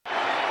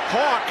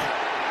clock.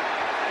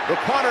 The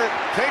punter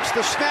takes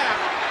the snap.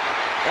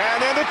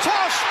 And then the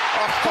toss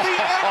to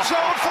the end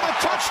zone for the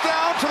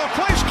touchdown to the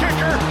place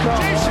kicker,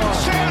 Jason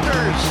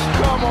Sanders.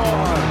 Come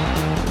on.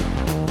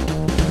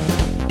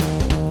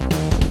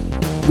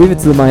 Leave it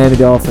to the Miami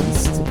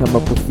Dolphins to come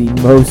up with the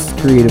most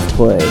creative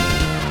play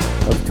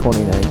of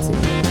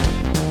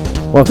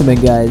 2019. Welcome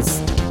in,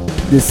 guys.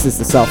 This is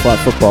the Southpaw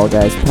Football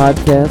Guys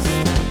podcast.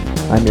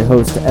 I'm your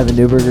host, Evan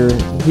Newberger,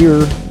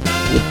 here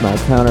with my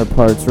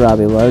counterparts,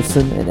 Robbie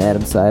Larson and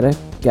Adam Sidek.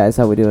 Guys,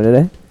 how we doing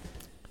today?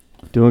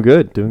 Doing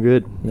good.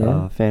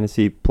 Yeah.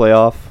 Fantasy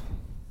playoff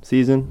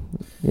season.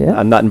 Yeah.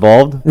 I'm not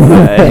involved. But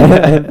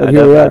I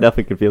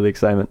definitely can feel the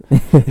excitement.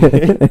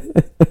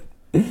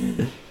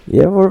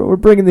 Yeah, we're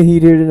bringing the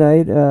heat here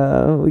tonight.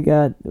 We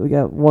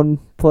got one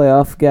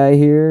playoff guy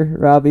here.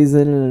 Robbie's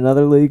in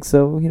another league,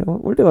 so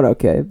we're doing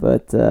okay.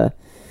 But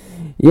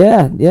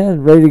yeah,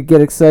 ready to get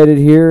excited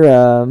here.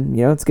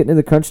 It's getting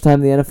into crunch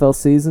time of the NFL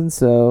season,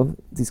 so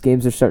these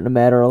games are starting to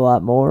matter a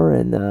lot more,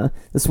 and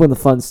this is when the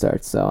fun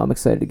starts. So I'm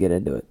excited to get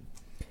into it.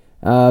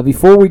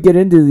 Before we get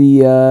into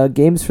the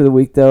games for the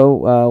week, though,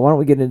 why don't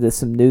we get into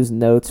some news and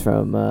notes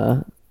from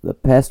the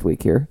past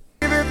week here?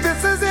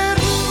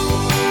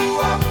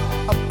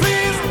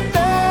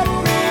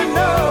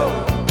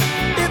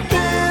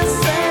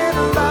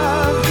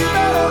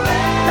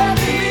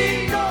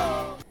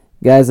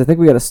 Guys, I think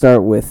we got to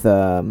start with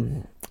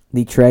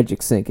the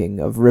tragic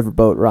sinking of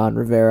riverboat Ron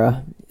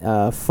Rivera,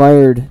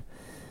 fired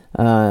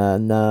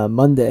on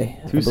Monday,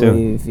 I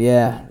believe.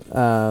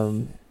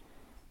 Soon.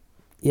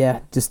 Yeah,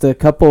 just a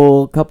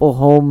couple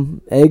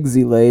home eggs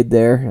he laid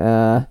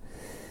there,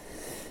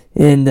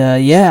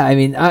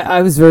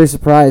 I was very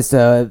surprised.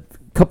 A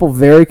couple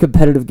very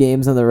competitive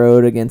games on the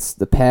road against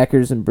the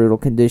Packers in brutal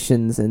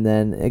conditions, and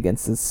then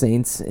against the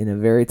Saints in a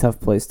very tough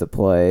place to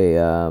play,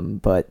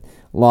 but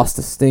lost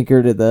a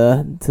stinker to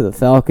the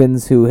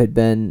Falcons, who had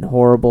been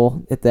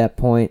horrible at that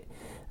point.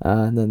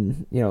 And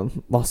then,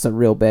 lost a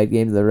real bad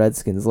game to the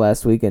Redskins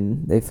last week,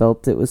 and they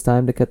felt it was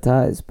time to cut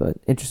ties. But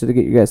interested to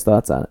get your guys'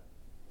 thoughts on it.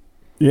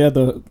 Yeah,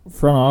 the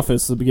front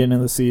office at the beginning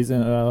of the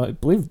season, I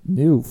believe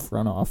new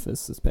front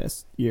office this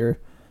past year,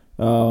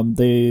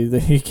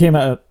 they came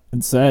out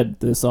and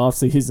said this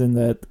offseason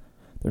that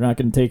they're not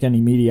going to take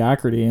any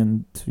mediocrity,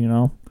 and,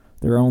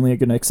 they're only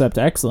going to accept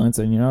excellence,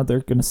 and, they're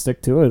going to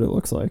stick to it, it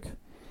looks like.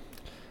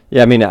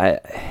 Yeah, I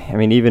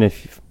mean, even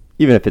if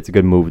it's a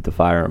good move to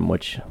fire him,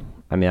 which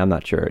I'm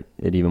not sure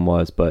it even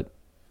was, but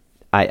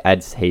I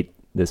just hate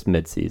this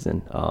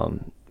midseason.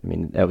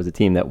 That was a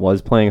team that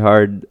was playing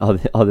hard.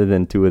 Other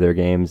than two of their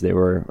games, they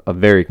were a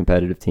very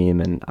competitive team,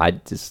 and I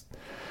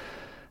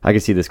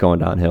could see this going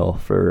downhill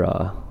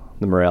for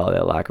the morale of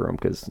that locker room,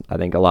 because I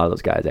think a lot of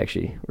those guys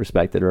actually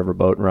respected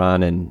Riverboat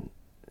Ron, and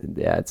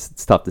yeah,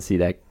 it's tough to see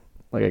that.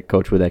 Like a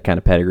coach with that kind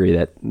of pedigree,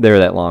 that they're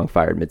that long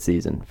fired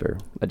midseason for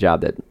a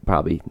job that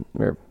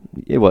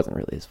it wasn't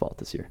really his fault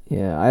this year.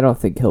 Yeah, I don't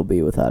think he'll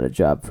be without a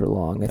job for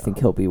long. I think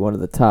he'll be one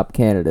of the top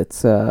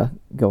candidates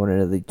going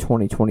into the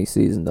 2020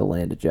 season to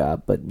land a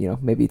job. But,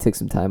 maybe he takes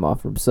some time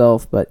off for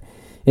himself. But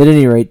at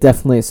any rate,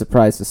 definitely a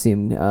surprise to see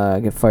him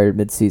get fired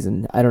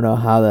midseason. I don't know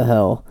how the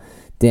hell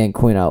Dan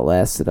Quinn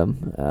outlasted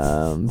him.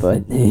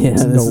 But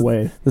There's no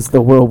way. This is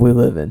the world we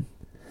live in.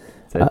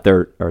 It's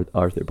that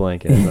Arthur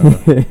Blank.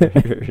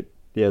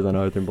 He has on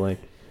Arthur Blank.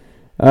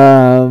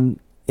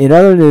 In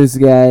other news,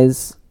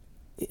 guys,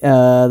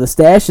 the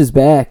stash is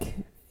back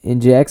in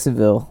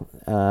Jacksonville.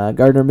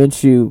 Gardner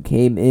Minshew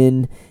came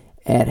in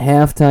at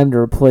halftime to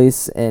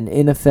replace an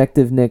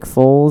ineffective Nick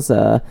Foles.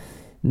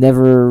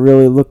 Never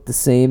really looked the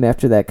same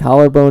after that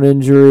collarbone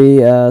injury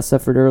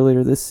suffered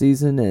earlier this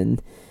season,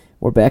 and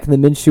we're back in the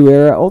Minshew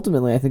era.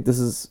 Ultimately, I think this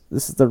is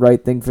the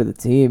right thing for the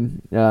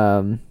team.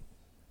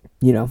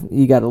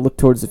 You got to look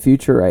towards the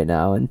future right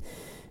now, and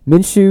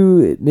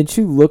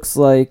Minshew looks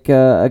like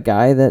a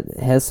guy that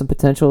has some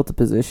potential at the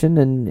position,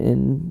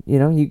 and you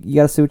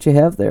got to see what you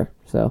have there.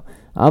 So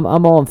I'm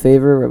all in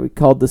favor. We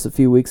called this a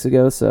few weeks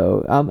ago,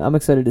 so I'm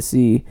excited to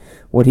see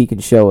what he can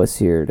show us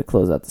here to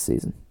close out the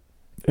season.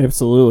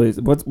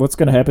 Absolutely. What's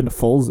going to happen to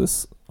Foles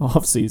this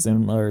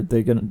offseason? Are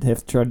they going to have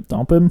to try to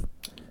dump him?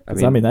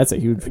 That's a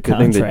huge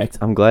contract.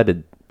 I'm glad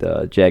that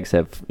the Jags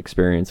have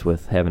experience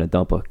with having to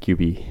dump a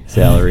QB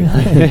salary.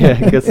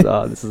 Because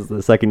this is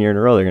the second year in a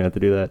row they're going to have to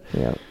do that.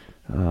 Yeah.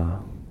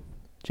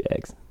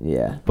 Jags.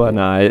 Yeah. But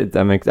no, I'm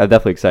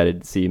definitely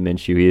excited to see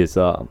Minshew. He is,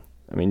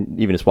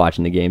 even just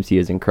watching the games, he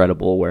has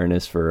incredible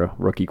awareness for a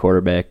rookie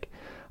quarterback.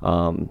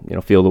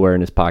 Field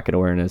awareness, pocket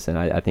awareness, and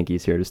I think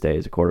he's here to stay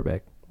as a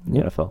quarterback in the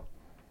NFL.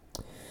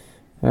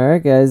 All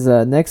right, guys.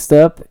 Next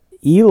up,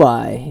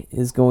 Eli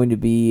is going to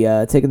be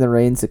taking the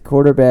reins at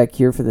quarterback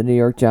here for the New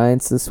York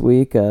Giants this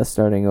week,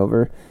 starting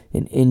over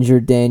an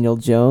injured Daniel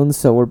Jones.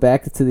 So we're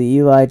back to the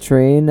Eli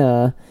train.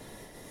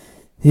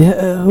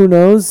 Who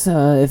knows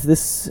if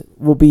this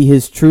will be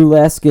his true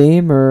last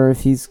game or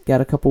if he's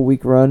got a couple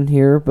week run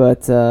here.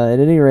 But at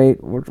any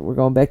rate, we're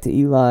going back to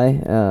Eli.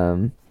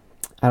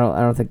 I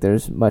don't think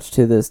there's much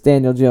to this.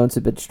 Daniel Jones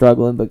had been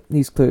struggling, but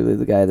he's clearly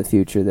the guy of the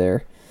future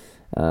there.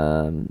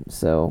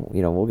 So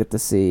we'll get to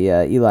see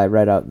Eli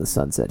right out in the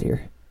sunset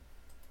here.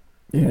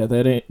 Yeah,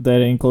 that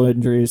ankle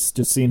injury is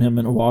just seeing him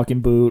in a walking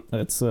boot.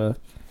 That's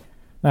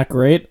not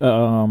great.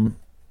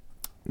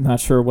 Not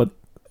sure what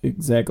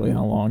exactly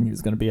how long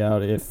he's going to be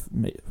out.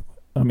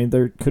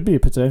 There could be a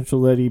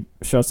potential that he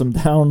shuts him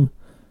down.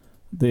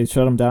 They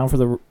shut him down for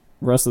the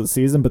rest of the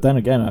season, but then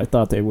again, I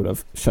thought they would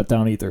have shut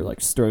down either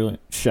like Sterling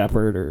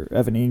Shepard or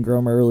Evan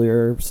Ingram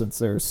earlier, since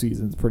their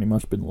season's pretty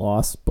much been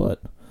lost.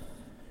 But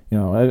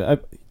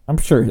I'm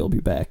sure he'll be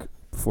back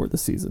before the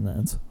season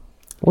ends.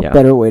 What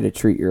better way to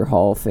treat your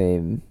Hall of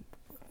Fame,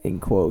 in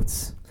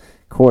quotes,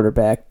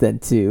 quarterback than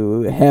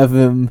to have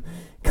him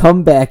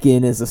come back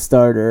in as a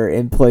starter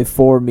and play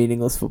 4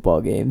 meaningless football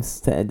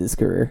games to end his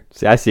career?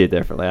 See, I see it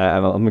differently.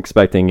 I'm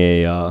expecting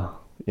a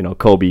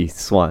Kobe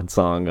Swan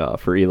song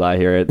for Eli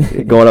here,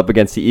 going up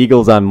against the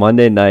Eagles on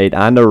Monday night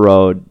on the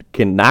road,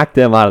 can knock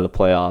them out of the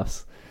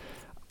playoffs.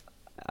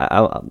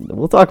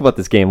 We'll talk about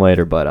this game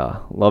later,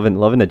 but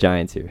loving the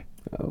Giants here.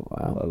 Oh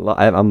wow!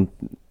 I'm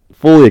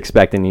fully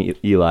expecting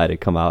Eli to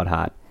come out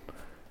hot.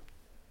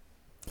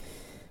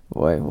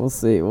 Boy, we'll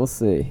see.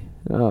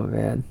 Oh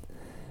man!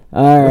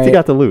 All right. What's he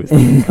got to lose?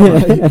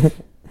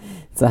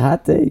 It's a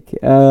hot take.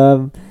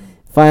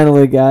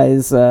 Finally,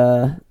 guys,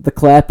 the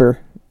clapper,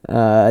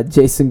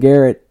 Jason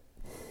Garrett.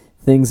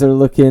 Things are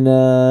looking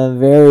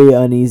very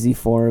uneasy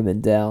for him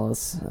in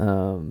Dallas.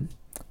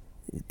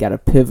 Got a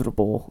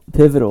pivotal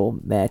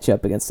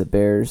matchup against the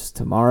Bears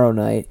tomorrow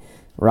night.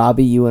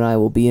 Robbie, you and I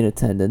will be in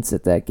attendance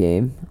at that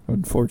game.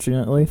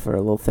 Unfortunately, for a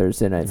little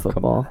Thursday night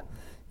football.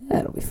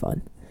 That'll be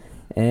fun.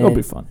 It'll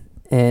be fun.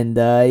 And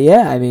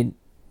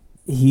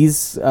he's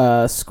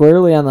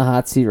squarely on the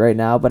hot seat right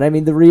now. But I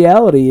mean, the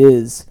reality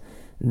is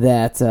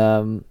that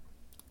the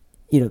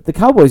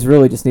Cowboys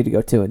really just need to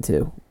go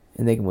 2-2,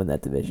 and they can win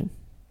that division.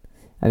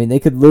 I mean, they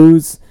could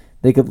lose.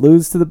 They could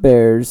lose to the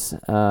Bears,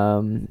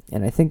 and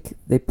I think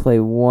they play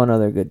one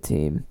other good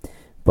team,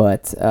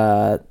 but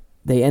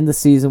they end the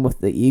season with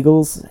the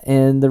Eagles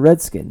and the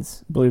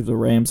Redskins. I believe the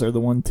Rams are the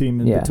one team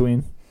in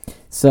between.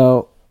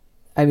 So,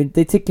 I mean, if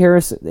they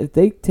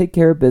take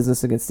care of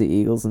business against the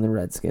Eagles and the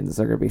Redskins,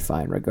 they're going to be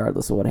fine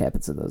regardless of what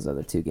happens in those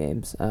other 2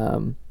 games.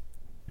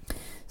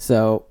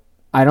 So,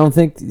 I don't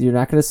think you're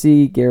not going to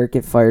see Garrett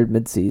get fired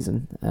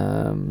mid-season.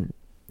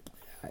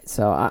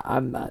 So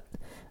I'm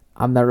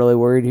not really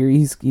worried here.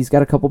 He's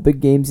got a couple big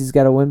games he's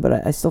got to win,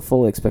 but I still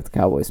fully expect the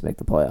Cowboys to make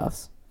the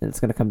playoffs. And it's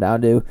going to come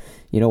down to,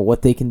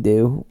 what they can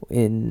do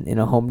in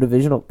a home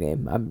divisional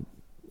game.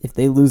 If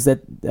they lose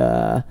that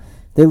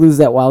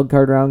wild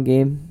card round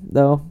game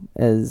though,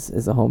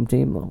 as a home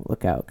team, well,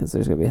 look out, because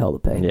there's going to be hell to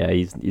pay. Yeah,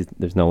 he's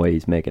there's no way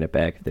he's making it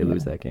back if they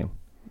lose that game.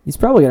 He's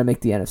probably going to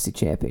make the NFC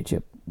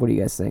Championship. What do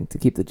you guys think, to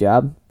keep the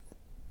job?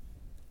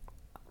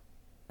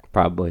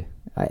 Probably.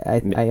 I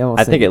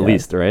think at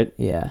least, right?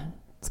 Yeah,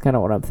 it's kind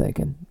of what I'm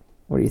thinking.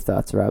 What are your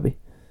thoughts, Robbie?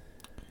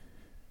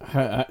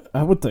 I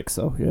would think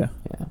so. Yeah.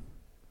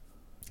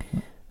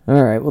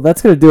 All right, well,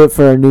 that's going to do it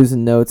for our news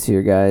and notes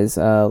here, guys.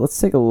 Let's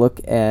take a look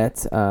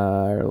at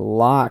our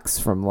locks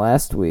from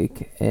last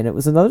week, and it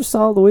was another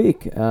solid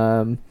week.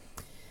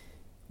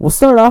 We'll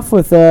start off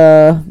with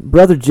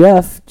brother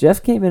Jeff.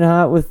 Jeff came in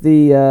hot with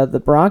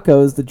the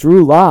Broncos, the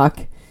Drew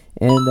lock,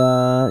 and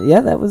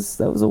that was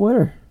a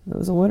winner. That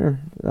was a winner.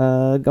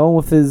 Going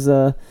with his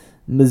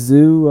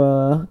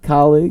Mizzou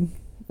colleague,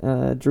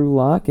 Drew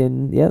Lock,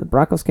 and the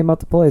Broncos came out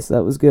to play, so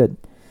that was good.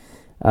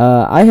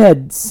 I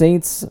had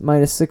Saints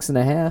minus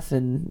 6.5,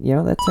 and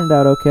that turned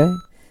out okay.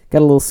 Got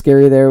a little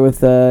scary there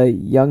with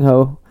Young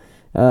Ho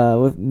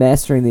with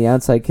mastering the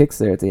onside kicks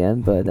there at the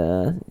end, but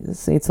the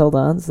Saints held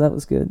on, so that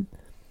was good.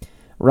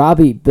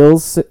 Robbie,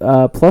 Bills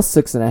plus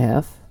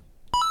 6.5.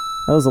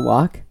 That was a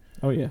lock.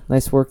 Oh yeah,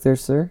 nice work there,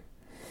 sir.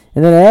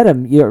 And then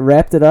Adam, you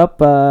wrapped it up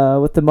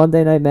with the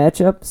Monday night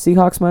matchup,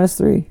 Seahawks minus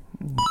 3.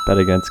 Bet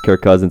against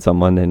Kirk Cousins on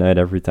Monday night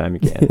every time you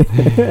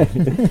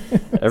can.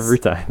 Every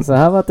time. So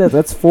how about that?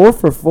 That's 4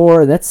 for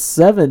 4. That's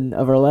 7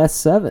 of our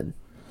last 7.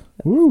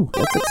 Woo!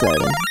 That's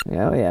exciting.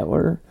 Yeah,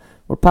 we're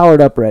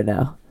powered up right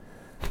now.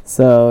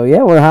 So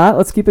we're hot.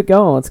 Let's keep it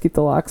going. Let's keep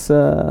the locks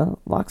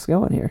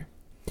going here.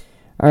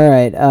 All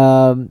right,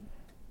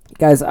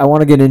 guys. I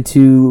want to get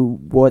into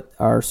what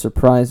our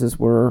surprises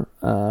were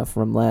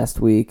from last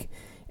week.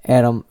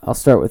 Adam, I'll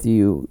start with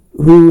you.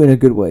 Who, in a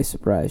good way,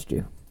 surprised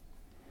you?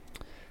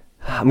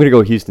 I'm gonna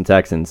go Houston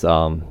Texans.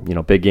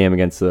 Big game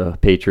against the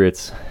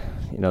Patriots.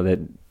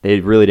 They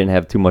really didn't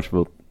have too much of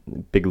a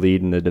big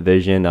lead in the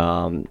division.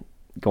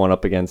 Going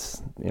up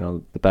against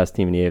the best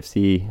team in the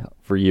AFC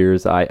for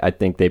years, I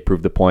think they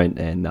proved the point,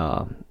 and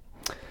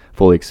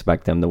fully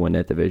expect them to win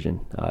that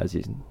division.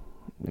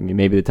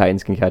 Maybe the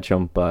Titans can catch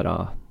them, but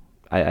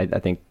I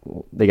think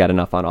they got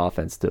enough on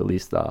offense to at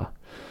least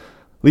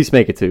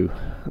make it to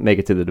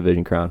the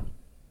division crown.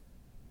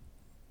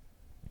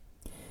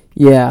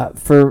 Yeah,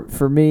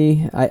 for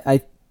me,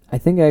 I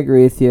think I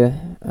agree with you.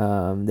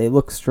 They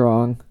look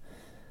strong.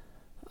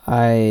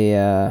 They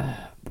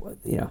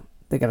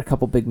got a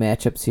couple big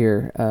matchups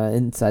here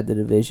inside the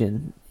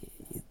division.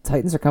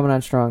 Titans are coming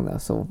on strong, though,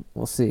 so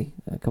we'll see.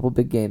 A couple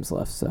big games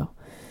left. So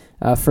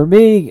for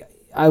me,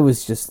 I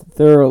was just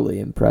thoroughly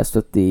impressed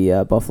with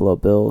the Buffalo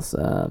Bills.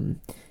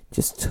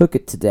 Just took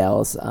it to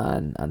Dallas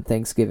on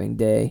Thanksgiving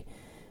Day.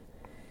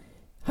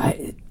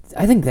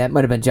 I think that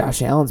might have been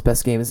Josh Allen's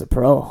best game as a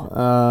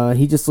pro.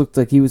 He just looked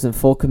like he was in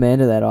full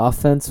command of that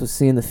offense, was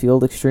seeing the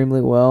field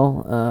extremely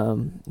well.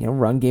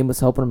 Run game was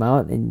helping him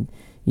out, and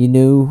you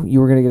knew you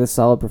were going to get a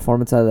solid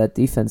performance out of that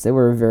defense. They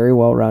were a very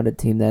well-rounded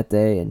team that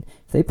day, and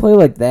if they play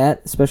like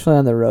that, especially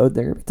on the road,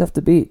 they're going to be tough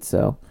to beat.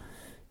 So,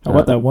 how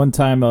about that one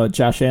time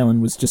Josh Allen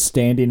was just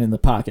standing in the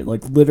pocket,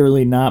 like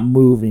literally not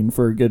moving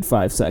for a good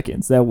 5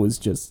 seconds? That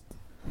was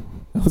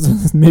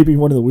maybe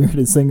one of the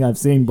weirdest things I've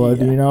seen, but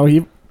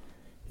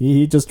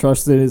he just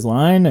trusted his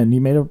line, and he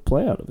made a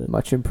play out of it.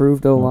 Much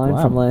improved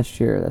O-line from last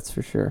year, that's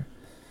for sure.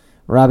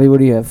 Robbie, what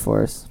do you have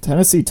for us?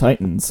 Tennessee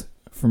Titans,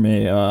 for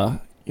me,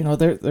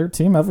 their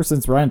team ever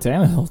since Ryan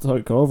Tannehill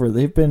took over,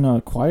 they've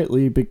been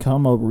quietly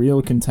become a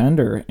real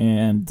contender,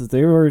 and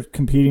they were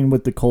competing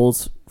with the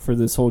Colts for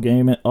this whole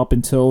game up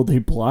until they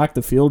blocked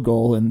the field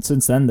goal, and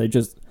since then they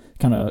just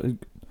kind of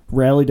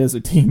rallied as a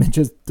team and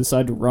just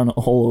decided to run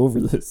all over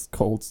this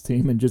Colts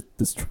team and just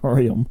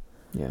destroy them.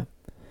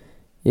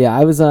 Yeah,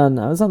 I was on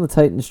the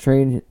Titans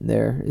train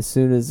there as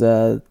soon as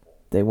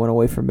they went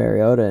away from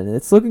Mariota, and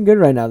it's looking good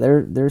right now.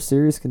 They're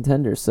serious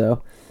contenders,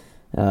 so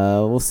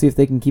we'll see if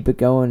they can keep it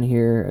going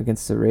here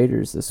against the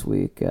Raiders this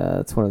week.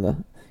 It's one of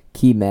the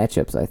key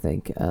matchups, I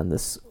think, on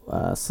this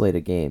slate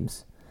of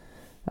games.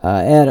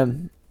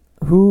 Adam,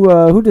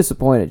 who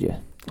disappointed you?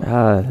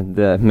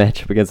 The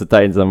matchup against the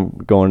Titans, I'm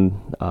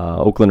going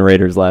Oakland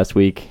Raiders last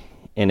week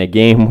in a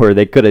game where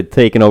they could have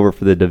taken over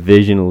for the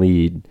division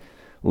lead.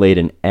 Laid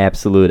an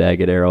absolute egg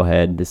at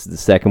Arrowhead. This is the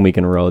second week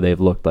in a row they've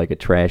looked like a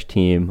trash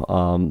team.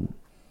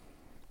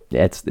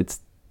 It's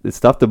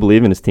tough to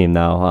believe in this team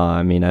now.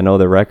 I know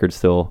their record's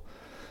still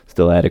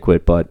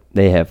adequate, but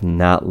they have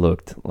not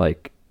looked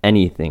like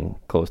anything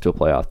close to a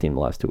playoff team the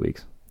last 2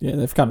 weeks. Yeah,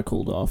 they've kind of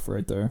cooled off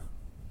right there.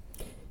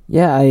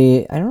 Yeah,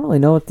 I don't really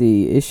know what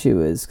the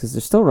issue is because they're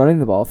still running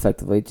the ball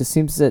effectively. It just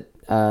seems that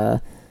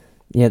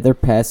their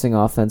passing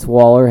offense,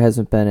 Waller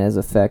hasn't been as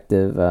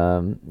effective.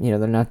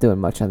 They're not doing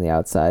much on the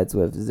outsides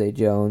with Zay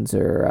Jones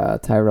or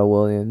Tyrell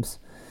Williams.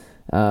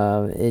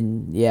 We're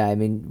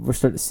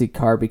starting to see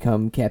Carr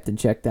become captain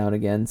check down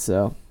again.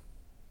 So,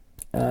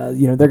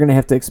 they're going to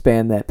have to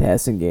expand that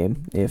passing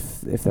game if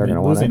they're going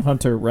to want to. Losing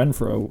Hunter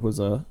Renfrow was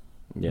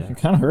it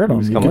kind of hurt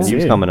him. He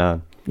was coming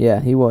on.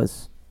 Yeah, he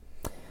was.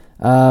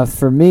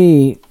 For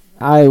me,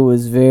 I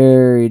was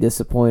very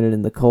disappointed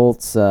in the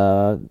Colts.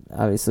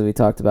 Obviously, we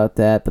talked about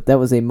that, but that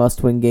was a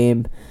must-win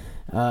game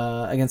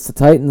against the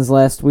Titans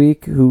last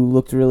week, who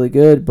looked really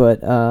good.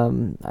 But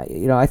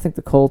I think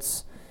the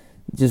Colts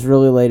just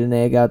really laid an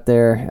egg out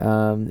there.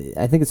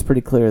 I think it's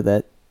pretty clear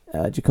that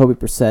Jacoby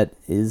Brissett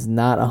is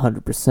not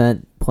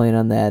 100% playing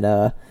on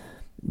that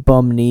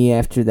bum knee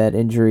after that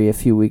injury a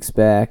few weeks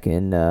back,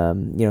 and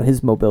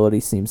his mobility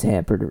seems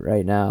hampered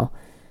right now.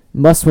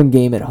 Must-win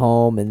game at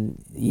home,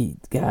 and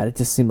it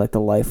just seemed like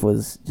the life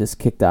was just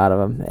kicked out of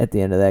him at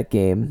the end of that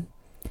game.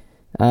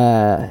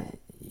 Ever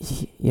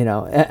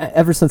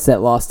since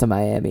that loss to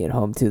Miami at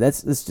home too,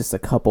 that's just a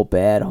couple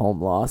bad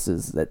home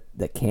losses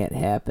that can't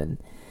happen.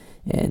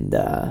 And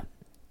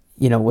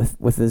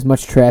with as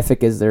much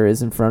traffic as there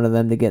is in front of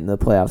them to get in the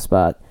playoff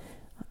spot,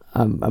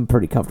 I'm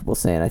pretty comfortable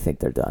saying I think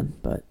they're done.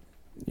 But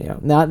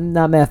not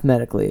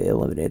mathematically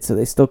eliminated, so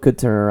they still could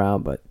turn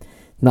around, but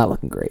not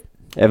looking great.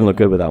 Haven't looked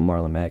good without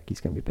Marlon Mack. He's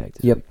going to be back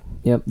this week.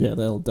 Yep. Yeah,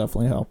 that'll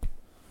definitely help.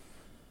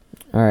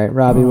 All right,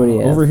 Robbie, what do you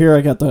have? Over here,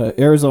 I got the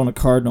Arizona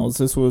Cardinals.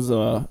 This was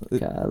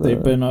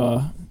they've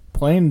been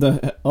playing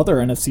the other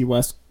NFC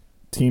West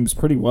teams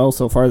pretty well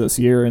so far this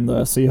year, in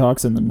the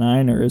Seahawks and the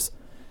Niners,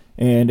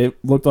 and it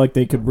looked like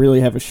they could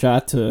really have a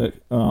shot to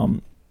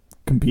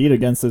compete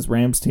against this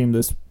Rams team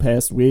this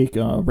past week.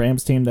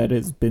 Rams team that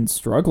has been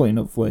struggling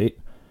of late,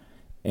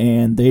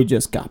 and they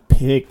just got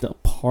picked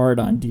apart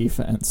on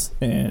defense,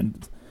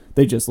 and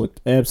they just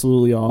looked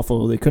absolutely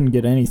awful. They couldn't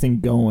get anything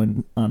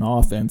going on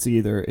offense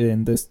either,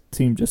 and this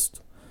team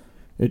just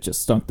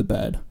stunk the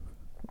bed.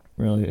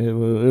 Really, it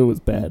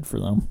was bad for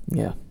them.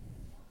 Yeah.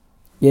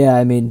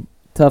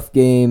 Tough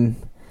game.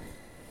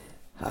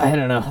 I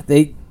don't know.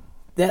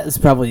 That is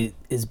probably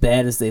as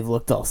bad as they've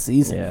looked all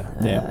season.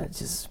 Yeah.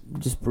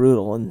 Just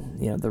brutal,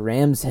 and the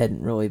Rams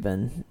hadn't really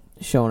been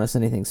showing us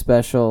anything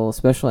special,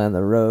 especially on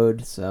the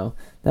road. So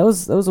that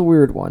was a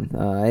weird one.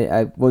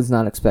 I was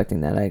not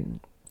expecting that. I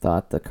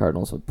thought the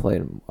Cardinals would play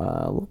them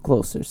a little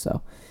closer.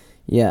 So,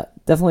 yeah,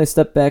 definitely a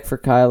step back for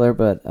Kyler,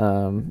 but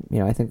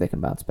I think they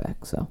can bounce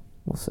back. So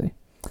we'll see.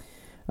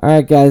 All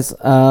right, guys,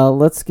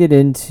 let's get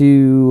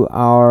into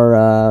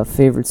our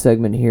favorite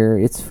segment here.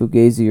 It's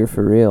Fugazi or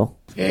For Real.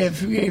 Yeah,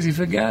 Fugazi,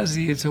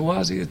 Fugazi, it's a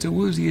wazi, it's a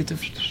woozy, it's a...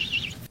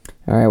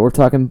 All right, we're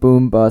talking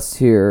boom bust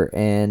here,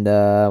 and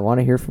I want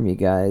to hear from you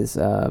guys.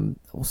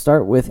 We'll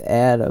start with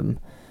Adam.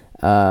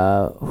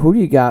 Who do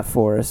you got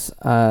for us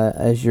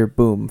as your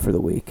boom for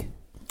the week?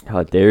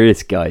 There it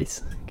is,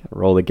 guys. Gotta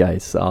roll the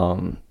dice.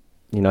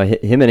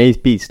 him and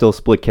AP still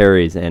split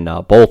carries, and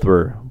both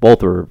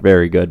were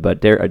very good.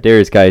 But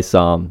Darius Geis,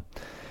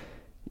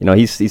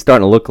 he's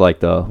starting to look like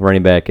the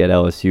running back at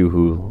LSU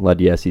who led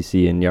the SEC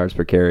in yards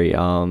per carry.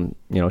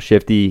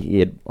 Shifty,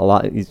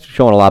 he's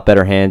showing a lot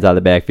better hands out of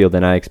the backfield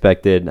than I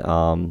expected.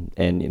 And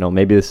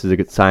maybe this is a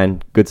good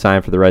sign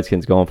for the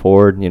Redskins going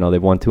forward.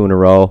 They've won 2 in a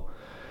row.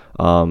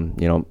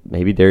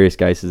 Maybe Darius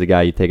Geis is a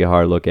guy you take a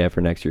hard look at for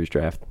next year's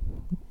draft,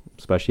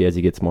 especially as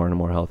he gets more and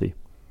more healthy.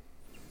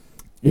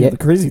 Yeah, the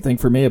crazy thing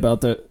for me about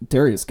the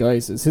Darius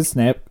Geis is his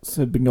snaps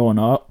have been going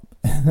up.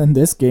 And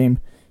this game,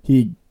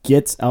 he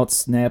gets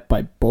out-snapped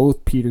by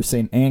both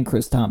Peterson and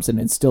Chris Thompson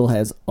and still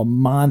has a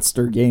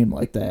monster game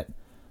like that.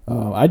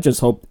 I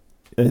just hope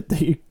that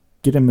they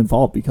get him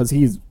involved because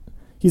he's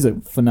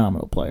a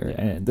phenomenal player.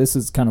 And this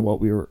is kind of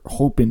what we were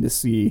hoping to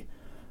see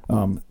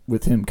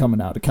with him coming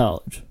out of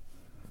college.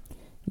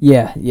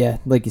 Yeah.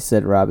 Like you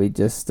said, Robbie,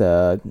 just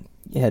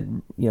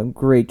had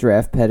great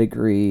draft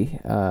pedigree.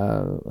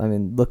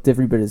 Looked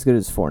every bit as good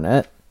as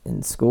Fournette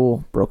in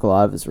school. Broke a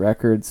lot of his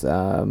records.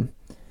 And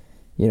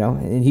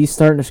he's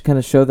starting to kind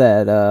of show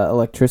that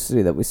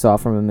electricity that we saw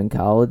from him in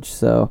college.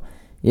 So,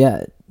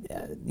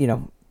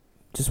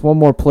 just one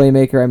more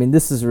playmaker.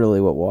 This is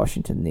really what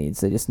Washington needs.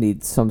 They just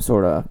need some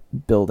sort of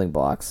building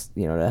blocks,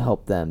 to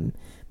help them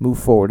move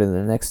forward in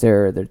the next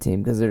era of their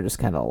team because they're just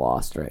kind of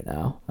lost right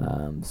now.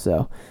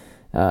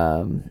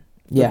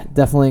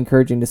 Definitely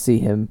encouraging to see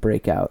him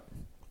break out.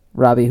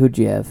 Robbie, who'd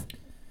you have?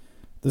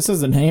 This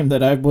is a name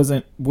that I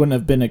wouldn't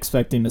have been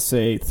expecting to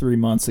say 3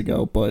 months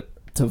ago, but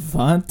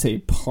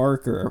Devontae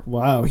Parker.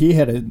 Wow, he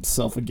had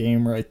himself a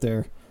game right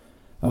there.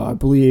 I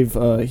believe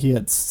he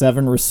had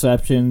 7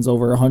 receptions,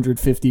 over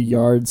 150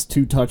 yards,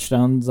 2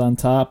 touchdowns on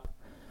top.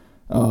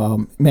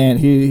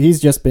 He's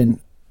just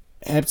been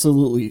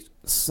absolutely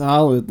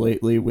solid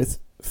lately with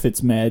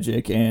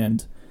Fitzmagic,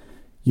 and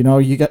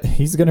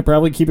he's going to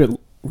probably keep it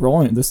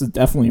rolling. This is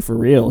definitely for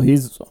real.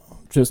 He's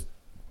just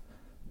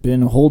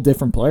been a whole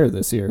different player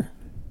this year.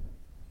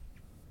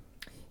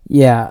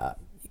 Yeah,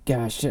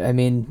 gosh,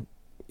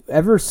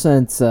 ever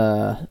since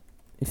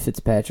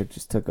Fitzpatrick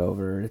just took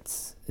over,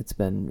 it's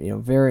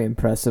been very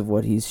impressive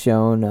what he's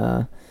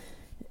shown.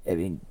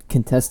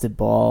 Contested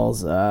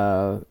balls.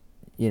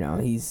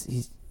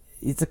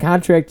 It's a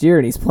contract year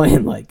and he's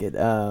playing like it.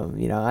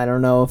 I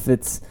don't know if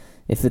it's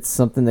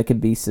something that can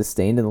be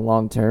sustained in the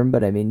long term,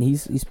 but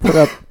he's put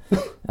up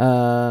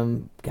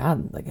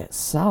like a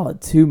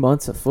solid 2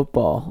 months of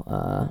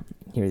football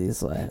here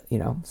these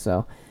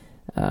so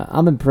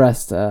I'm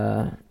impressed.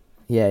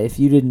 If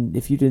you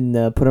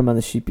didn't put him on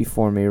the sheet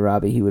before me,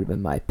 Robbie, he would have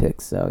been my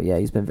pick. So yeah,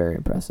 he's been very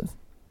impressive.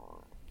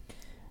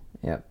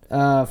 Yeah.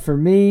 For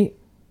me,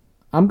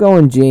 I'm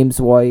going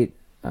James White.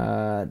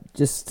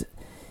 Just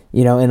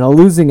in a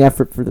losing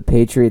effort for the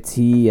Patriots,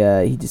 he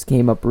just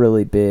came up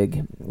really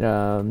big.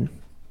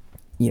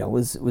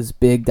 Was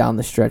big down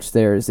the stretch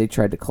there as they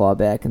tried to claw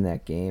back in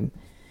that game.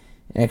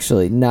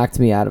 Actually knocked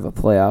me out of a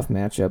playoff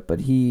matchup, but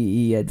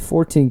he had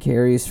 14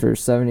 carries for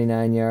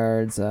 79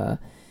 yards.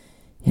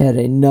 He had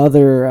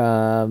another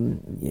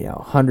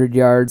 100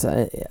 yards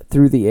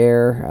through the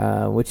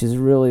air, which is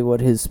really what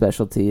his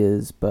specialty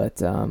is.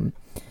 But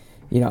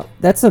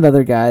that's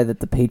another guy that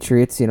the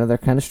Patriots, they're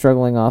kind of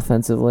struggling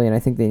offensively, and I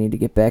think they need to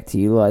get back to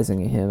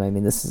utilizing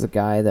him. This is a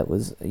guy that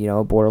was,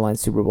 a borderline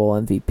Super Bowl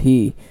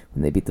MVP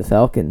when they beat the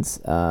Falcons,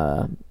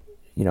 a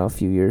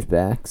few years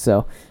back.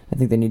 So I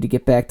think they need to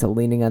get back to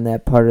leaning on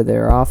that part of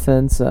their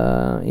offense,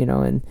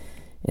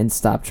 and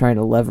stop trying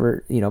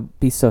to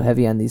be so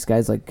heavy on these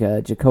guys like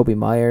Jacoby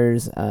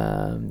Myers,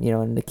 and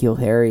N'Keal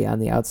Harry on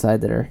the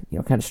outside that are,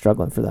 kind of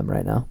struggling for them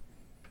right now.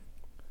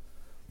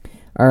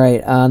 All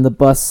right, on the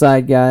bus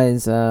side,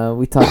 guys,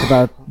 we talked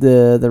about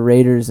the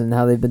Raiders and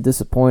how they've been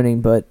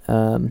disappointing, but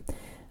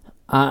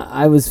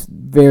I was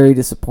very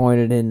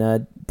disappointed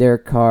in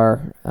Derek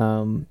Carr.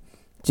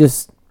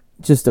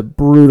 Just a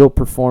brutal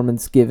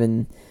performance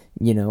given,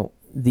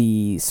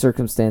 the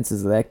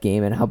circumstances of that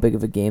game and how big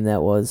of a game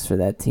that was for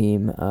that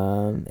team.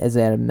 As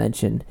Adam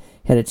mentioned,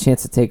 had a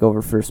chance to take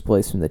over first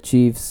place from the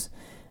Chiefs.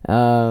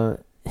 God,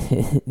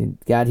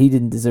 he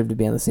didn't deserve to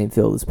be on the same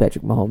field as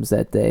Patrick Mahomes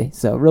that day.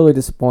 So really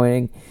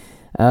disappointing.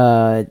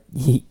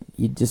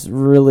 You just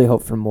really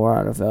hope for more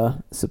out of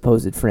a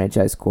supposed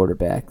franchise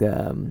quarterback.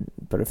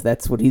 But if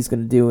that's what he's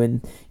going to do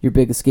in your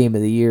biggest game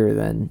of the year,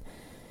 then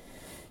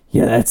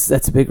that's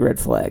a big red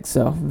flag.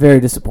 So very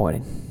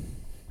disappointing.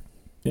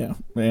 Yeah,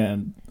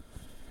 man.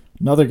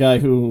 Another guy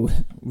who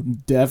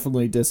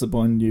definitely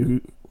disappointed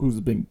you, who's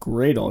been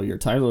great all year,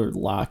 Tyler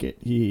Lockett.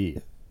 He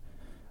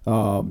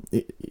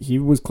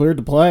was cleared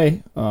to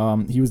play.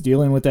 He was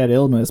dealing with that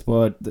illness,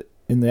 but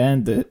in the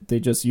end,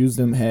 they just used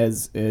him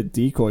as a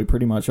decoy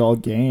pretty much all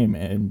game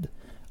and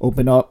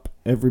opened up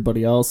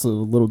everybody else. A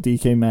little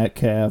DK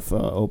Metcalf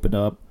opened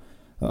up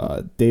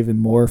David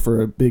Moore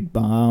for a big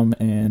bomb,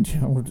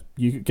 and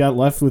you got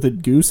left with a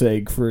goose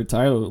egg for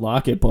Tyler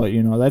Lockett. But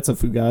that's a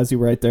Fugazi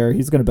right there.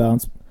 He's going to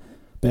bounce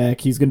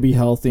back. He's going to be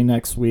healthy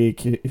next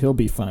week. He'll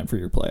be fine for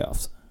your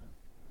playoffs.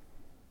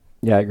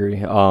 Yeah, I agree.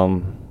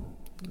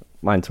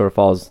 mine sort of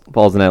falls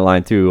in that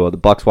line too. The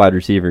Bucs wide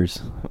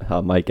receivers,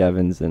 Mike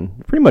Evans,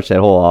 and pretty much that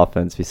whole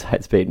offense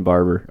besides Peyton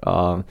Barber,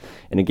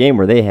 in a game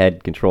where they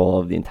had control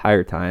of the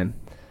entire time.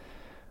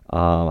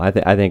 I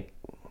think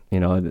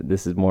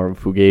this is more of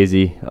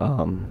Fugazi.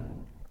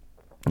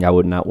 I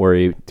would not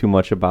worry too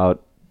much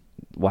about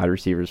wide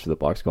receivers for the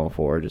Bucs going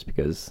forward, just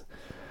because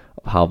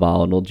of how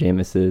volatile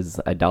Jameis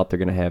is. I doubt they're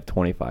going to have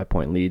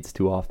 25-point leads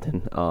too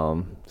often.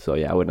 So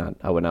yeah, I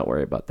would not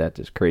worry about that.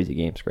 Just crazy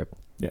game script.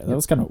 Yeah, that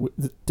was kind of.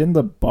 Didn't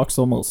the Bucs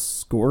almost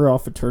score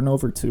off a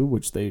turnover too,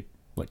 which they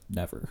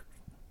never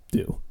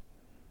do?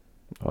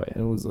 Oh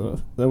yeah,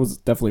 that was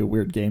definitely a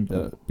weird game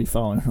to be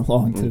following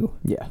along too.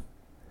 Yeah.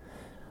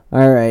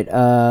 All right,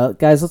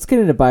 guys, let's get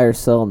into buy or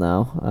sell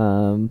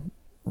now.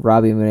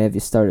 Robbie, I'm going to have you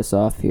start us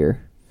off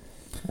here.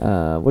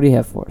 What do you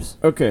have for us?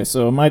 Okay,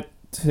 so my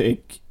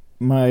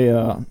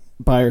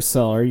buy or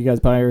sell. Are you guys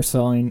buy or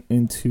selling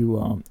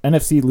into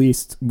NFC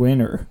least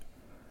winner?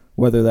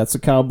 Whether that's the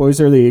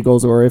Cowboys or the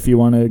Eagles, or if you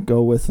want to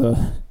go with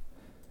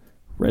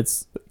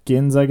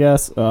Redskins, I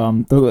guess.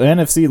 The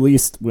NFC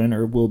least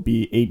winner will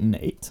be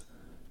 8-8.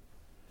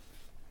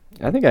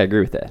 I think I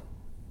agree with that.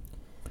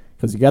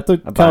 Because you got the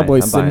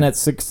Cowboys sitting at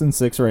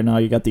 6-6 right now.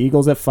 You got the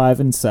Eagles at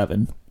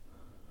 5-7.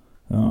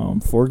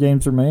 4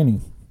 games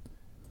remaining.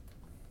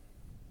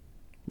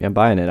 Yeah, I'm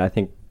buying it. I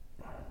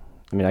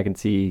can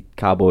see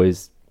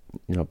Cowboys,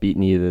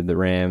 beating either the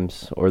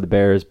Rams or the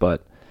Bears,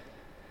 but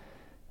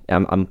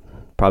I'm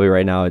probably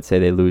right now I'd say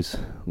they lose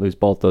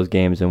both those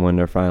games and win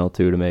their final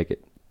 2 to make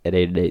it at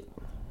 8-8.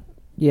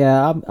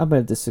 Yeah, I'm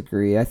going to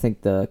disagree. I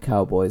think the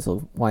Cowboys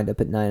will wind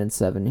up at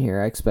 9-7 here.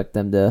 I expect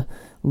them to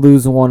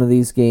lose one of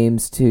these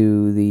games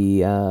to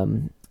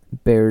the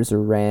Bears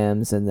or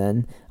Rams, and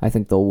then I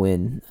think they'll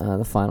win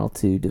the final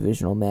 2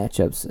 divisional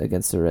matchups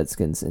against the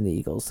Redskins and the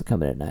Eagles to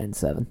come in at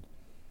 9-7.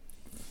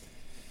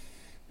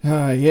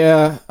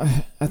 Yeah,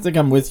 I think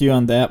I'm with you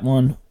on that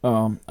one.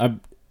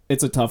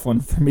 It's a tough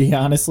one for me,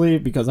 honestly,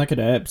 because I could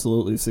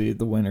absolutely see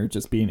the winner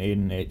just being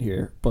 8-8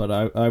 here. But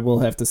I will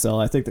have to sell.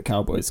 I think the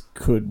Cowboys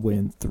could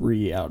win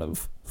 3 out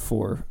of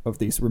 4 of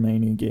these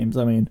remaining games.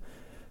 I mean,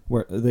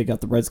 where they got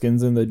the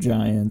Redskins and the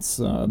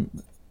Giants.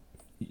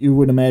 You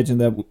would imagine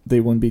that they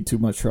wouldn't be too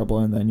much trouble,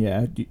 and then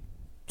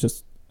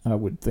I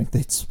would think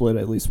they'd split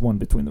at least one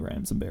between the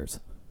Rams and Bears.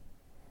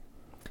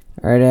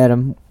 All right,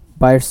 Adam,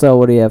 buy or sell?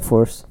 What do you have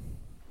for us?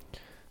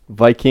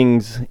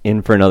 Vikings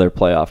in for another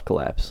playoff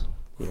collapse.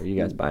 Are you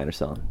guys buying or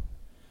selling?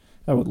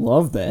 I would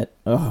love that.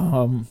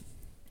 Man,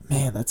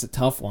 that's a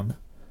tough one.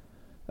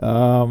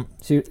 So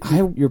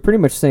you're pretty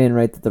much saying,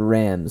 right, that the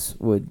Rams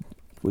would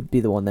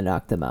be the one that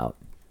knocked them out.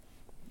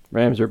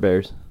 Rams or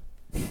Bears?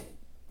 I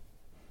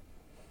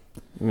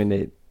mean,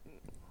 they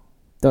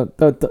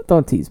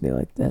don't tease me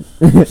like that.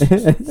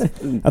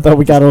 I thought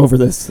we got over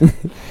this.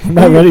 I'm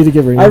not ready to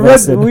give her. I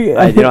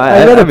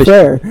read a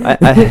prayer.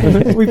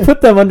 We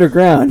put them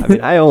underground. I mean,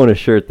 I own a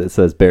shirt that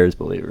says Bears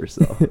believer,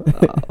 so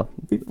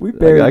we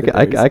buried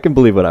I can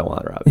believe what I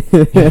want, Robbie.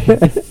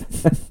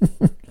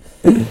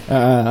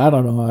 I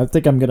don't know. I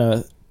think I'm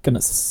gonna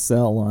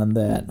sell on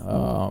that.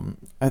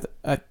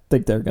 I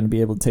think they're gonna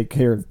be able to take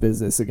care of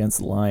business against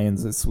the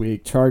Lions this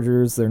week.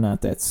 Chargers, they're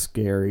not that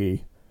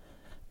scary.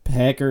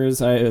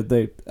 Packers, I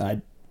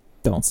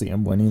don't see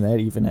them winning that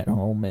even at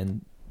home,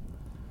 and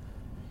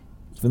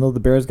even though the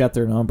Bears got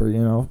their number,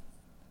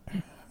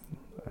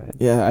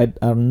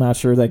 I'm not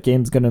sure that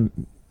game's gonna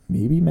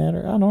maybe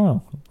matter. I don't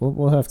know.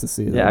 We'll have to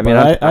see. Yeah, I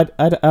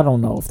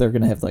don't know if they're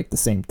gonna have like the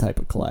same type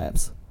of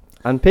collapse.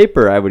 On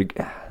paper, I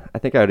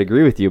think I would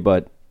agree with you,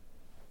 but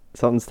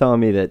something's telling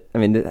me that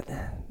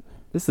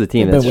this is a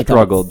team that's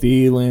struggled.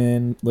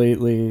 Thielen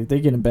lately, they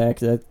get him back.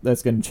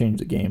 That's gonna change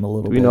the game a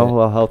little bit. Do we know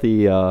how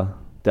healthy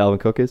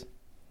Dalvin Cook is?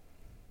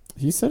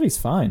 He said he's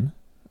fine.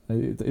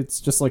 It's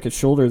just like a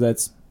shoulder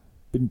that's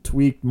been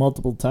tweaked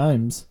multiple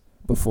times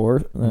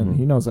before, and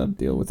he knows how to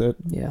deal with it.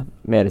 Yeah,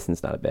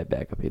 Madison's not a bad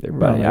backup either.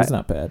 Right, but he's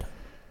not bad.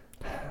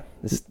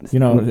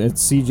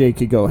 CJ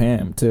could go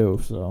ham too.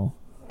 So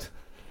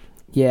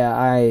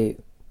yeah,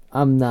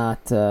 I'm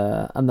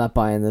not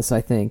buying this.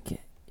 I think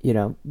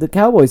the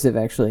Cowboys have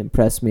actually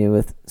impressed me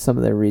with some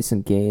of their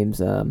recent games.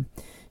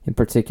 In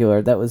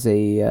particular, that was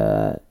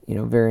a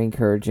very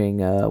encouraging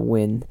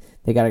win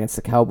they got against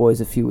the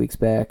Cowboys a few weeks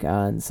back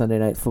on Sunday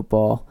Night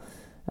Football.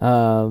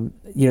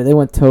 They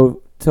went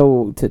toe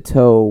to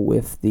toe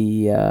with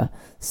the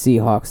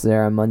Seahawks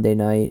there on Monday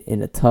night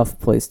in a tough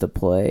place to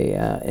play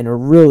in a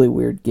really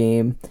weird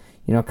game.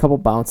 A couple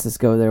bounces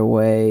go their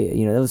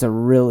way. That was a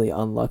really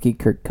unlucky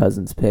Kirk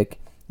Cousins pick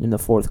in the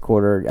fourth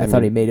quarter. I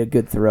thought he made a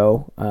good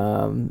throw.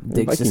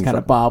 Diggs just kind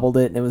of bobbled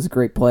it, and it was a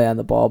great play on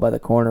the ball by the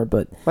corner.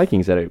 But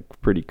Vikings had a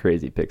pretty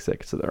crazy pick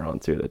six of their own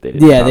too that they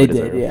didn't. Yeah, they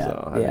did. Yeah,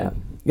 so,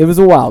 it was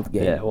a wild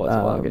game. Yeah, it was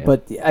a wild game.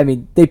 But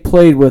they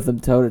played with them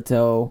toe to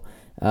toe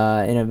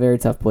in a very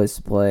tough place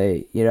to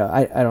play.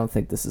 I don't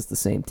think this is the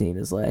same team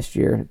as last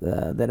year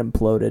that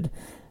imploded.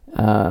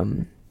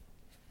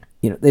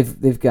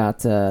 They've got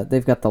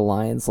the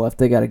Lions left.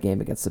 They got a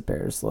game against the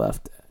Bears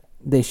left.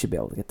 They should be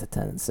able to get to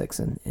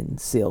 10-6 and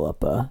seal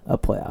up a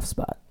playoff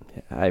spot.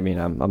 I mean,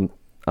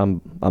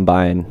 I'm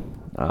buying.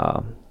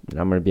 I'm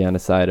going to be on the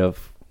side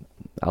of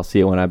I'll see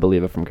it when I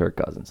believe it from Kirk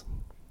Cousins.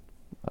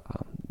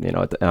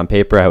 On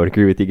paper, I would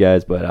agree with you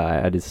guys, but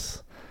I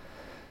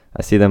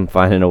see them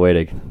finding a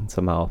way to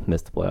somehow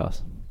miss the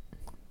playoffs.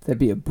 That'd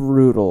be a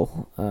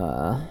brutal,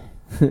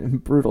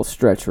 brutal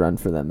stretch run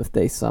for them if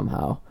they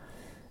somehow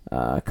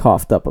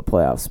coughed up a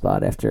playoff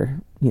spot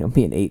after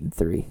being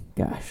 8-3.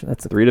 Gosh,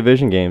 that's 3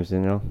 division games.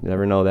 You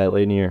never know that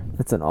late in the year.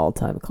 That's an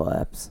all-time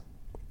collapse.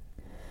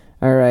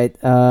 All right,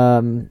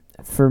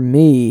 for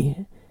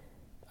me,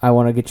 I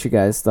want to get you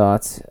guys'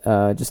 thoughts.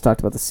 Just talked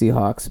about the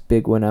Seahawks,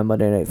 big win on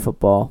Monday Night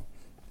Football.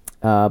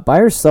 Buy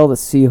or sell the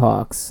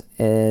Seahawks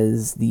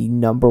as the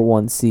number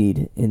 1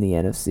 seed in the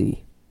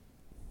NFC?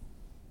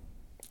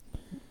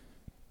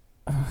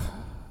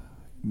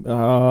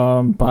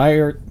 Buy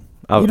or...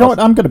 You know what?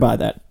 I'm going to buy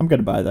that.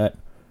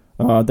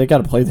 They got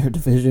to play their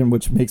division,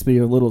 which makes me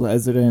a little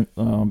hesitant,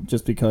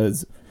 just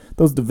because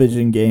those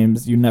division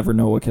games, you never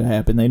know what can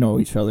happen. They know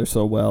each other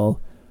so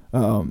well.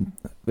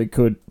 They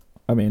could...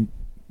 the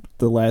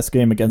last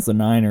game against the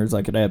Niners,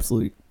 I could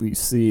absolutely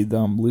see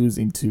them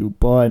losing to,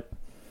 but...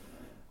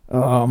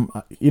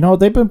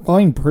 they've been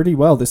playing pretty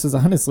well. This is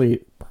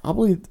honestly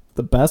probably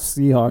the best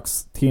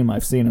Seahawks team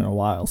I've seen in a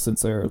while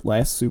since their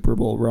last Super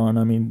Bowl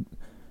run.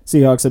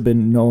 Seahawks have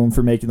been known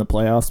for making the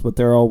playoffs, but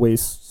they're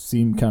always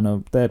seem kind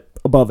of that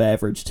above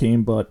average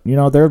team. But,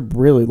 they're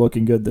really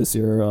looking good this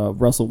year.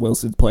 Russell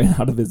Wilson's playing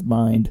out of his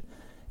mind.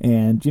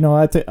 And,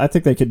 I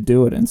think they could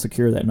do it and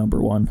secure that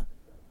number 1.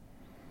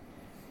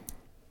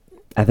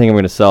 I think I'm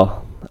going to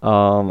sell.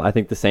 I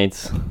think the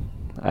Saints,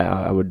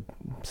 I would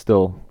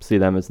still see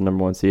them as the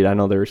number 1 seed. I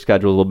know their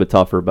schedule is a little bit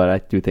tougher, but I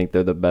do think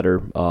they're the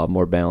better,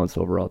 more balanced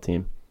overall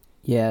team.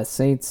 Yeah,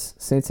 Saints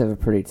have a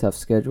pretty tough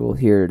schedule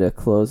here to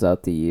close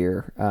out the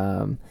year.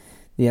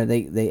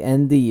 They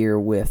end the year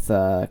with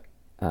playing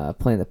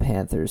the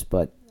Panthers,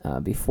 but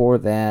before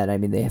that,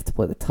 they have to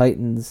play the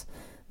Titans,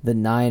 the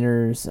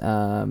Niners.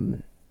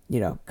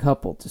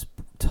 Couple just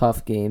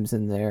tough games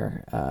in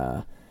there.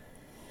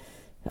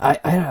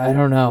 I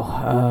don't know.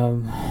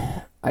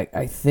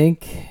 I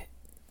think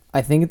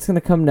it's going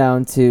to come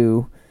down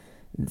to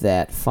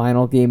that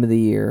final game of the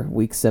year,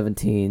 Week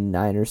 17,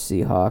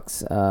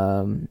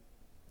 Niners-Seahawks.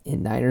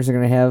 And Niners are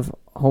going to have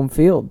home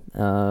field.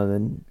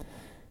 And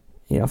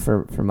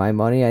for my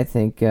money, I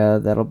think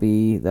that'll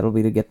be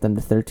to get them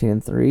to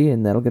 13-3,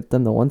 and that'll get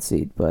them the 1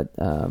 seed. But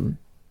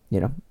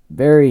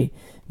very,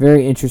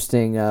 very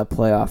interesting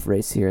playoff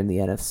race here in the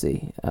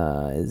NFC.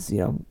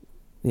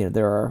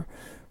 There are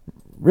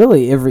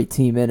really every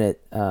team in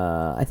it.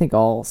 I think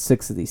all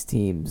 6 of these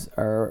teams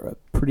are a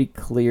pretty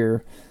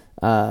clear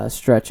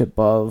stretch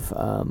above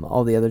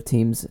all the other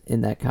teams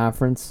in that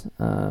conference.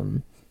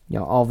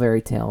 All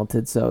very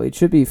talented, so it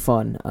should be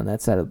fun on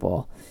that side of the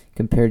ball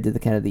compared to the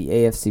kind of the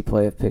AFC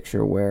playoff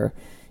picture where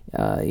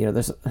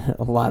there's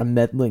a lot of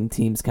meddling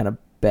teams kind of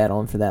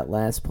battling for that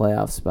last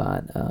playoff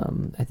spot.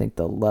 I think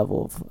the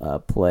level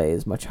of play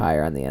is much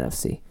higher on the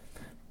NFC,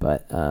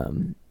 but I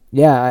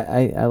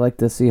like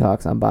the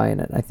Seahawks. I'm buying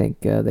it. I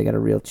think they got a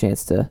real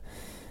chance to,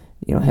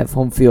 have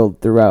home field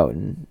throughout,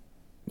 and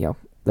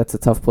that's a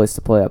tough place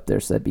to play up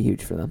there, so that'd be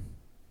huge for them.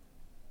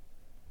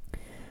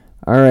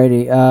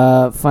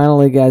 Alrighty,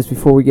 finally, guys,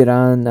 before we get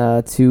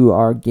on to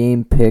our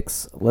game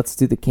picks, let's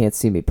do the Can't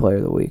See Me Player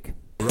of the Week.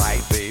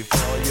 Right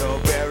before your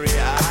very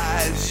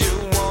eyes, you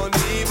won't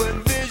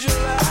even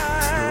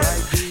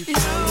visualize. You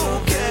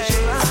can't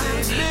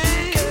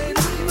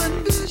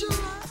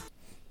visualize.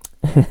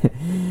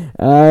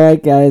 All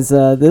right, guys.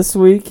 This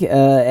week,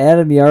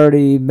 Adam, you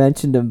already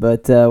mentioned him,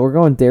 but we're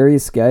going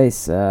Darius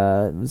Geis.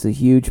 It was a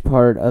huge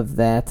part of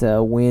that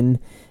win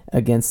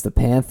against the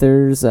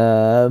Panthers.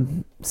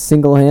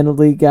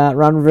 Single-handedly got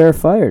Ron Rivera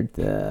fired.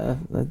 I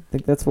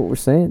think that's what we're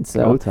saying.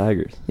 So go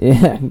Tigers.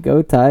 Yeah,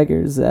 go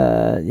Tigers.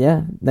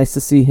 Nice to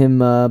see him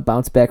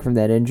bounce back from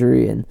that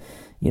injury, and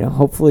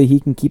hopefully he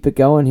can keep it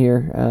going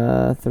here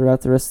throughout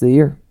the rest of the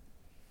year.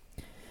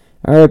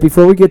 All right,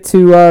 before we get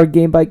to our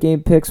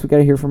game-by-game picks, we got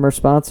to hear from our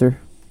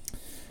sponsor.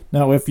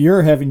 Now, if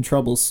you're having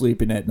trouble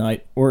sleeping at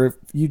night, or if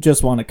you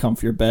just want to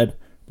comfort your bed,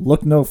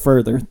 look no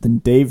further than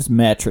Dave's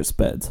Mattress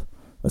Beds.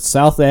 A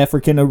South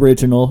African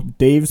original,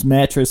 Dave's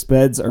Mattress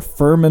Beds are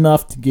firm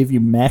enough to give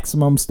you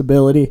maximum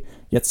stability,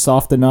 yet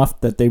soft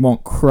enough that they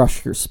won't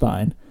crush your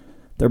spine.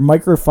 Their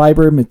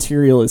microfiber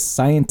material is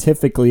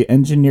scientifically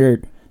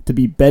engineered to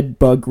be bed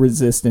bug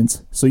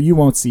resistant, so you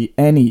won't see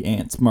any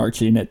ants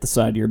marching at the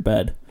side of your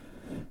bed.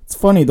 It's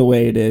funny the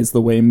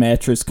way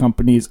mattress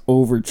companies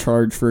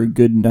overcharge for a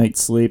good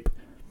night's sleep.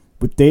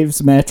 With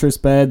Dave's Mattress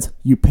Beds,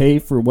 you pay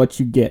for what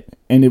you get,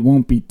 and it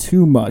won't be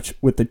too much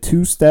with a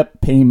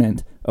 2-step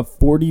payment of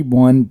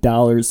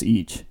 $41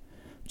 each.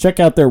 Check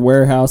out their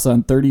warehouse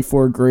on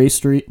 34 Gray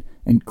Street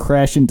and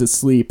crash into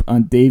sleep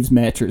on Dave's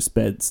Mattress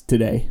Beds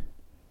today.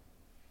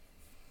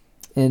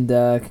 And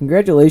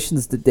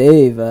congratulations to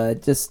Dave.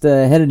 Just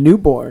had a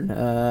newborn.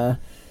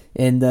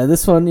 And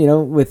this one,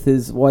 with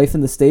his wife in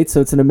the States, so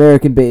it's an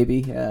American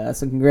baby.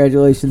 So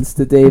congratulations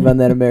to Dave on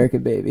that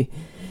American baby.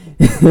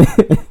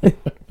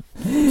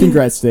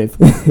 Congrats, Dave.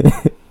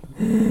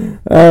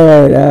 All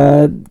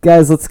right,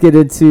 guys, let's get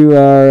into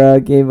our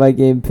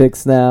game-by-game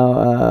picks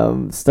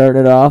now.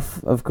 Starting it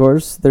off, of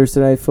course,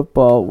 Thursday Night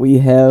Football. We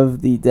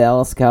have the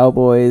Dallas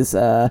Cowboys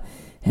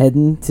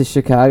heading to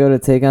Chicago to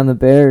take on the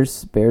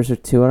Bears. Bears are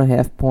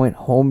 2.5-point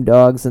home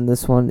dogs in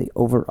this one. The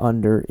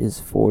over-under is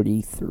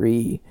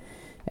 43.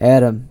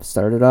 Adam,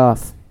 start it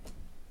off.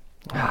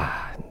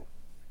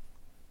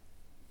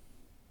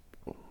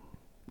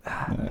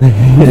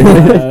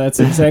 That's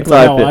exactly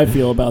how I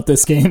feel about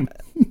this game.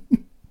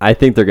 I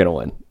think they're gonna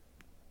win.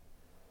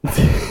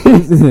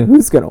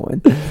 Who's gonna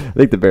win? I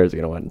think the Bears are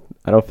gonna win.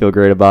 I don't feel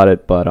great about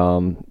it, but I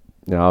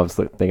was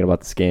thinking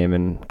about this game,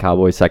 and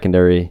Cowboys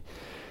secondary,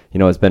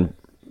 it's been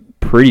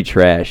pretty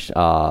trash.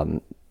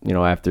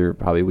 After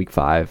probably week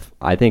 5,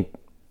 I think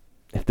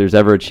if there's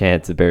ever a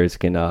chance the Bears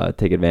can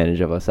take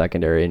advantage of a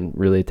secondary and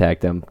really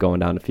attack them going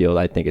down the field,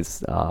 I think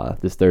it's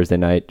this Thursday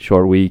night,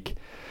 short week.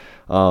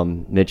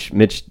 Mitch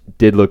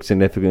did look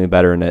significantly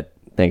better in that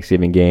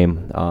Thanksgiving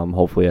game.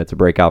 Hopefully that's a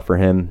breakout for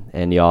him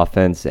and the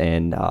offense,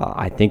 and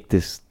I think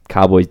this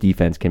Cowboys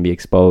defense can be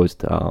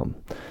exposed. I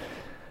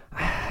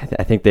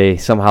think they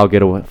somehow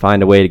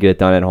find a way to get it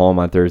done at home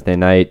on Thursday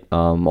night.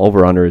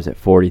 Over-under is at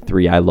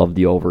 43. I love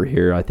the over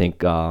here. I think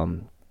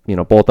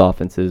both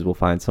offenses will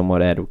find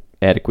somewhat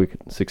adequate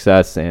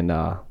success, and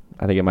I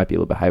think it might be a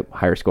little bit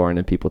higher scoring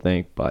than people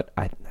think, but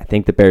I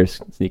think the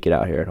Bears sneak it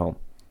out here at home.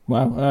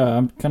 Wow,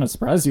 I'm kind of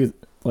surprised you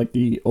like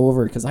the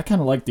over, because I kind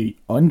of like the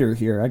under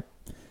here. I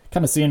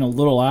kind of seeing a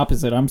little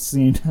opposite. I'm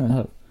seeing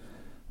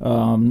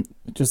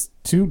just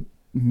two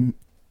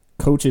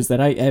coaches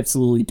that I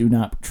absolutely do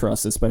not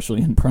trust,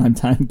 especially in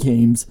primetime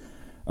games.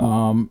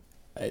 I'm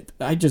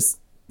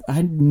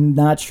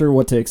not sure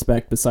what to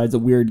expect besides a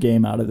weird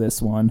game out of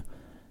this one,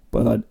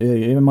 but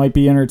it might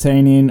be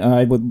entertaining.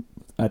 I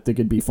think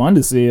it'd be fun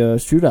to see a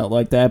shootout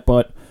like that,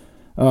 but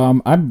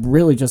I'm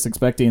really just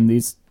expecting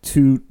these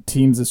two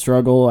teams to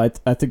struggle. I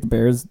think the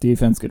Bears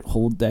defense could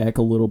hold Dak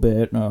a little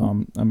bit.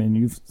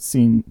 You've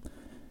seen,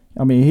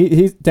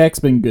 Dak's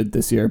been good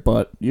this year,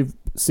 but you've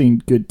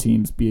seen good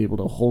teams be able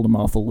to hold him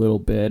off a little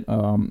bit.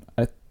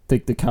 I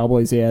think the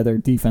Cowboys, their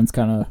defense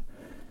kind of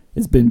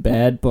has been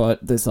bad,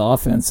 but this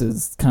offense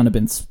has kind of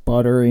been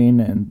sputtering,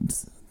 and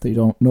they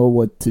don't know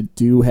what to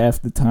do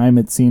half the time,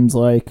 it seems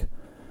like.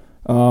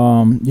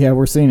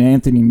 We're seeing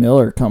Anthony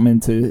Miller come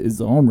into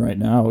his own right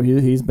now.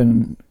 He's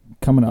been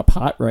coming up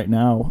hot right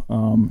now.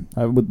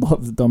 I would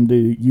love them to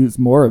use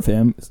more of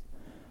him.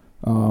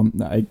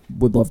 I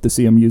would love to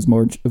see him use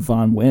more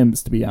Von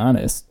Wims, to be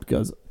honest,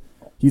 because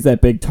he's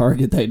that big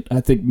target that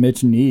I think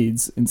Mitch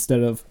needs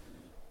instead of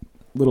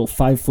little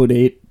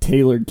 5'8"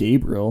 Taylor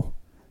Gabriel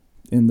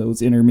in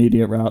those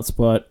intermediate routes.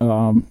 But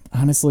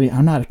honestly,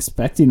 I'm not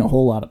expecting a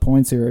whole lot of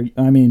points here.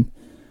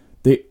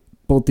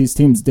 Both these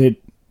teams do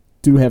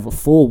have a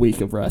full week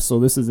of rest, so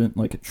this isn't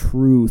like a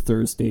true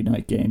Thursday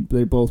night game.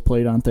 They both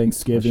played on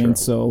Thanksgiving,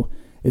 so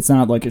it's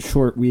not like a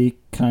short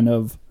week, kind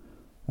of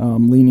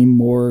leaning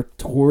more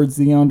towards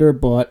the under,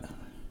 but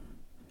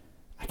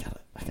I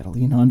gotta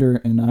lean under,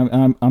 and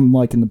I'm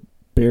liking the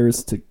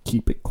Bears to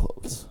keep it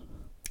close.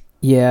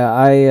 Yeah,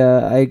 I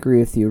agree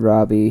with you,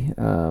 Robbie.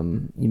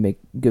 You make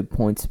good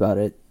points about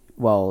it.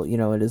 Well,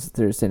 it is a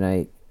Thursday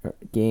night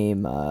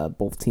game.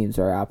 Both teams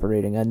are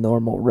operating on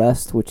normal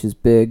rest, which is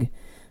big.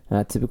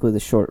 Typically, the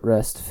short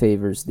rest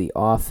favors the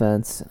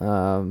offense.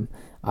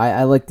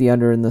 I like the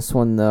under in this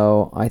one,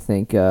 though. I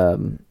think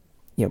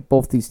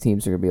both these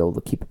teams are going to be able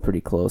to keep it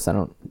pretty close. I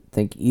don't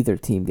think either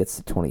team gets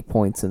to 20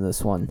 points in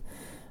this one.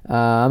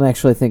 I'm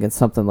actually thinking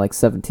something like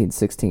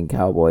 17-16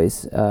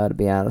 Cowboys, to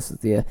be honest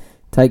with you.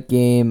 Tight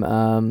game.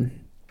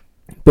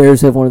 Bears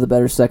have one of the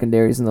better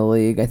secondaries in the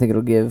league. I think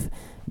it'll give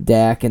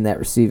Dak and that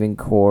receiving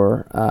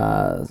core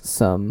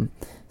some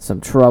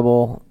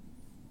trouble,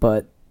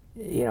 but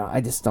I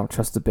just don't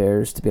trust the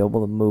Bears to be able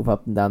to move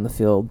up and down the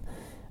field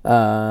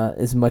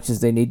as much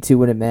as they need to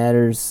when it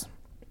matters.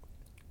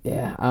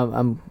 Yeah,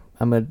 I'm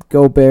gonna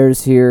go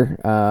Bears here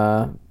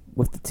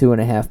with the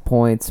 2.5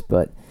 points,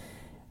 but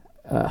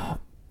I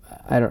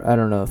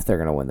don't know if they're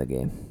gonna win the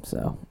game,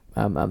 so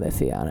I'm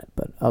iffy on it.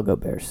 But I'll go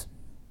Bears.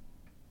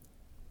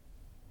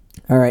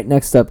 All right,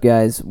 next up,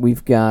 guys,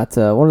 we've got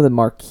one of the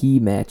marquee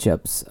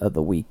matchups of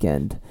the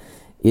weekend.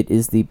 It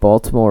is the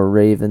Baltimore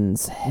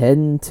Ravens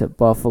heading to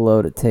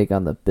Buffalo to take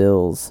on the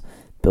Bills.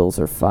 Bills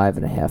are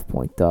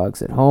 5.5-point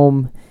dogs at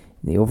home.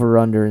 And the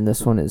over-under in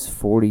this one is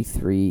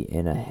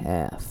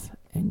 43.5.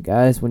 And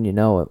guys, when you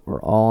know it,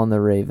 we're all on the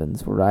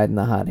Ravens. We're riding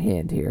the hot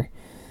hand here.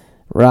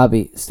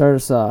 Robbie, start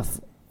us off.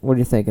 What are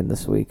you thinking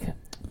this week?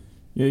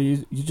 Yeah,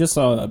 you just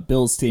saw a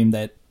Bills team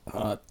that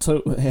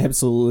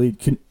absolutely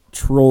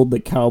controlled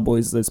the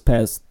Cowboys this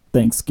past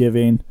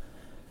Thanksgiving.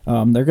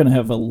 They're going to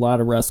have a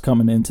lot of rest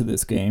coming into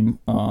this game.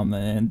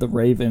 And the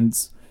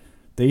Ravens,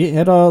 it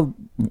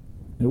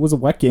was a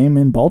wet game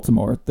in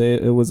Baltimore.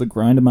 It was a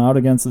grind them out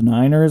against the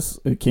Niners.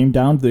 It came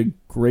down to the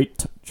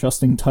great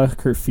Justin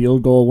Tucker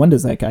field goal. When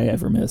does that guy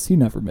ever miss? He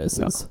never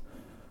misses.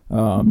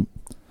 No.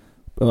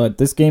 But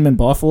this game in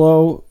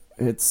Buffalo,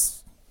 I'm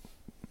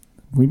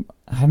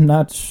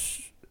not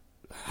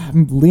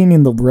I'm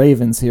leaning the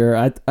Ravens here.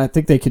 I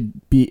think they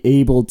could be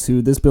able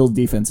to. This Bills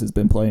defense has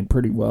been playing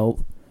pretty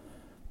well,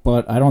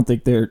 but I don't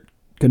think they're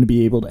going to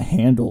be able to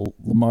handle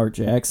Lamar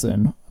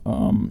Jackson.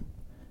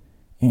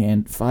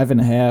 And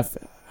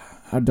 5.5,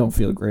 I don't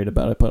feel great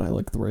about it, but I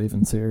like the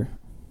Ravens here.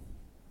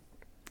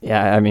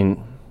 Yeah, I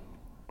mean,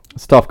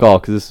 it's a tough call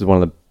because this is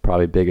one of the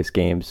probably biggest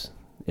games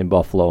in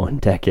Buffalo in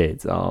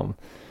decades.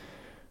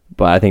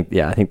 But I think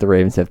the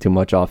Ravens have too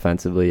much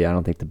offensively. I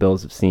don't think the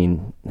Bills have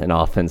seen an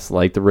offense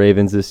like the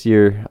Ravens this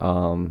year.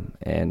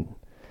 And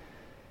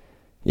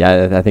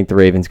yeah, I think the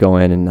Ravens go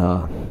in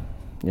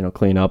and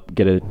clean up,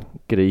 get an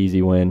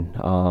easy win.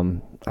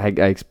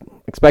 I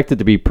expect it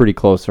to be pretty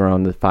close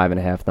around the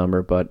 5.5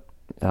 number, but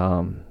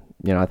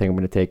I think I'm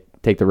going to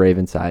take the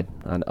Ravens side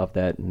of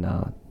that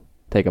and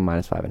take a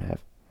 -5.5.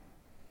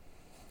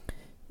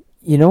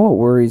 You know what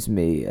worries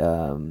me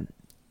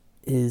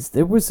is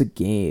there was a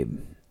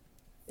game,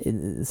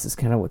 and this is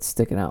kind of what's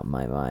sticking out in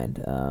my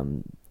mind.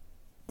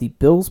 The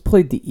Bills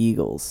played the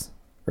Eagles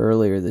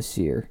earlier this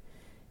year,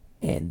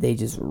 and they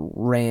just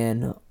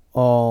ran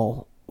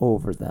all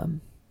over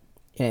them.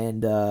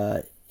 And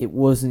it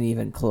wasn't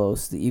even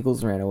close. The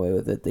Eagles ran away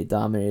with it. They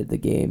dominated the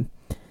game.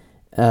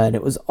 And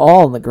it was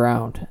all on the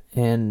ground.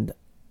 And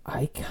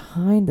I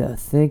kind of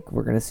think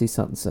we're going to see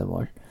something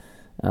similar.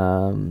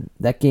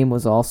 That game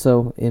was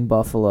also in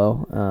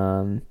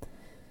Buffalo.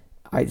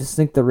 I just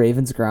think the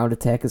Ravens' ground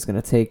attack is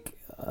going to take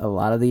a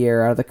lot of the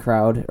air out of the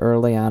crowd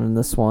early on in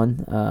this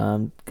one,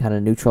 kind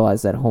of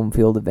neutralize that home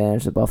field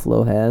advantage that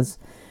Buffalo has.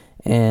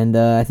 And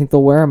I think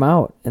they'll wear them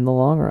out in the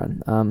long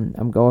run.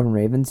 I'm going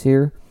Ravens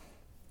here.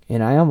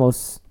 And I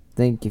almost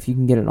think if you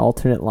can get an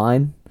alternate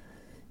line,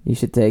 you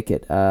should take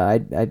it.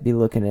 I'd be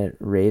looking at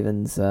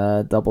Ravens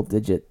double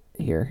digit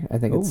here. I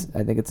think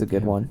it's a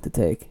good one to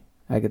take.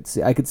 I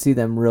could see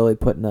them really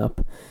putting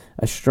up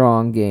a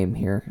strong game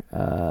here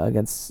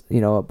against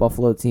a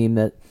Buffalo team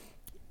that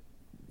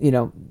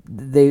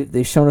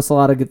they've shown us a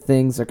lot of good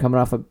things. They're coming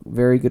off a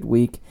very good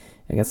week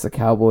against the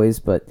Cowboys,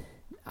 but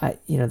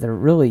they're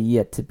really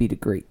yet to beat a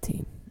great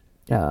team.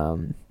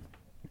 And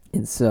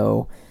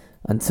so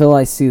until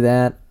I see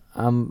that,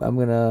 I'm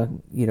gonna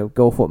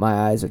go with what my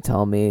eyes are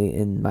telling me,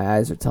 and my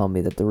eyes are telling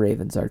me that the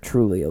Ravens are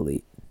truly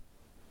elite.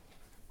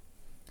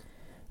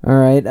 All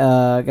right,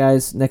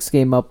 guys, next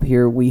game up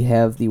here, we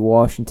have the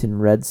Washington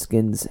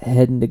Redskins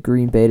heading to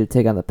Green Bay to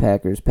take on the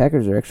Packers.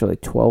 Packers are actually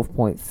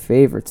 12-point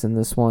favorites in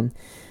this one.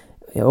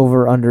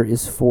 Over-under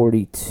is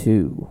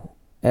 42.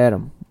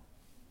 Adam,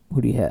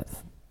 who do you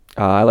have?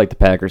 I like the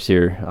Packers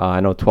here. I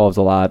know 12's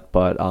a lot,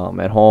 but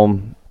at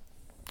home,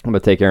 I'm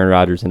going to take Aaron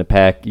Rodgers in a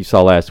pack. You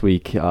saw last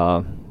week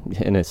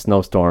in a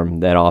snowstorm,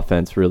 that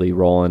offense really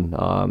rolling.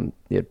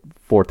 He had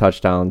 4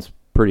 touchdowns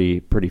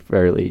pretty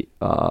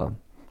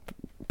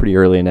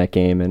early in that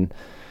game and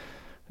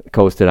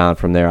coasted on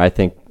from there. I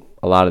think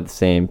a lot of the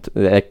same.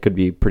 That could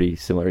be pretty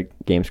similar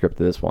game script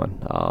to this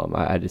one.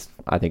 I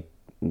think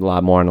a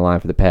lot more on the line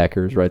for the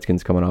Packers.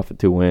 Redskins coming off of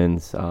 2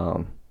 wins.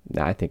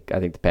 I think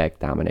the Pack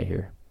dominate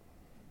here.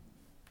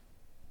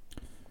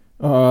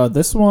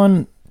 This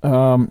one,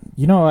 I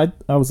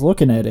was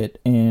looking at it,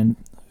 and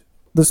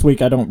this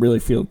week I don't really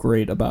feel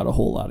great about a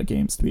whole lot of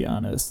games, to be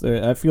honest.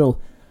 I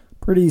feel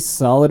pretty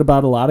solid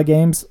about a lot of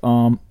games.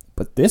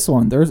 But this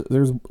one,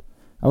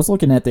 I was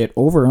looking at that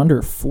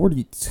over-under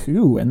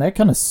 42, and that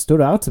kind of stood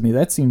out to me.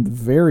 That seemed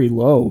very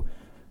low,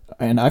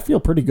 and I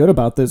feel pretty good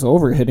about this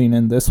over-hitting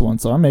in this one,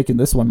 so I'm making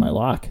this one my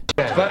lock.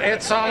 But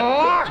it's a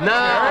lock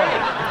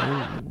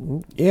now.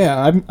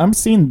 Yeah, I'm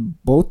seeing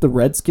both the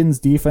Redskins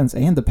defense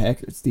and the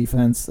Packers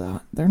defense.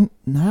 They're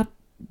not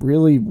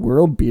really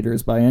world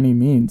beaters by any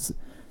means.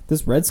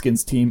 This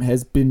Redskins team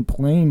has been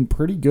playing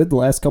pretty good the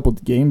last couple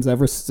of games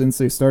ever since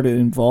they started to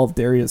involve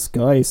Darius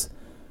Geis.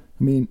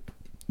 I mean,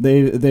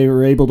 They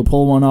were able to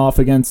pull one off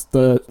against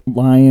the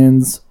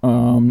Lions,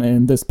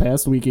 and this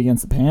past week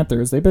against the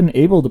Panthers. They've been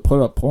able to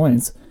put up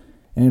points.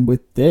 And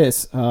with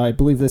this, I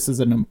believe this is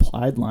an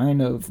implied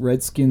line of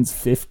Redskins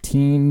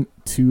 15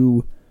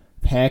 to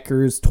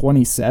Packers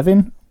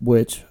 27,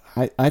 which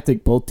I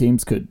think both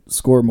teams could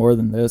score more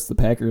than this. The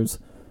Packers,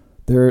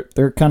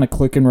 they're kind of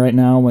clicking right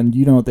now, and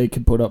they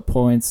could put up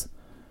points.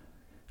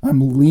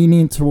 I'm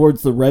leaning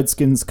towards the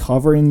Redskins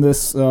covering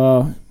this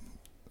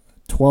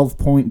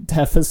 12-point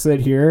deficit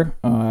here.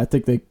 I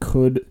think they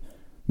could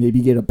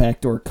maybe get a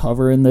backdoor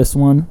cover in this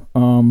one,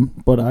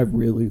 but I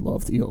really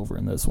love the over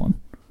in this one.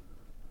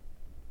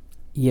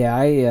 Yeah,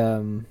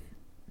 I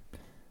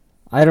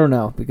don't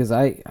know, because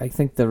I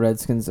think the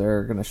Redskins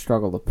are going to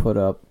struggle to put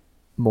up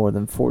more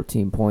than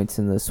 14 points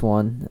in this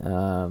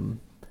one.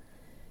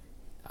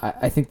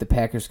 I think the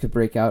Packers could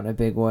break out in a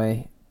big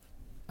way.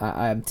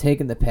 I'm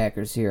taking the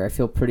Packers here. I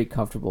feel pretty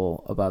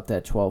comfortable about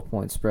that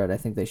 12-point spread. I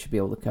think they should be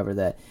able to cover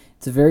that.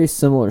 It's a very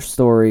similar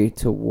story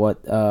to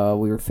what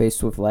we were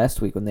faced with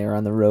last week when they were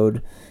on the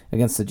road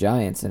against the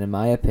Giants. And in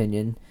my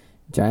opinion,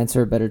 Giants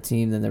are a better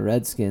team than the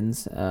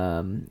Redskins.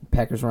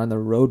 Packers were on the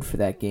road for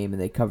that game,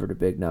 and they covered a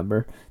big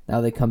number.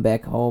 Now they come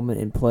back home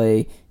and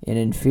play an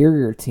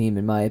inferior team,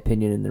 in my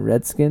opinion, in the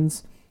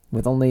Redskins.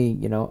 with only,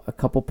 a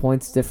couple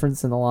points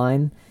difference in the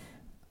line.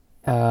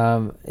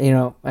 I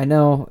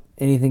know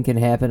anything can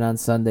happen on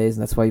Sundays,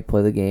 and that's why you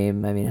play the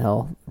game. I mean,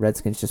 hell,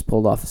 Redskins just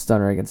pulled off a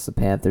stunner against the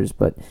Panthers,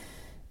 but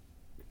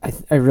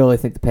I really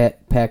think the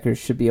Packers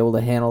should be able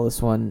to handle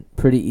this one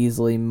pretty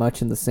easily,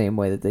 much in the same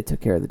way that they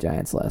took care of the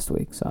Giants last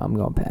week. So I'm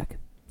going Pack.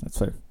 That's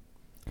fair.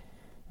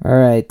 All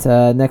right,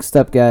 next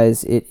up,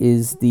 guys, it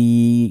is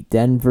the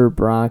Denver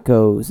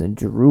Broncos and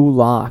Drew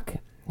Lock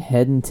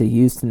heading to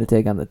Houston to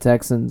take on the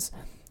Texans.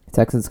 The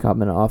Texans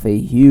coming off a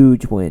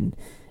huge win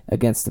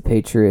against the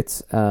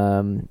Patriots.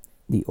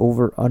 The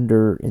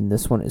over-under in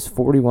this one is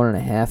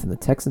 41.5, and the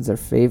Texans are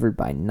favored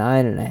by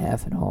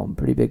 9.5 at home.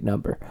 Pretty big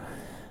number.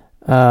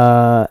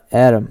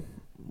 Adam,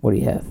 what do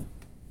you have?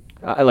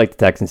 I like the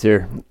Texans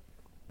here.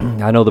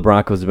 I know the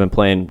Broncos have been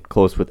playing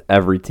close with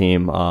every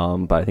team,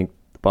 but I think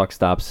the buck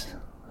stops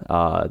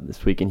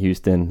this week in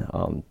Houston.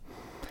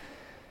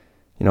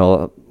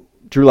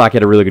 Drew Lock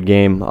had a really good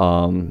game.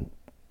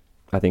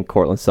 I think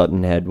Cortland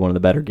Sutton had one of the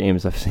better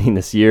games I've seen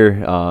this year.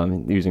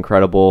 He was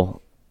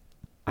incredible.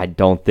 I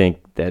don't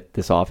think that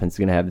this offense is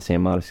going to have the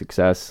same amount of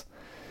success.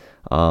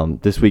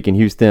 This week in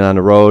Houston on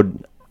the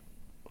road,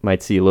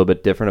 might see a little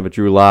bit different of a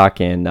Drew Lock,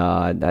 and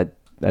I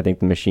think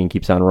the machine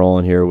keeps on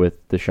rolling here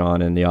with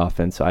Deshaun and the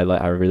offense. So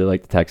I really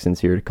like the Texans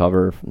here to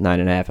cover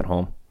 9.5 at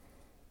home.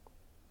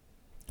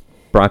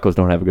 Broncos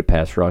don't have a good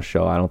pass rush,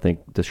 so I don't think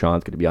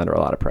Deshaun's going to be under a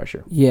lot of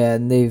pressure. Yeah,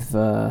 and they've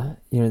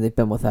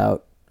been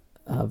without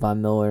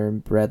Von Miller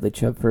and Bradley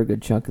Chubb for a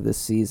good chunk of this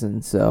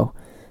season. So,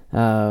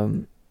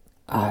 Adam,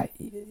 I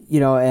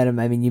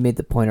mean, you made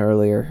the point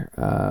earlier,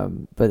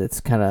 but it's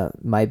kind of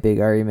my big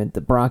argument. The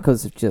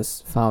Broncos have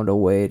just found a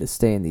way to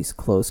stay in these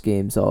close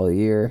games all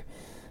year.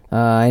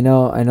 I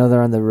know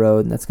they're on the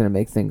road, and that's going to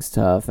make things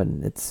tough,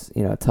 and it's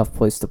a tough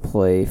place to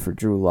play for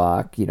Drew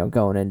Lock.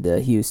 Going into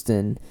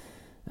Houston,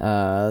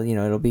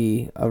 it'll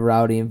be a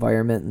rowdy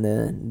environment,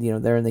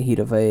 and they're in the heat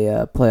of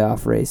a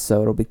playoff race,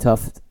 so it'll be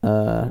tough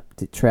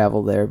to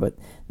travel there. But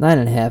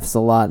 9.5 is a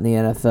lot in the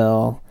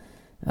NFL.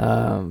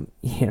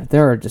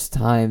 There are just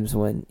times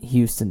when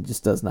Houston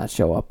just does not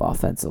show up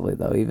offensively,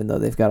 though, even though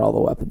they've got all the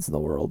weapons in the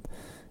world.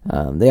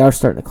 They are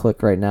starting to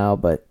click right now,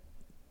 but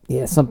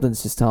yeah,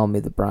 something's just telling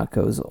me the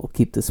Broncos will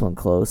keep this one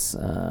close.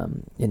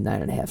 And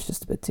 9.5 is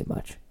just a bit too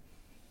much.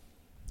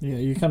 Yeah,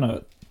 you kind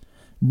of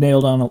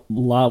nailed on a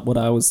lot what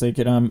I was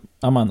thinking. I'm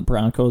on the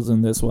Broncos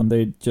in this one.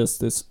 They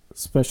just,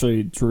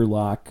 especially Drew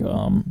Lock,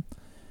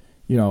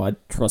 I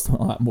trust him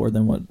a lot more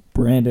than what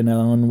Brandon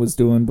Allen was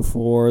doing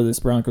before. This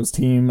Broncos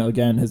team,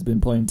 again, has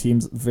been playing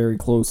teams very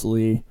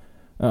closely.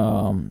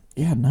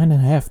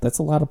 9.5, that's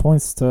a lot of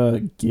points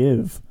to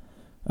give.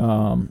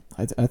 I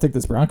think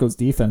this Broncos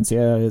defense,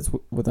 is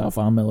without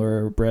Von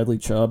Miller or Bradley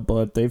Chubb,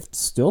 but they've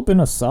still been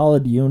a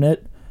solid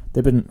unit.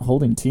 They've been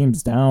holding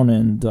teams down,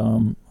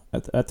 and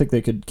I think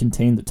they could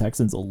contain the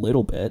Texans a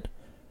little bit,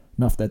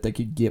 enough that they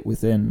could get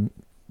within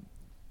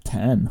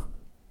 10.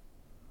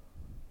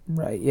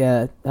 Right,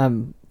 yeah,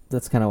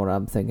 that's kind of what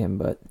I'm thinking,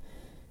 but,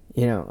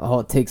 all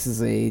it takes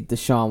is a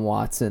Deshaun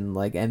Watson,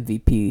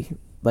 MVP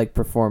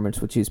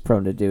performance, which he's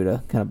prone to do,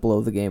 to kind of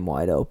blow the game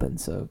wide open.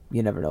 So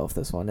you never know if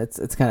this one,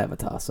 it's kind of a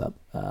toss up.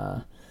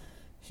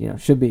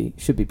 Should be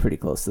pretty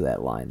close to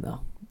that line though.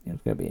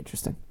 It's gonna be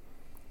interesting.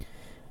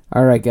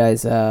 All right,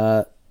 guys.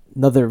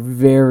 Another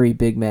very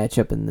big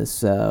matchup in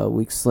this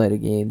week's slate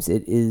of games.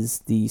 It is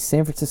the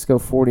San Francisco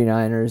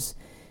 49ers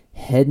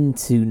heading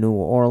to New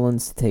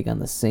Orleans to take on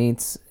the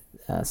Saints.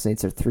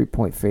 Saints are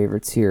 3-point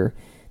favorites here.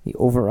 The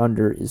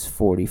over-under is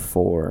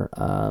 44.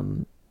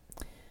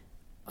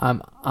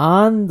 I'm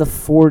on the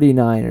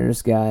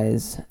 49ers,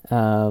 guys.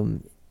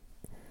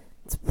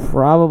 It's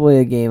probably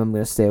a game I'm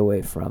going to stay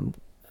away from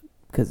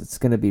because it's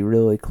going to be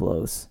really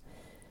close.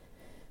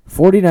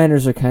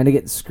 49ers are kind of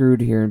getting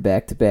screwed here in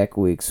back-to-back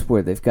weeks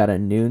where they've got a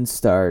noon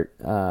start,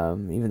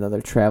 even though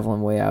they're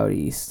traveling way out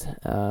east,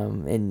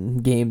 in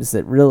games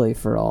that really,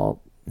 for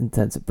all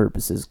intents and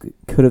purposes,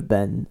 could have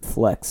been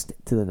flexed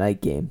to the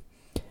night game.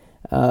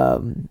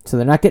 So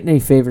they're not getting any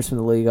favors from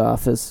the league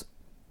office.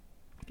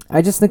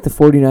 I just think the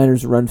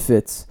 49ers run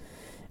fits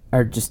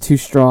are just too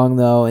strong,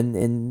 though,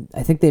 and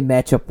I think they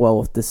match up well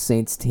with the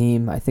Saints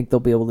team. I think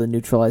they'll be able to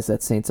neutralize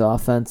that Saints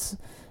offense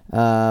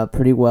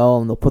pretty well,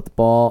 and they'll put the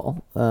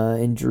ball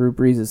in Drew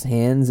Brees'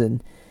 hands.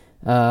 And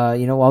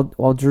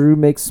while Drew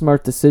makes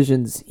smart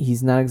decisions,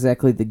 he's not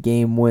exactly the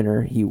game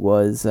winner he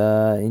was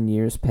in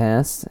years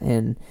past.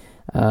 And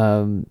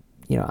I'm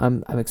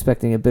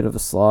expecting a bit of a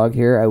slog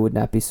here. I would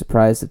not be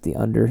surprised if the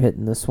under hit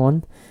in this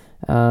one.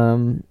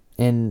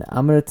 And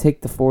I'm going to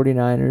take the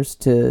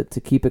 49ers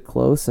to keep it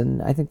close,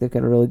 and I think they've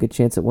got a really good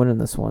chance at winning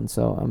this one,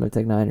 so I'm going to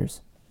take Niners.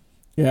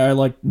 Yeah, I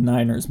like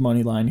Niners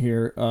money line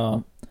here.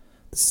 The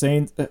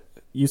Saints,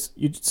 you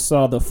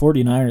saw the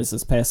 49ers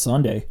this past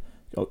Sunday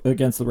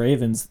against the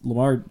Ravens.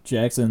 Lamar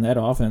Jackson,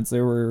 that offense,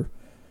 they were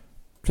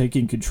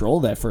taking control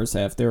that first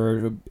half. They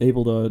were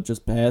able to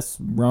just pass,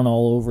 run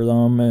all over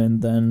them,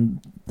 and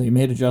then they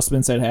made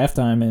adjustments at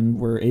halftime and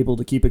were able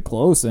to keep it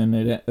close, and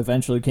it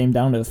eventually came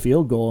down to a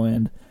field goal,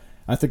 and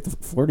I think the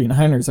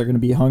 49ers are going to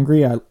be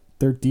hungry. I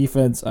their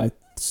defense, I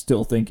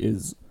still think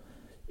is,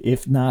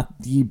 if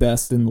not the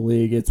best in the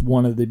league, it's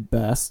one of the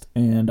best.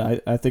 And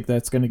I think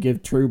that's going to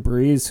give Drew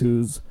Brees,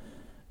 who's,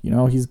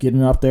 he's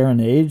getting up there in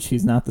age.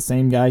 He's not the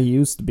same guy he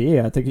used to be.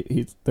 I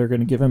think they're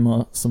going to give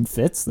him some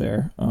fits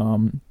there.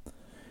 I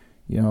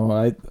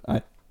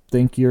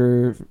think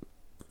I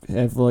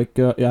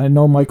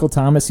know Michael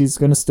Thomas, he's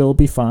going to still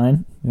be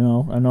fine.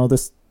 I know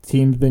this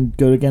team's been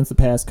good against the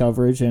pass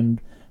coverage, and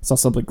I saw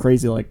something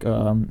crazy like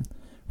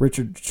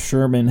Richard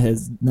Sherman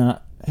has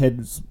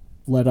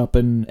let up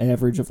an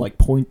average of like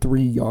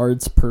 0.3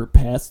 yards per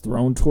pass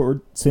thrown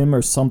towards him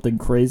or something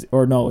crazy.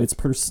 Or no, it's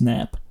per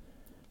snap,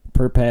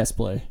 per pass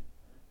play.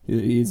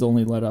 He's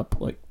only let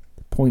up like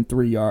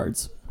 0.3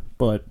 yards.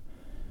 But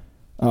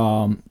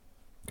I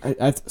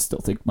still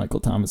think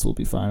Michael Thomas will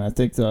be fine. I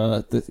think,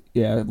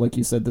 like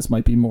you said, this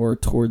might be more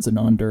towards an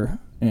under.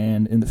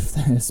 And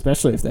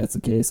especially if that's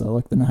the case, I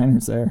like the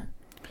Niners there.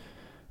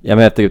 Yeah, I'm going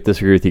to have to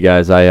disagree with you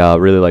guys. I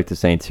really like the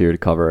Saints here to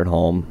cover at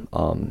home.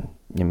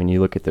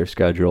 You look at their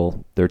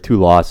schedule. Their 2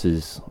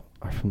 losses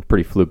are some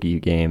pretty fluky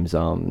games.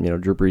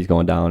 Drew Brees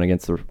going down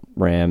against the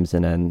Rams,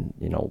 and then,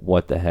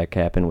 what the heck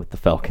happened with the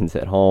Falcons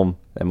at home.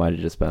 That might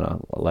have just been a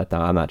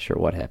letdown. I'm not sure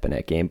what happened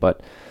that game,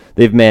 but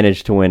they've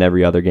managed to win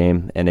every other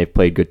game, and they've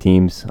played good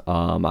teams.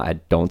 I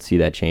don't see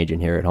that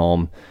changing here at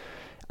home.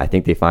 I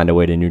think they find a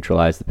way to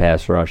neutralize the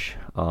pass rush,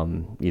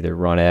 either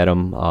run at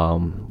them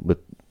with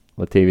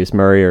Latavius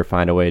Murray or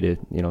find a way to,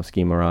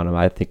 scheme around him.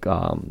 I think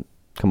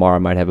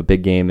Kamara might have a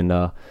big game in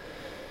the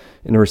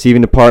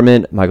receiving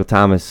department. Michael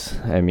Thomas,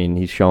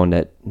 he's shown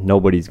that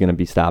nobody's going to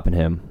be stopping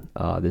him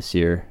this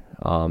year.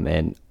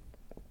 I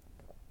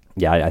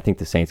think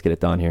the Saints get it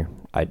done here.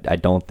 I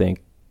don't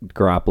think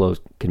Garoppolo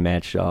can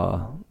match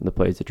the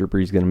plays that Drew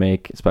Brees is going to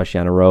make, especially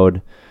on the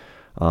road.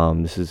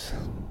 This is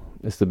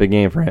a big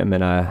game for him,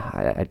 and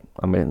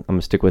I'm going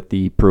to stick with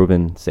the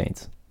proven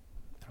Saints.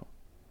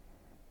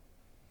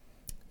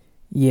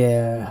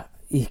 Yeah,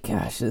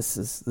 gosh, this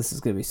is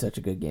going to be such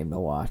a good game to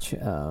watch.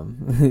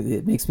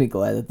 It makes me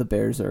glad that the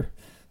Bears are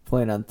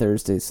playing on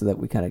Thursday so that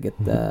we kind of get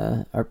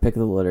our pick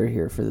of the litter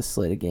here for the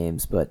slate of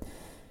games. But,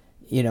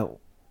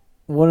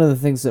 one of the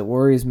things that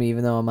worries me,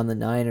 even though I'm on the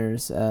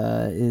Niners,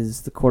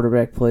 is the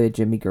quarterback play of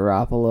Jimmy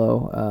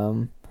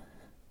Garoppolo.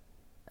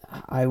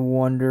 I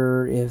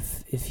wonder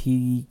if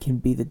he can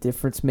be the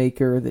difference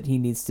maker that he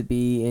needs to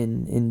be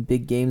in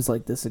big games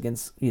like this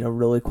against,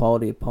 really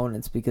quality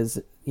opponents, because,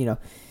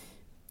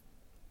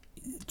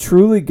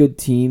 truly good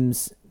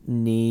teams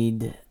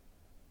need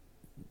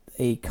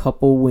a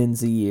couple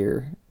wins a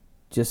year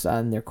just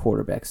on their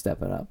quarterback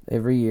stepping up.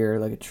 Every year,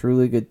 like a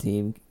truly good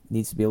team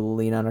needs to be able to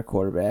lean on their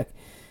quarterback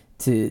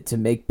to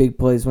make big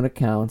plays when it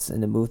counts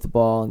and to move the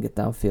ball and get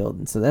downfield.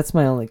 And so that's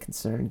my only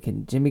concern.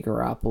 Can Jimmy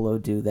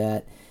Garoppolo do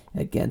that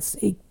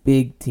against a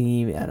big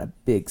team on a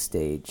big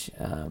stage?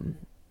 I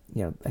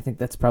think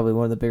that's probably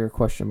one of the bigger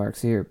question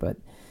marks here. But,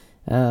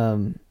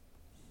 I'm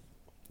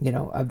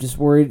just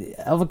worried.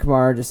 Alvin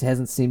Kamara just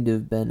hasn't seemed to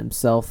have been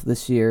himself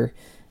this year.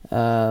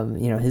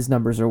 His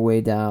numbers are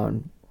way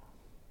down.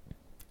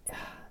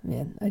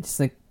 Man, I just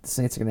think the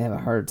Saints are going to have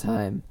a hard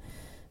time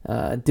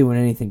doing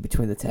anything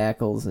between the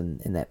tackles and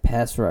that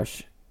pass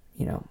rush.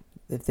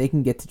 If they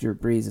can get to Drew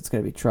Brees, it's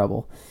going to be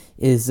trouble.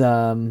 Is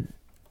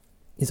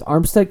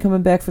Armstead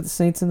coming back for the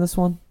Saints in this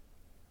one?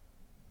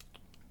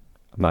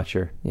 I'm not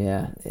sure.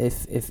 Yeah,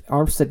 if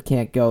Armstead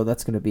can't go,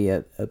 that's going to be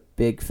a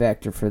big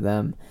factor for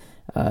them.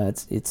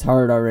 It's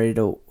hard already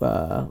to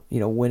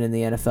win in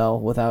the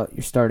NFL without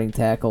your starting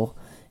tackle,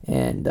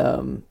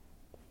 and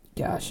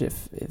gosh,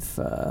 if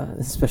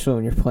especially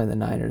when you're playing the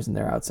Niners and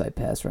their outside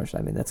pass rush,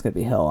 that's going to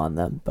be hell on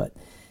them. But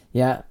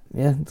yeah,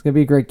 it's going to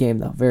be a great game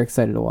though. Very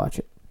excited to watch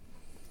it.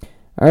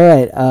 All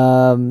right,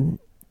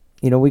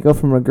 we go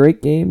from a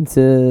great game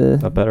to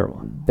a better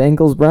one.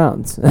 Bengals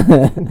Browns.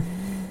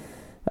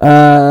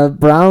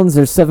 Browns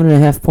are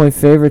 7.5-point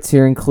favorites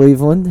here in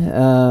Cleveland.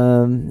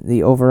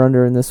 The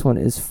over/under in this one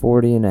is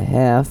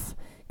 40.5.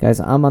 Guys,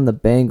 I'm on the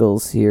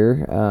Bengals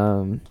here.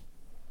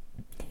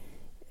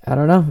 I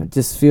don't know. It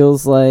just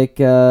feels like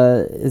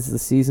as the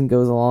season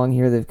goes along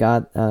here, they've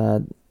got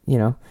they're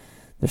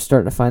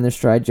starting to find their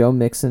stride. Joe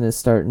Mixon is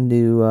starting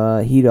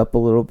to heat up a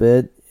little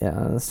bit.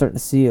 Starting to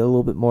see a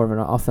little bit more of an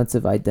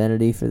offensive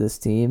identity for this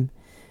team.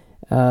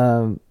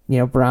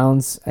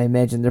 Browns, I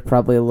imagine they're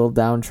probably a little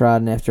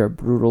downtrodden after a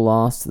brutal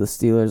loss to the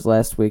Steelers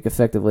last week,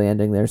 effectively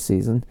ending their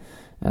season.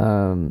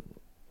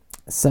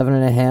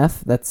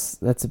 7.5,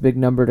 that's a big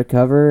number to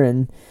cover,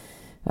 and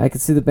I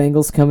could see the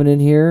Bengals coming in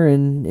here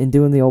and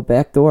doing the old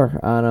backdoor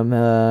on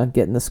them,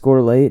 getting the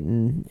score late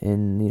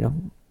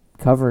and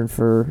covering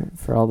for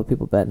all the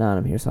people betting on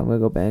them here. So I'm going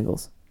to go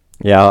Bengals.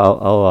 Yeah,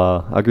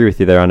 I'll agree with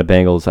you there on the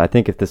Bengals. I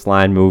think if this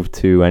line moved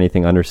to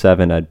anything under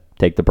 7, I'd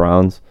take the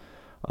Browns.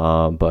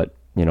 But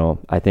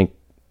I think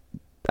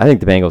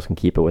the Bengals can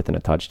keep it within a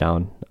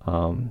touchdown.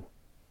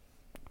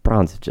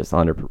 Browns have just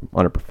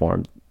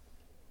underperformed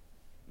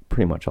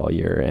pretty much all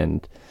year,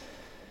 and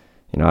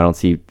I don't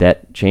see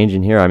that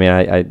changing here. I mean,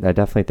 I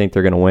definitely think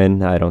they're going to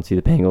win. I don't see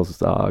the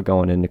Bengals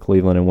going into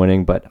Cleveland and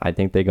winning, but I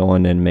think they go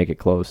in and make it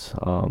close.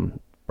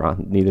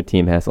 Neither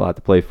team has a lot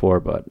to play for,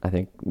 but I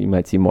think you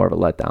might see more of a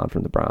letdown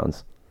from the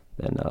Browns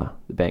than the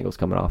Bengals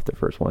coming off their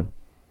first win.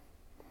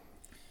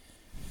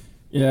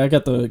 Yeah, I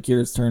got the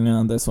gears turning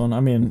on this one.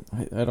 I mean,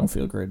 I don't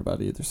feel great about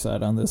either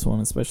side on this one,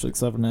 especially at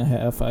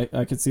 7.5.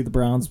 I could see the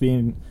Browns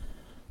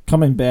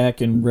coming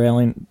back and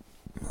rallying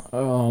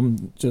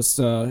just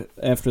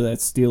after that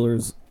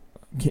Steelers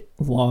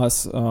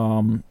loss,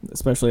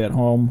 especially at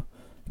home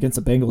against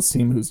a Bengals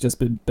team who's just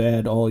been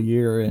bad all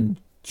year and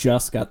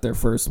just got their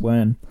first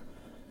win.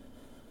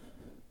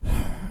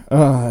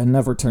 It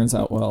never turns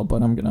out well,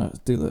 but I'm going to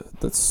do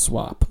the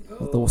swap.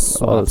 The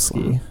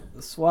swapski.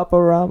 The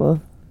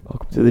Swaporama.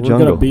 Welcome to the We're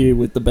jungle. going to be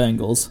with the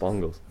Bengals.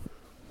 Bengals.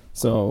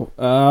 So,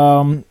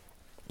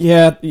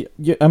 yeah,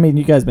 I mean,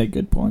 you guys make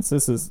good points.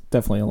 This is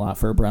definitely a lot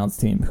for a Browns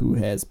team who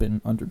has been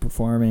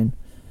underperforming.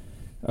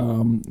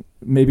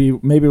 Maybe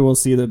we'll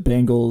see the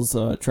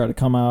Bengals try to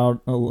come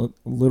out a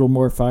little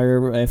more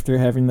fire after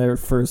having their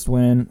first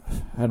win.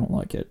 I don't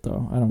like it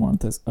though. I don't want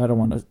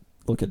to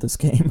look at this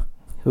game.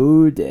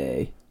 Who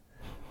day.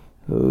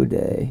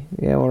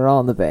 Yeah, we're all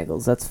in the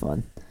Bengals. That's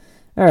fun.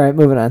 All right,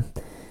 moving on.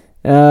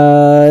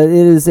 It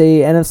is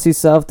a NFC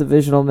South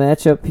divisional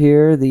matchup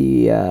here.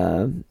 The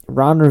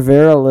Ron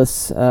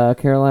Rivera-less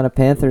Carolina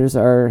Panthers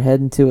are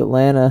heading to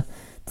Atlanta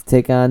to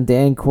take on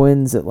Dan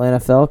Quinn's Atlanta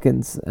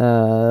Falcons.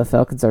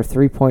 Falcons are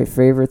 3-point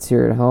favorites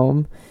here at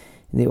home,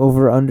 and the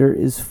over-under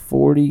is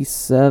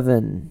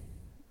 47.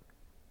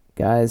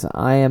 Guys,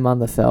 I am on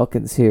the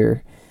Falcons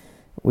here.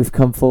 We've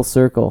come full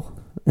circle.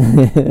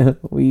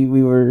 we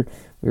were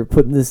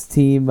putting this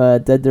team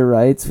dead to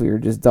rights. We were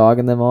just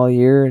dogging them all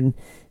year, and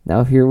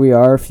now here we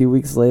are a few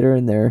weeks later,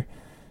 and they're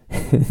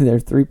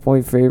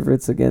 3-point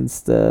favorites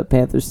against a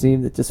Panthers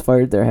team that just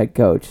fired their head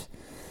coach.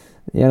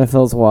 The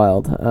NFL's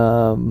wild.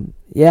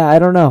 Yeah, I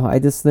don't know. I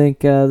just think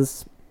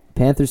this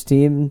Panthers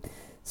team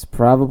is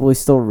probably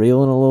still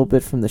reeling a little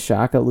bit from the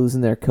shock of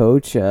losing their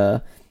coach,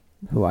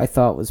 who I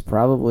thought was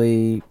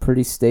probably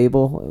pretty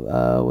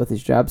stable with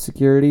his job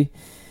security.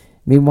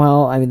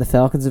 Meanwhile, I mean, the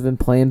Falcons have been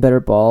playing better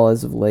ball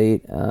as of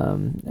late.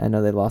 I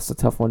know they lost a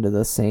tough one to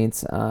the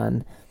Saints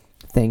on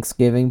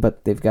Thanksgiving,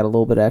 but they've got a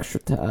little bit extra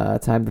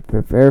time to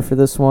prepare for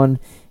this one,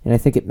 and I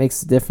think it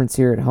makes a difference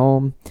here at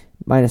home.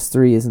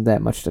 -3 isn't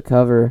that much to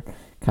cover.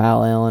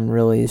 Kyle Allen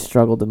really has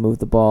struggled to move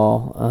the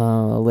ball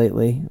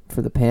lately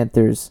for the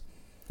Panthers.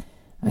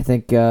 I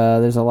think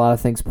there's a lot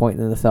of things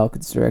pointing in the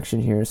Falcons'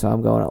 direction here, so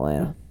I'm going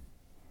Atlanta.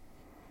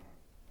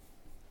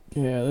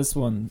 Yeah, this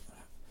one,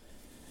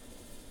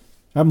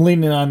 I'm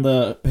leaning on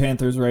the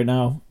Panthers right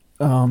now,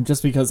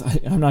 just because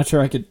I'm not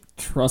sure I could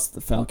trust the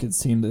Falcons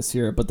team this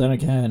year. But then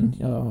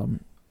again,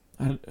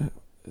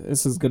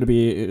 this is going to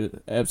be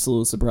an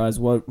absolute surprise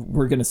what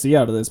we're going to see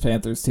out of this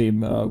Panthers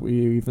team.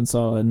 We even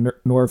saw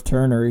Norv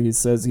Turner. He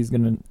says he's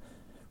going to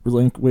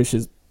relinquish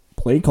his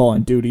play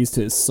calling duties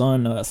to his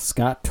son,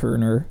 Scott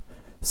Turner.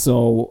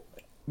 So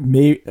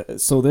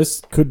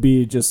this could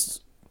be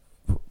just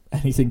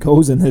anything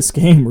goes in this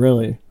game,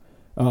 really.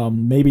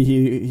 Maybe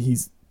he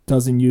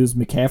doesn't use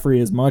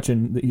McCaffrey as much,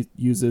 and he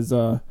uses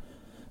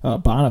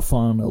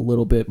Bonifant a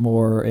little bit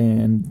more,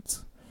 and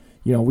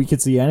we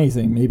could see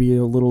anything. Maybe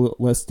a little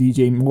less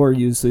DJ Moore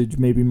usage,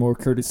 maybe more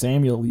Curtis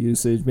Samuel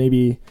usage.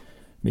 Maybe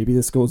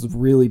this goes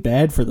really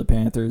bad for the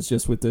Panthers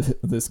just with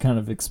this kind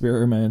of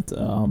experiment.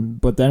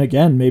 But then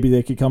again, maybe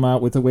they could come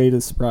out with a way to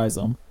surprise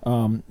them.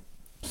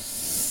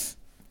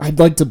 I'd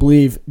like to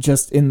believe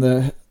just in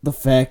the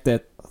fact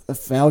that the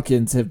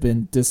Falcons have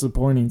been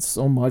disappointing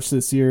so much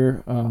this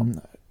year.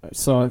 I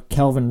saw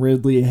Calvin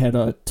Ridley had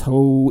a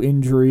toe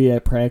injury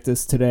at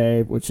practice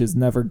today, which is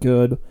never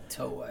good.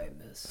 Toe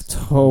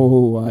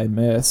I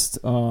missed.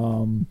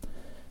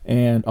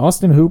 And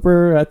Austin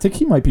Hooper, I think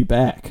he might be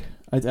back.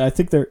 I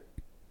think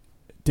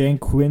Dan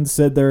Quinn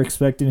said they're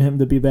expecting him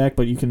to be back,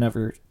 but you can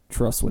never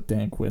trust what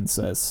Dan Quinn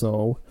says.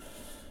 So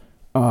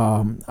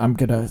I'm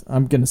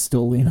gonna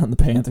still lean on the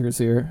Panthers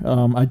here.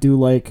 I do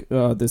like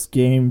this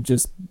game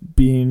just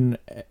being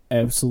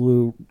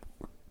absolute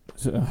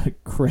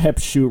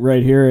crapshoot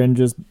right here, and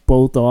just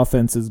both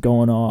offenses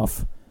going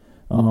off.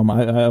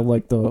 I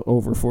like the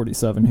over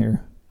 47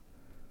 here.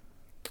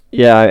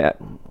 Yeah,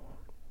 I'm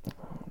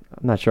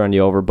not sure on the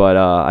over, but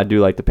I do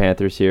like the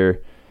Panthers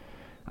here.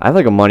 I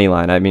like a money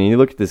line. I mean, you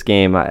look at this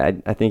game, I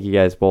think you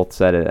guys both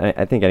said it.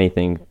 I think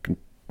anything can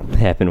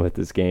happen with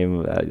this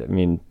game. I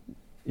mean,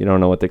 you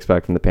don't know what to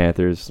expect from the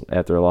Panthers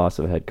after a loss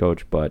of a head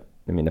coach, but,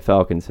 I mean, the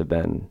Falcons have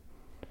been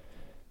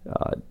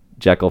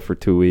Jekyll for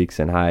 2 weeks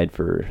and Hyde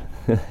for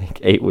like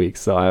 8 weeks.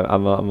 So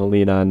I'm a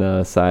lean on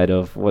the side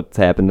of what's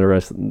happened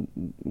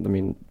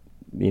the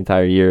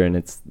entire year, and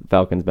it's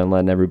Falcons been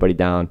letting everybody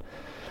down.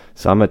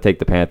 So I'm going to take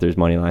the Panthers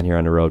money line here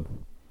on the road.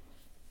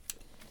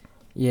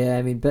 Yeah,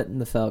 I mean, betting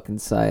the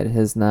Falcons side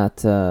has not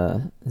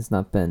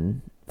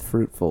been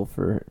fruitful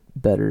for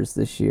bettors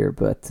this year,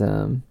 but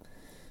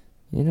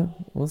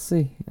we'll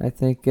see. I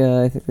think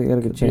they got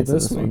a good chance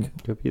this week.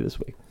 Could be this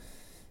week.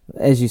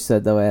 As you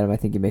said, though, Adam, I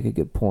think you make a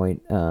good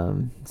point.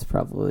 It's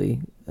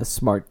probably a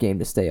smart game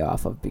to stay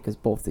off of because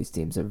both these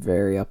teams are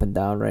very up and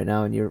down right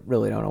now, and you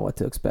really don't know what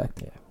to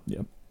expect.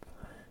 Yep.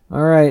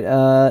 All right,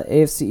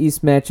 AFC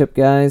East matchup,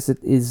 guys. It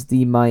is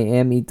the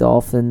Miami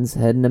Dolphins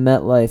heading to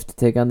MetLife to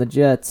take on the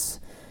Jets.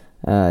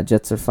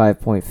 Jets are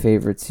 5-point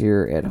favorites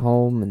here at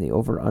home, and the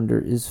over-under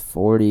is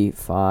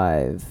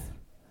 45.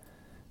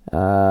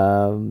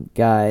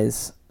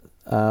 Guys,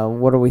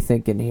 what are we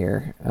thinking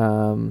here?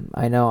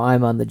 I know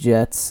I'm on the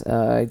Jets.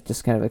 I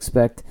just kind of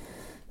expect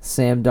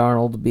Sam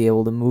Darnold to be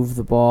able to move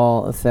the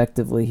ball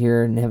effectively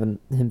here and have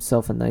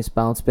himself a nice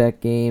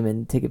bounce-back game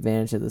and take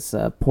advantage of this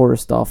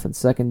porous Dolphins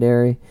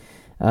secondary.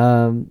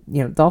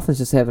 Dolphins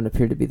just haven't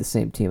appeared to be the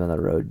same team on the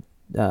road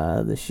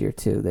this year,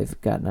 too. They've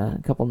gotten a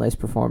couple nice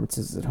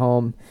performances at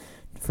home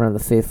in front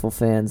of the faithful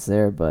fans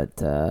there.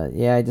 But,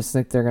 I just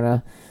think they're going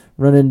to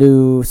run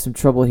into some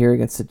trouble here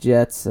against the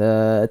Jets,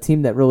 a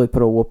team that really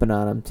put a whooping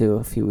on them, too,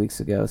 a few weeks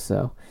ago.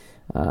 So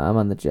I'm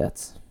on the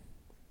Jets.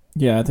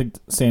 Yeah, I think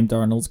Sam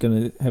Darnold's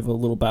going to have a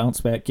little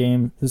bounce-back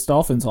game. This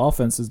Dolphins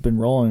offense has been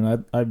rolling.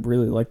 I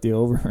really like the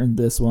over in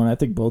this one. I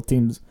think both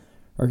teams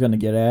are going to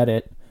get at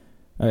it.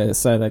 I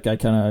said I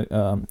kind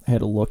of had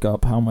to look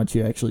up how much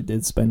you actually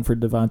did spend for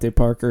Devontae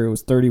Parker. It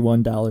was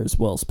 $31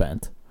 well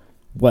spent.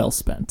 Well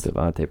spent.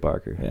 Devontae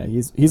Parker. Yeah,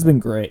 he's been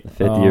great.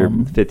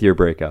 Fifth year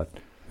breakout.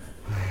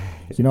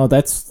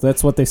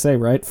 That's what they say,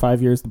 right?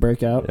 5 years to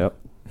break out. Yep.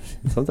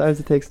 Sometimes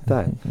it takes some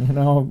time.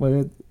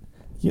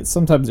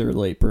 Sometimes they're a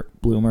late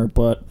bloomer,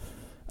 but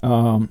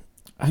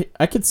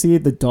I could see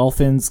the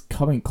Dolphins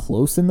coming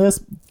close in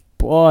this,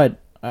 but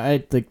I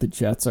think the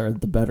Jets are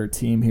the better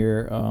team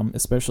here,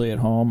 especially at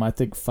home. I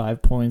think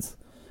 5 points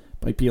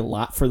might be a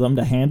lot for them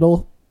to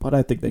handle, but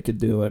I think they could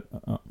do it.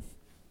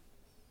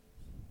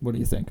 What do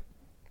you think?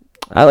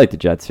 I like the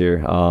Jets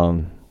here.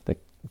 Like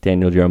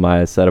Daniel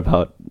Jeremiah said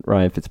about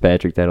Ryan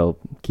Fitzpatrick, that'll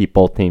keep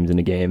both teams in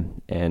the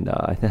game, and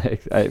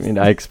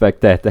I expect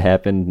that to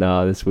happen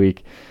this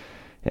week.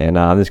 And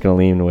I'm just going to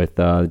lean with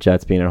the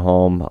Jets being at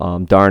home.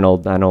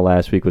 Darnold, I know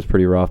last week was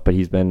pretty rough, but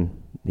he's been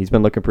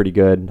looking pretty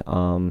good.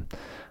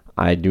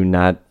 I do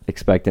not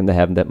expect him to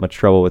have that much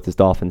trouble with his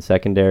Dolphins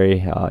secondary.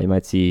 You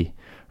might see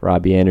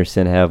Robbie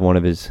Anderson have one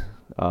of his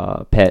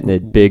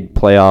patented big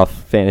playoff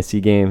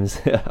fantasy games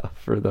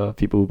for the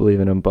people who believe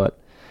in him. But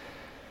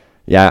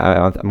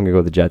yeah, I'm going to go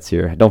with the Jets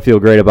here. I don't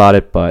feel great about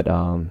it, but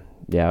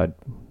 -5,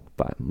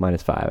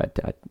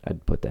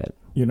 I'd put that.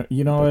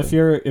 If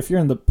you're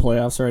in the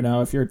playoffs right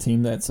now, if you're a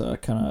team that's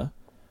kind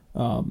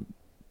of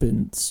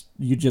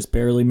you just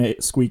barely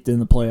squeaked in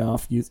the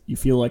playoff, you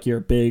feel like you're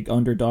a big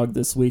underdog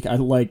this week. I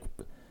like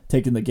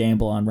taking the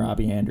gamble on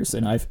Robbie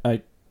Anderson.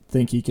 I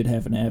think he could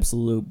have an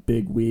absolute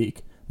big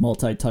week,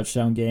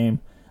 multi-touchdown game.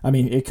 I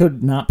mean, it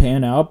could not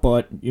pan out,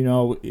 but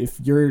if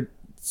you're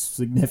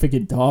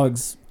significant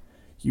dogs,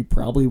 you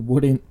probably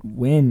wouldn't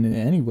win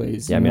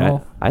anyways. Yeah,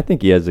 I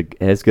think he has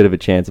as good of a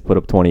chance to put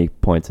up 20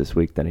 points this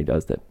week than he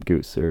does that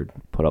Goose, or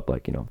put up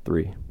 3.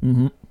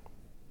 Mm-hmm.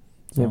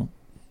 So.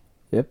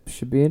 Yep,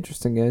 should be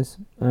interesting, guys.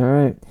 All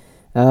right.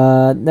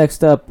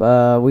 Next up,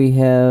 we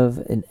have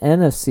an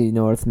NFC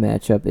North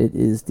matchup. It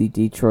is the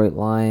Detroit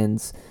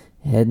Lions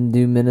heading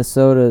to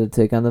Minnesota to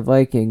take on the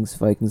Vikings.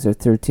 Vikings are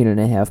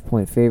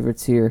 13.5-point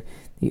favorites here.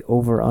 The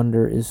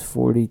over-under is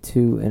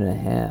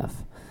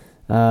 42.5.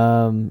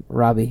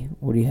 Robbie,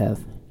 what do you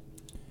have?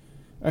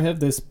 I have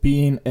this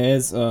being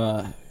as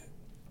a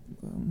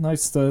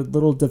nice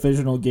little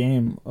divisional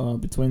game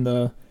between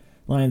the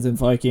Lions and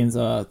Vikings.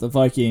 The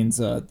Vikings,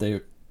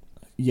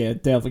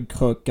 Dalvin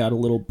Cook got a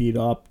little beat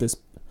up this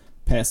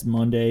past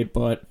Monday,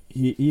 but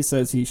he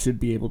says he should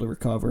be able to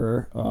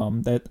recover.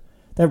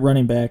 That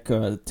running back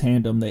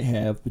tandem they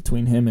have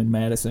between him and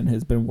Madison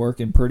has been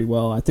working pretty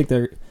well. I think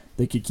they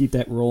could keep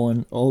that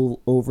rolling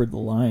all over the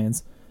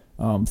Lions.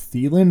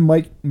 Thielen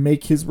might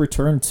make his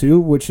return too,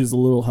 which is a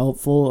little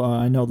helpful.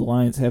 I know the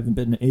Lions haven't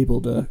been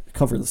able to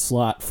cover the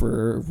slot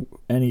for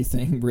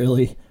anything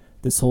really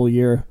this whole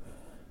year.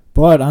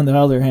 But on the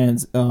other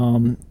hand,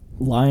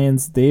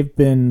 Lions, they've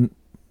been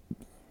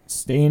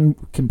staying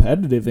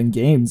competitive in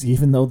games,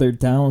 even though they're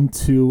down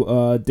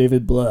to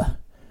David Blah.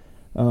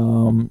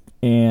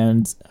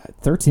 And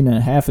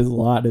 13.5 is a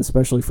lot,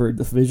 especially for a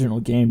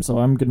divisional game, so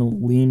I'm going to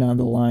lean on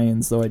the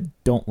Lions, though I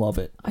don't love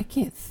it. I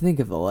can't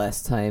think of the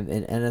last time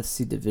an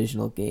NFC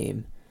divisional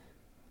game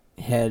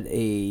had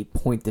a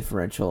point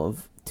differential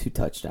of 2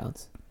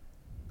 touchdowns.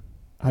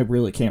 I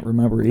really can't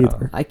remember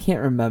either. I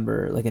can't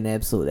remember an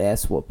absolute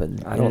ass whooping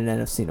in an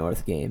NFC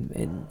North game,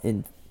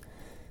 and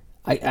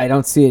I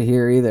don't see it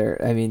here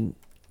either. I mean,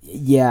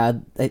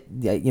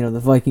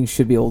 the Vikings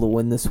should be able to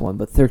win this one,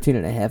 but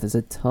 13.5 is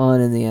a ton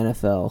in the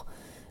NFL.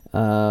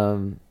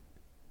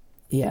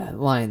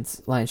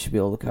 Lions should be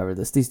able to cover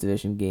this. These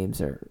division games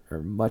are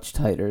much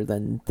tighter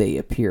than they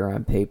appear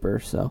on paper,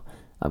 so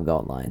I'm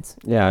going Lions.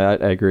 Yeah,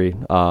 I agree.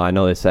 I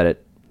know they said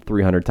it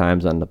 300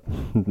 times on the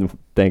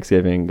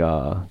Thanksgiving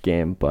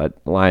game, but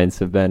Lions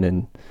have been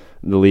in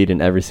the lead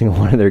in every single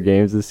one of their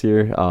games this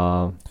year,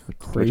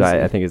 which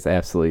I think is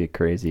absolutely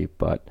crazy.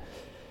 But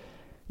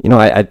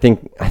I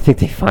think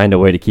they find a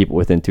way to keep it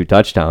within 2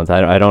 touchdowns.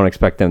 I don't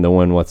expect them to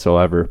win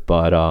whatsoever,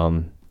 but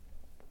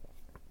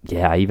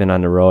even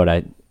on the road,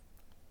 I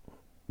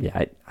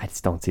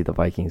just don't see the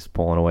Vikings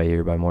pulling away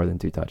here by more than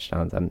 2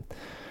 touchdowns. I'm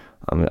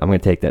going to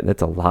take that.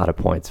 That's a lot of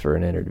points for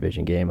an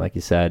interdivision game, like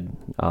you said.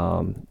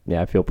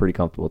 I feel pretty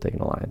comfortable taking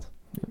the Lions.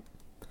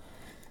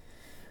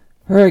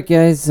 All right,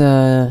 guys.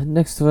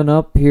 Next one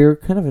up here,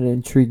 kind of an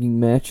intriguing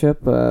matchup.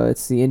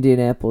 It's the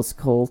Indianapolis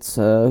Colts,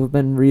 who've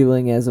been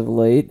reeling as of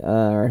late,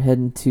 are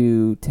heading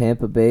to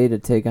Tampa Bay to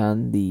take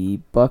on the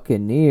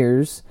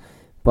Buccaneers.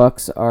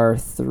 Bucks are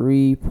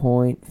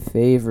 3-point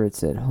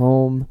favorites at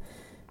home.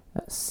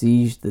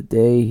 Siege the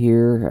day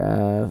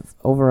here.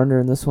 Over-under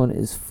in this one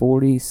is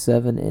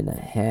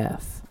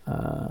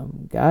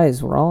 47.5.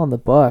 Guys, we're all on the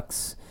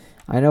Bucks.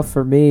 I know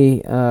for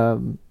me,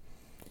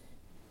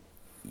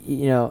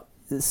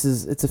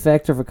 it's a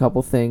factor of a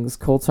couple things.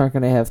 Colts aren't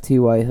going to have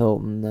T.Y.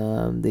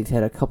 Hilton. They've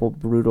had a couple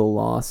brutal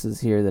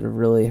losses here that have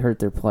really hurt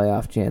their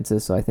playoff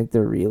chances, so I think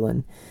they're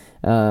reeling.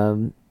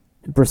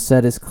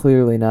 Brissett is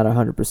clearly not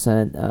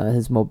 100%.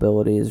 His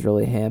mobility is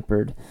really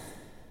hampered.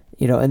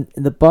 And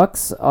the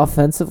Bucks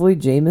offensively,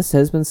 Jameis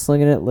has been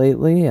slinging it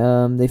lately.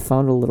 They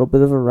found a little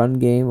bit of a run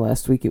game.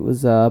 Last week it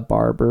was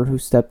Barber who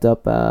stepped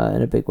up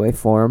in a big way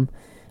for him.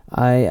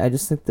 I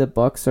just think the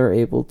Bucks are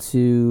able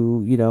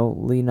to,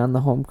 lean on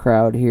the home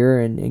crowd here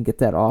and get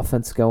that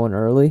offense going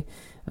early.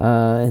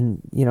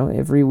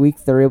 Every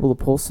week they're able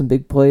to pull some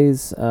big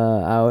plays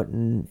out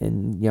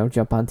and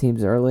jump on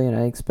teams early, and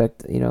I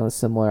expect, a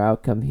similar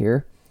outcome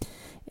here.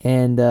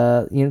 And,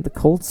 the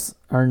Colts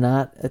are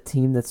not a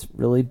team that's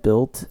really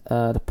built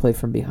to play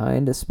from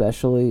behind,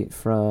 especially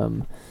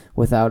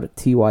without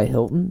T.Y.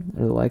 Hilton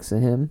or the likes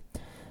of him.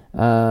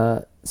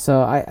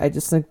 So I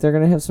just think they're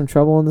going to have some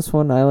trouble in this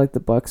one. I like the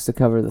Bucks to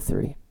cover the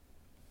 3.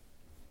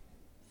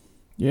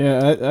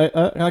 Yeah,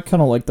 I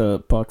kind of like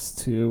the Bucks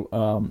too.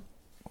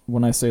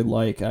 When I say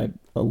I'm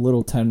a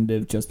little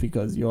tentative just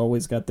because you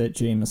always got that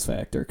Jameis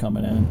factor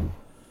coming in.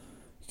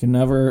 You can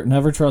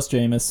never trust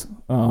Jameis,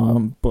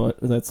 but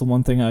that's the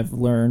one thing I've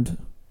learned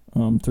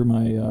through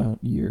my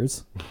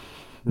years.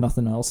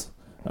 Nothing else.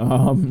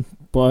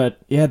 But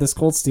yeah, this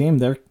Colts team,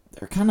 they're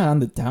kind of on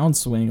the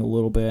downswing a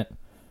little bit.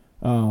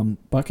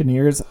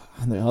 Buccaneers,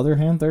 on the other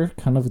hand, they're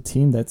kind of a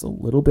team that's a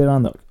little bit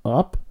on the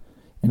up,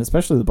 and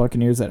especially the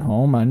Buccaneers at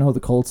home. I know the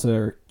Colts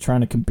are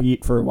trying to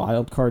compete for a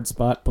wild card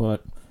spot,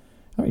 but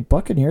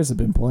Buccaneers have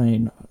been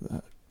playing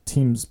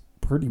teams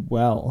pretty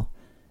well,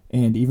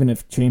 and even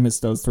if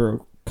Jameis does throw a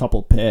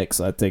couple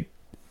picks, I think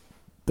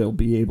they'll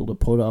be able to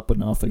put up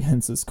enough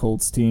against this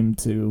Colts team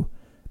to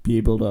be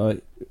able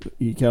to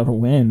eke out a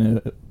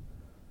win.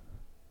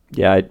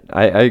 Yeah,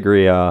 I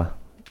agree.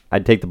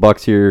 I'd take the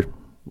Bucks here.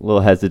 A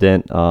little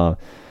hesitant. I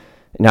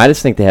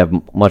just think they have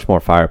much more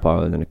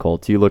firepower than the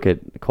Colts. You look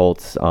at the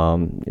Colts,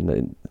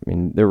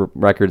 their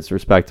record's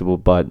respectable,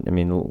 but,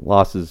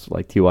 losses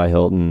like T.Y.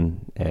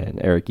 Hilton and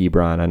Eric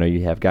Ebron, I know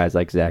you have guys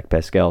like Zach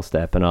Pascal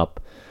stepping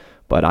up,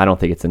 but I don't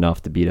think it's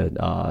enough to beat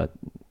a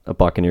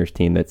Buccaneers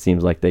team that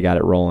seems like they got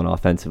it rolling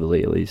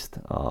offensively at least.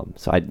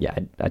 So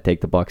I'd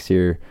take the Bucks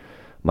here,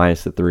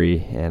 minus the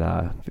 3,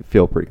 and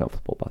feel pretty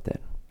comfortable about that.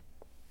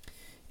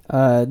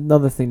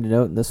 Another thing to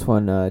note in this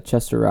one,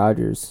 Chester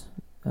Rogers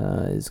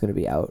is going to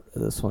be out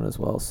of this one as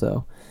well,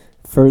 so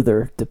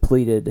further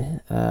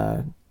depleted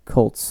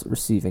Colts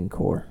receiving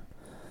core.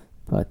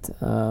 But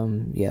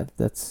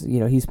that's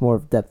he's more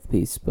of a depth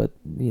piece, but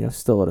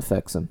still it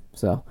affects him.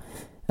 So,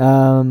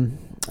 all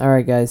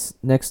right, guys.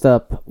 Next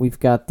up, we've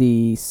got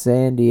the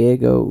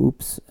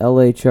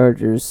LA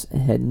Chargers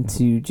heading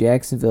to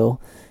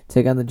Jacksonville,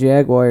 take on the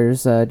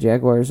Jaguars.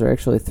 Jaguars are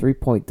actually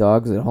 3-point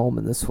dogs at home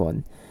in this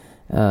one.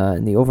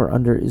 And the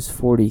over-under is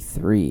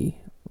 43.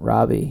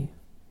 Robbie,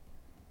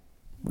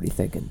 what are you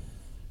thinking?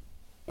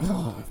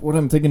 What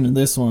I'm thinking in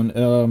this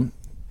one,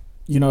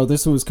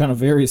 this was kind of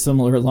very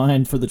similar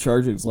line for the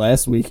Chargers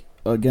last week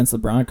against the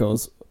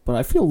Broncos, but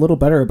I feel a little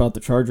better about the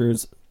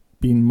Chargers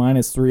being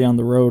 -3 on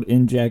the road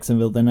in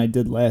Jacksonville than I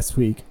did last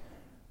week,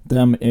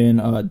 them in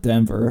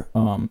Denver.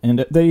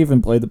 And they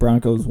even played the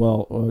Broncos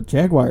well.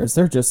 Jaguars,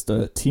 they're just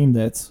a team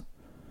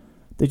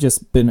they've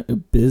just been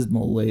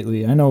abysmal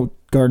lately. I know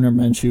Gardner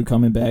Minshew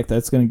coming back,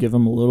 that's going to give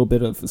him a little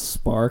bit of a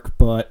spark,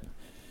 but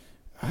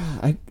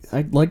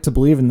I'd like to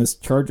believe in this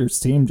Chargers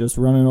team just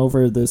running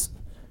over this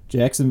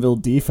Jacksonville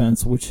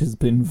defense, which has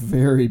been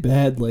very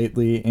bad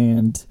lately,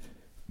 and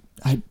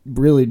I'm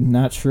really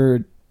not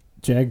sure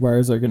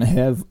Jaguars are going to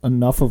have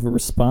enough of a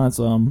response.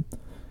 I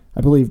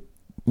believe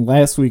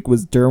last week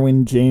was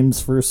Derwin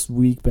James' first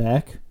week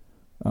back.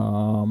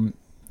 I'm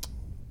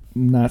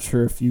not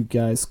sure if you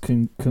guys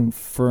can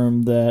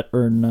confirm that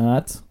or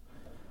not,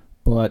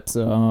 but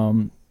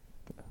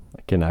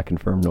I cannot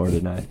confirm nor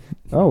deny.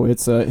 Oh,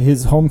 it's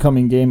his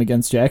homecoming game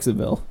against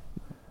Jacksonville.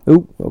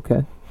 Oh,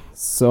 okay.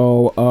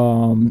 So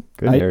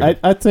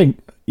I think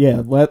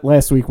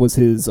last week was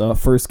his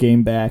first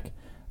game back.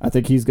 I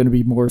think he's going to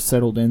be more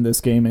settled in this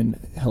game and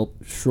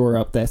help shore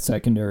up that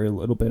secondary a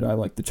little bit. I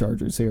like the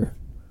Chargers here.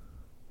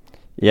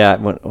 Yeah,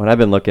 when I've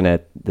been looking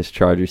at this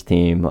Chargers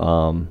team,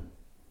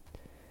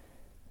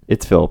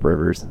 it's Phillip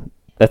Rivers.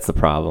 That's the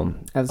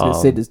problem. I was going to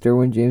say, does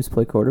Derwin James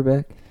play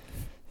quarterback?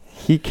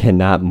 He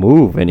cannot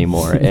move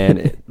anymore.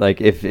 And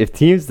like if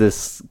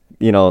teams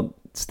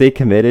stay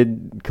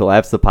committed,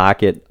 collapse the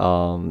pocket,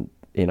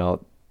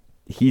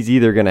 he's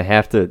either going to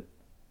have to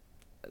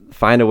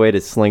find a way to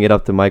sling it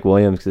up to Mike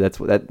Williams because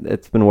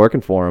that's been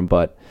working for him.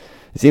 But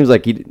it seems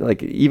like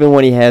even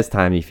when he has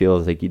time, he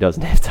feels like he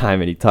doesn't have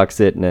time, and he tucks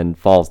it and then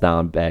falls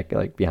down back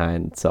like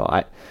behind. So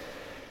I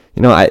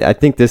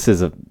think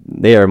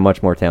they are a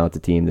much more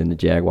talented team than the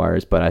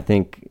Jaguars, but I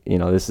think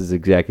this is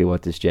exactly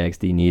what this Jags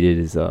D needed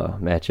is a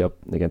matchup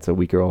against a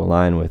weaker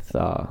O-line with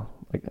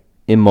like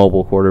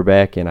immobile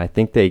quarterback, and I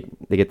think they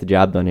get the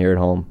job done here at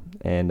home.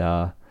 And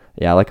I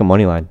like a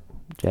money line,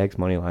 Jags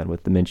money line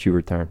with the Minshew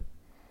return.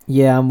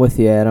 Yeah, I'm with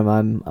you, Adam.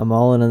 I'm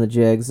all in on the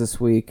Jags this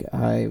week.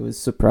 I was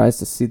surprised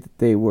to see that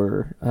they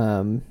were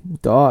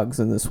dogs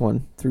in this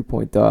one,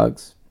 3-point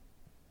dogs.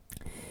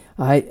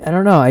 I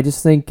don't know. I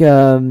just think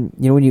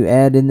when you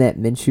add in that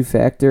Minshew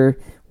factor,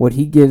 what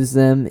he gives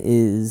them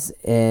is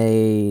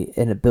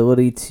an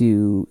ability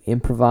to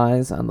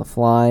improvise on the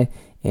fly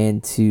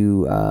and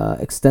to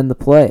extend the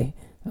play.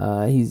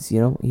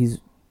 He's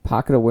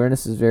pocket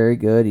awareness is very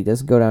good. He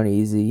doesn't go down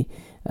easy.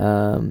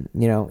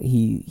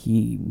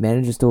 He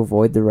manages to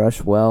avoid the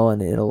rush well,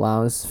 and it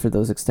allows for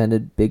those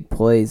extended big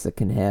plays that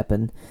can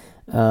happen.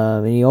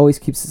 And he always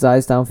keeps his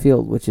eyes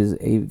downfield, which is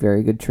a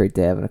very good trait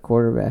to have in a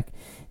quarterback.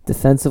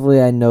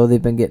 Defensively, I know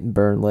they've been getting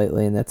burned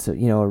lately, and that's a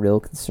real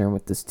concern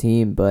with this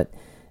team. But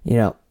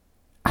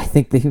I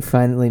think they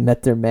finally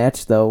met their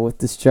match though with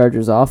this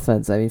Chargers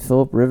offense. I mean,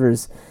 Phillip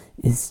Rivers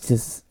is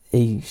just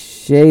a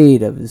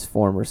shade of his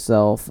former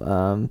self.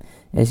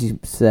 As you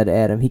said,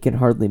 Adam, he can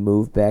hardly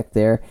move back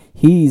there.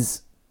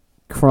 He's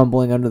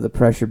crumbling under the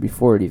pressure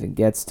before it even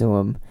gets to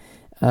him.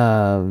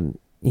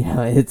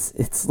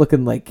 It's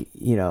looking like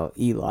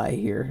Eli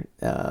here.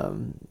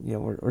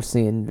 We're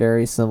seeing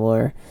very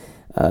similar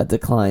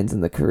declines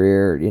in the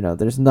career.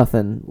 There's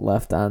nothing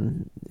left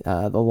on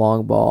the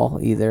long ball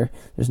either.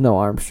 There's no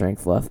arm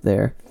strength left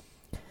there.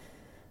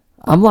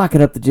 I'm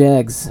locking up the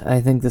Jags.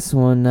 I think this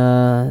one,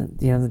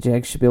 the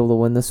Jags should be able to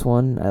win this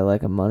one. I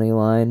like a money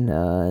line,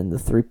 and the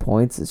 3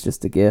 points is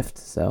just a gift.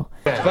 So,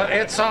 But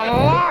it's a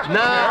lock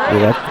now.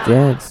 we like the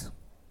Jags.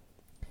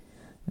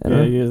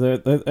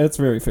 That's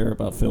very fair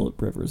about Phillip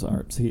Rivers'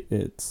 arms.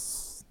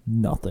 It's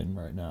nothing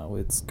right now.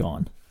 It's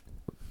gone.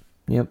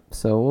 Yep.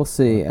 So we'll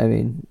see. I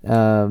mean,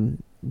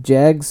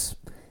 Jags,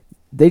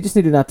 they just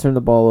need to not turn the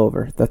ball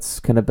over.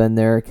 That's kind of been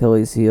their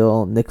Achilles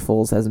heel. Nick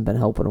Foles hasn't been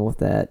helping them with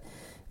that.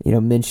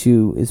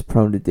 Minshew is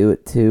prone to do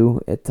it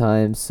too at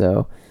times.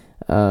 So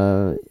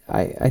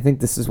I think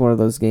this is one of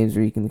those games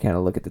where you can kind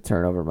of look at the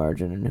turnover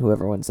margin, and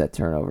whoever wins that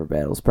turnover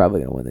battle is probably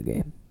going to win the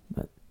game.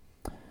 But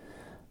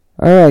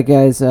all right,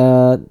 guys.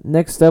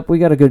 Next up, we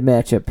got a good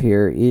matchup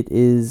here. It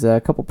is a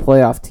couple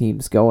playoff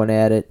teams going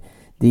at it.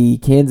 The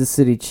Kansas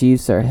City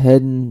Chiefs are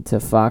heading to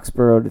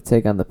Foxborough to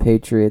take on the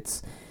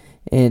Patriots,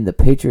 and the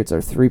Patriots are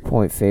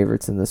 3-point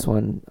favorites in this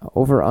one.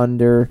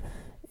 Over-under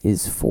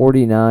is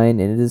 49,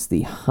 and it is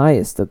the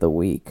highest of the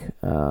week,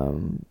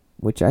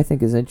 which I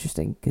think is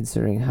interesting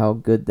considering how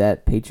good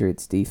that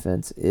Patriots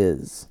defense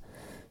is.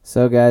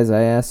 So, guys,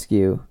 I ask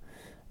you,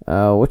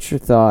 what's your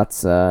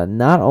thoughts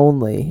not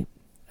only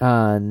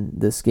on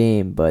this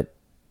game, but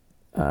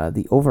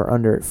the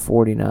over-under at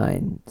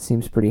 49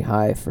 seems pretty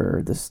high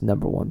for this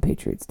number one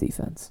Patriots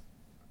defense.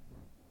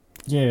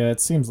 Yeah,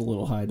 it seems a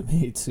little high to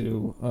me,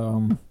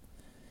 too.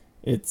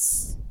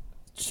 It's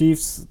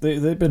Chiefs,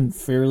 they've been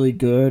fairly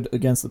good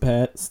against the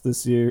Pats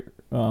this year.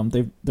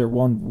 Their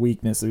one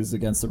weakness is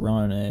against the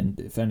run, and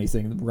if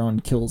anything, the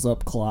run kills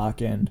up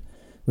clock and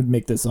would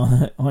make this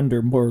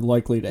under more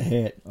likely to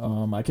hit.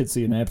 I could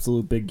see an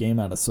absolute big game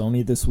out of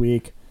Sony this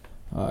week.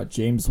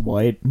 James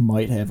White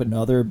might have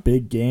another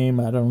big game.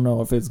 I don't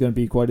know if it's going to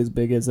be quite as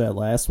big as that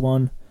last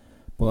one,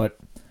 but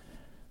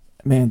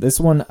man, this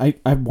one,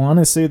 I want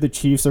to say the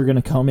Chiefs are going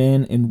to come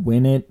in and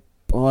win it,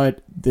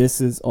 but this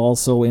is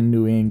also in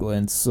New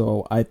England,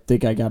 so I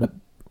think I got to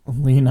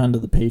lean onto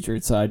the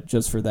Patriots side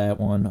just for that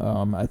one.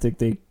 I think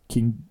they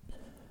can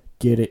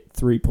get it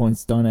 3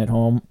 points done at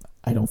home.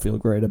 I don't feel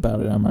great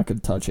about it. I'm not going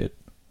to touch it.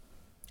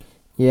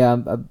 Yeah,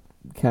 I'm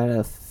kind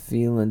of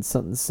feeling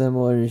something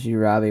similar as you,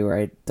 Robbie, where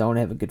I don't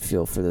have a good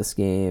feel for this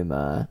game.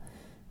 I'm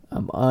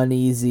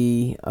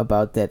uneasy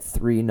about that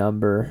 3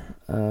 number.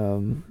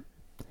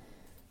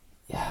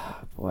 Yeah,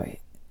 boy.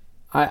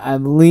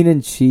 I'm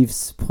leaning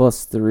Chiefs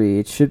 +3.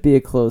 It should be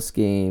a close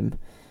game.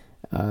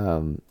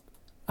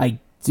 I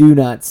do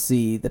not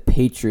see the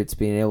Patriots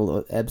being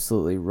able to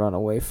absolutely run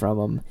away from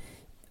them.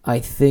 I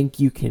think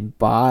you can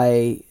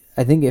buy...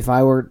 I think if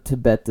I were to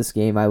bet this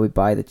game, I would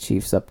buy the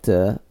Chiefs up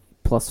to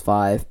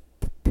 +5,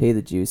 pay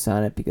the juice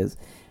on it, because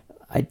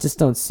I just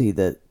don't see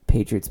the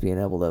Patriots being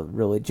able to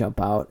really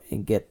jump out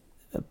and get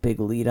a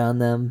big lead on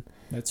them.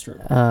 That's true.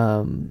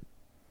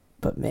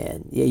 But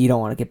man, yeah, you don't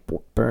want to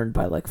get burned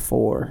by like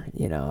 4.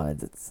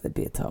 That'd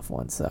be a tough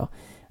one. So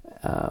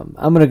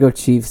I'm gonna go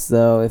Chiefs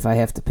though if I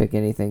have to pick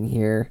anything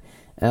here.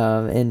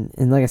 And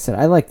like I said,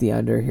 I like the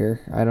under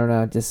here. I don't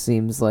know. It just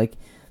seems like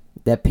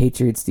that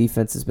Patriots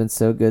defense has been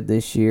so good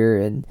this year,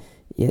 and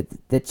yet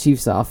that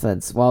Chiefs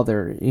offense, while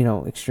they're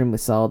extremely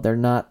solid, they're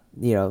not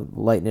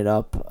lighting it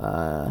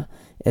up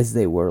as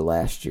they were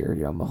last year.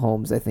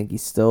 Mahomes, I think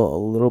he's still a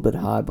little bit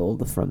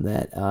hobbled from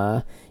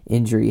that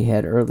injury he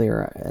had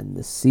earlier in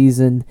the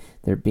season.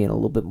 They're being a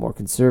little bit more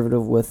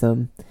conservative with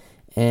him,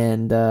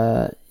 and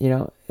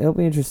it'll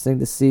be interesting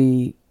to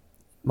see.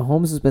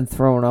 Mahomes has been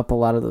throwing up a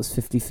lot of those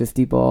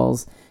 50-50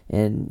 balls,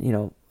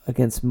 and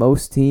against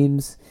most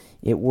teams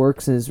it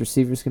works and his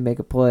receivers can make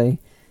a play.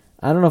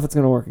 I don't know if it's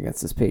going to work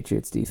against this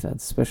Patriots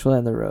defense, especially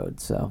on the road.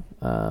 So,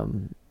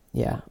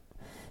 yeah,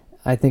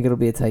 I think it'll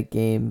be a tight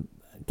game.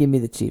 Give me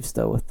the Chiefs,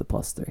 though, with the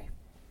 +3.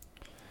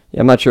 Yeah,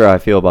 I'm not sure how I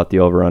feel about the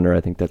over-under.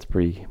 I think that's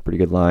pretty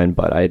good line,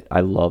 but I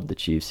love the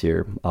Chiefs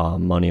here,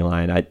 money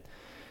line. I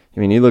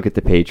mean, you look at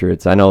the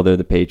Patriots. I know they're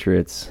the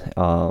Patriots,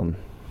 and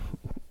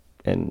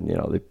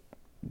they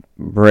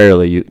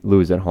rarely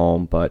lose at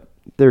home, but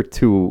they're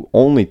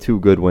only two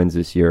good wins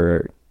this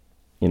year.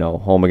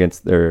 Home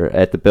they're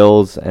at the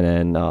Bills, and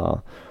then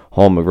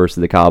home versus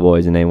the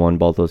Cowboys, and they won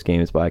both those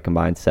games by a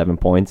combined 7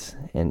 points.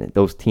 And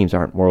those teams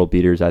aren't world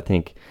beaters. I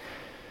think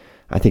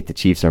the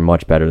Chiefs are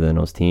much better than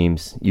those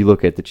teams. You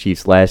look at the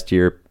Chiefs last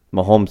year,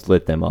 Mahomes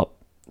lit them up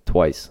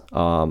twice.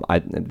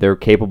 They're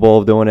capable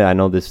of doing it. I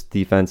know this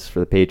defense for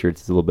the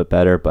Patriots is a little bit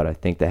better, but I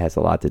think that has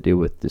a lot to do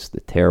with just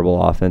the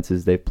terrible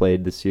offenses they've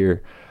played this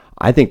year.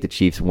 I think the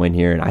Chiefs win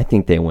here, and I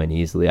think they win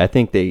easily. I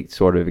think they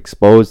sort of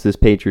expose this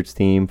Patriots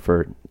team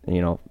for,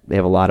 they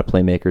have a lot of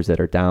playmakers that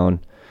are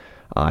down.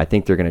 I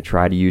think they're going to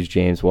try to use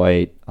James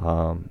White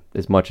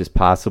as much as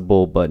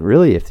possible, but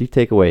really, if you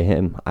take away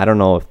him, I don't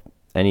know if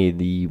any of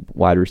the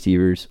wide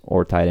receivers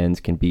or tight ends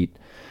could beat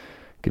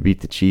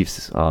the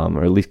Chiefs,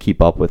 or at least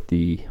keep up with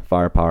the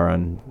firepower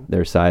on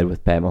their side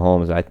with Pat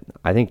Mahomes.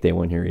 I think they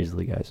win here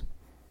easily, guys.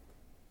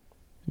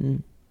 All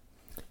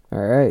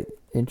right,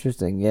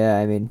 interesting. Yeah,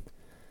 I mean,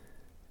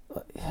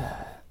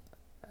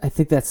 I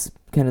think that's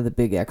kind of the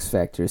big X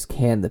factor is,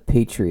 can the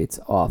Patriots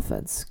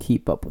offense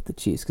keep up with the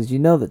Chiefs? Because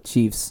the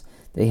Chiefs,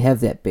 they have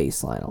that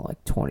baseline of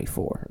like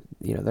 24.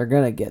 They're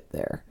going to get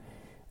there.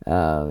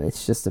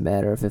 It's just a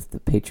matter of if the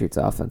Patriots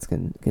offense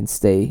can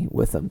stay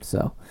with them.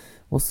 So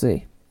we'll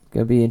see.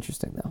 Going to be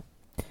interesting, though.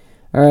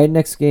 All right,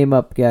 next game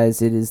up,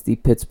 guys. It is the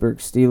Pittsburgh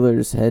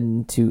Steelers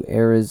heading to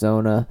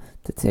Arizona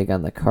to take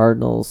on the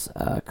Cardinals.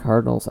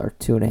 Cardinals are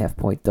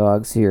 2.5-point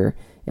dogs here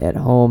at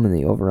home, and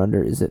the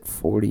over-under is at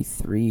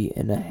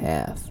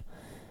 43.5.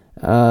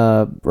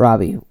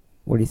 Robbie,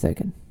 what are you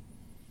thinking?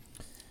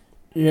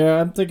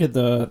 Yeah, I'm thinking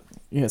the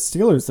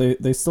Steelers.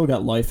 They still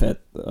got life at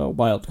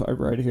wild card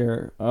right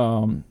here,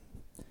 and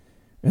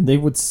they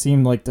would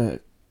seem like the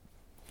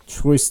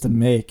choice to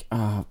make.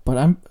 But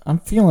I'm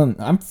feeling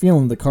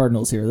the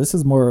Cardinals here. This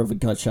is more of a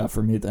gut shot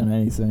for me than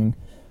anything.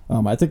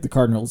 I think the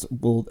Cardinals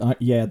will.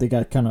 They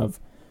got kind of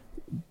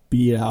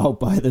beat out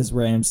by this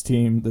Rams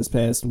team this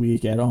past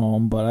week at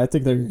home, but I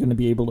think they're going to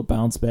be able to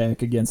bounce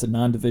back against a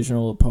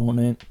non-divisional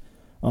opponent,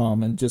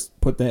 and just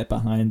put that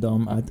behind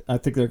them. I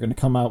think they're going to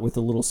come out with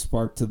a little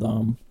spark to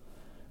them.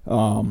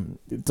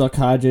 Duck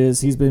Hodges,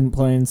 he's been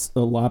playing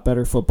a lot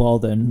better football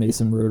than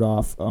Mason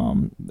Rudolph,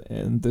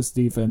 and this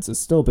defense has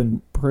still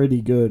been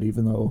pretty good,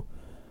 even though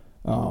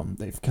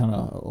they've kind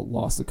of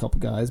lost a couple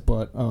guys.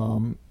 But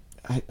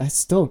I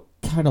still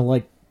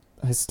like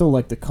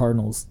the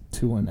Cardinals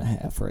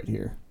 2.5 right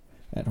here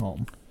at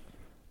home.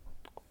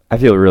 I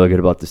feel really good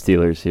about the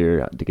Steelers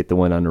here to get the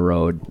win on the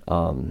road.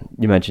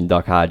 You mentioned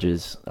Duck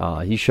Hodges.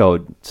 He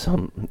showed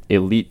some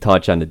elite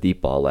touch on the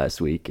deep ball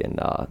last week, and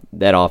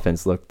that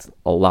offense looked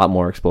a lot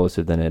more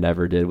explosive than it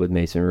ever did with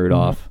Mason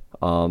Rudolph.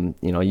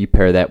 You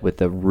pair that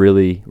with a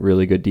really,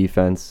 really good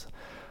defense.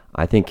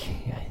 I think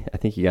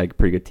you got a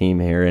pretty good team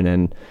here. And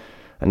then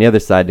on the other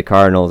side, the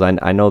Cardinals,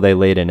 I know they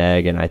laid an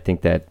egg, and I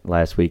think that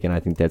last week, and I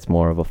think that's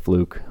more of a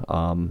fluke.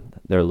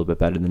 They're a little bit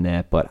better than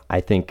that, but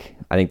I think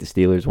the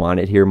Steelers want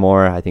it here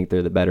more. I think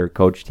they're the better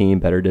coach team,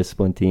 better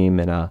disciplined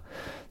team, and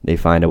they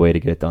find a way to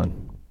get it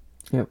done.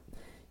 Yep.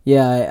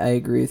 Yeah, I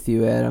agree with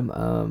you,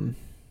 Adam.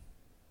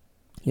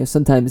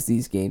 Sometimes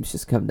these games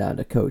just come down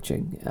to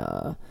coaching,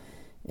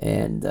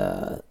 and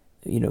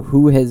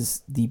who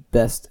has the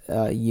best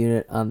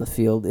unit on the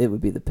field? It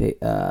would be the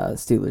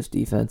Steelers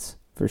defense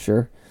for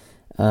sure.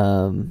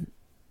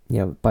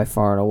 By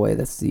far and away,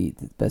 that's the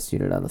best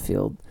unit on the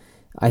field.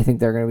 I think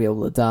they're going to be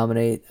able to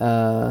dominate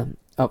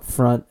up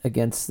front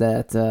against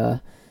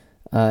that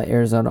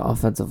Arizona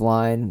offensive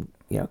line.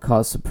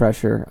 Cause some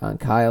pressure on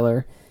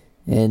Kyler,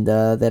 and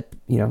that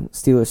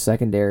Steelers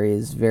secondary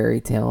is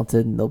very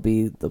talented, and they'll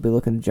be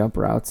looking to jump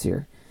routes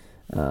here.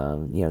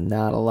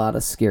 Not a lot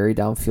of scary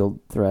downfield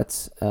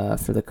threats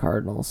for the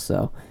Cardinals.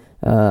 So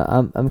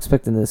I'm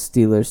expecting the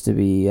Steelers to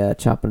be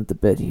chopping at the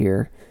bit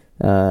here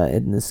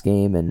in this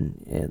game,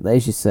 and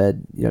as you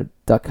said,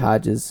 Duck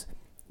Hodges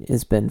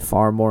has been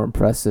far more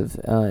impressive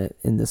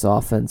in this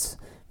offense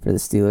for the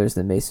Steelers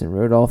than Mason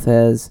Rudolph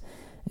has.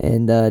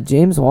 And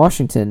James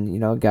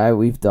Washington, a guy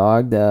we've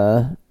dogged,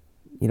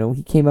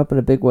 he came up in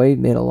a big way,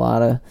 made a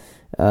lot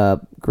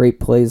of great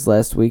plays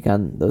last week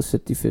on those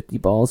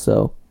 50-50 balls.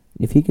 So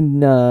if he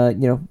can,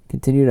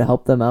 continue to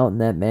help them out in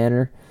that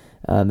manner,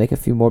 make a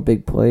few more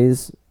big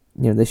plays,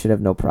 they should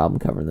have no problem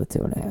covering the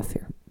 2.5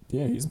 here.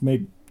 Yeah, he's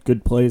made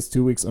good plays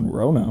 2 weeks in a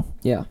row now.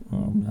 Yeah,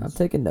 I'm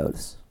taking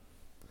notice.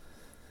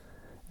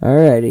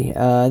 Alrighty,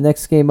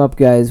 next game up,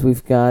 guys.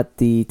 We've got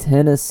the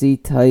Tennessee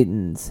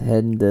Titans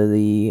heading to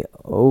the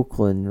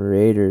Oakland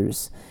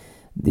Raiders.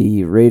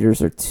 The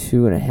Raiders are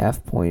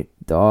 2.5-point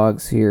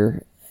dogs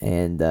here,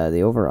 and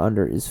the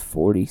over-under is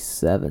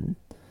 47.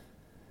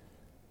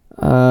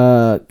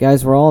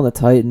 Guys, we're all on the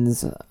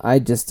Titans. I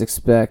just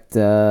expect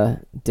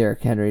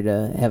Derrick Henry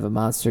to have a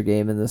monster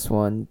game in this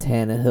one.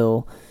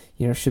 Tannehill,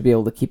 should be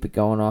able to keep it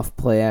going off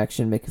play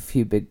action, make a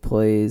few big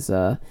plays.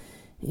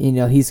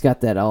 He's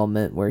got that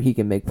element where he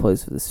can make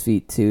plays with his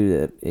feet too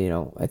that,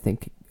 I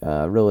think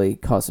really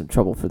cause some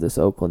trouble for this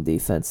Oakland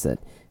defense that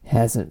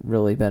hasn't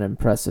really been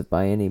impressive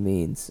by any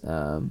means.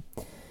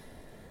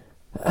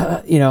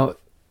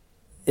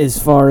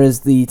 As far as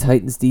the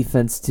Titans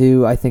defense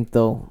too, I think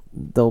they'll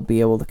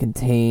be able to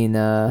contain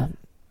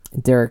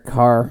Derek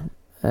Carr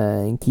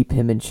and keep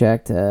him in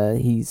check.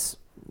 He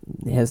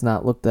has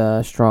not looked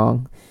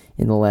strong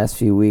in the last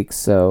few weeks,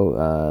 so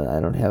I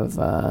don't have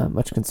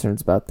much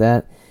concerns about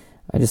that.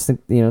 I just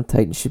think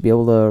Titans should be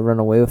able to run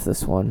away with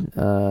this one.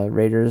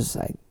 Raiders,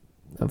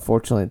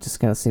 unfortunately, it just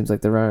kind of seems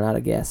like they're running out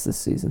of gas this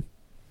season.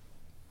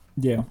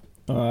 Yeah,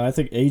 I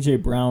think A.J.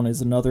 Brown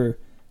is another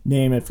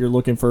name if you're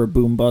looking for a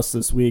boom bust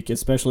this week,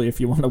 especially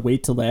if you want to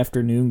wait till the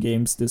afternoon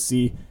games to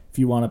see if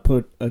you want to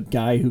put a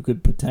guy who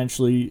could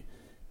potentially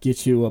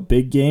get you a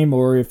big game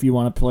or if you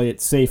want to play it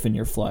safe in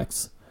your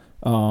flex.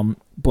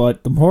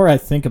 But the more I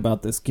think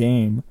about this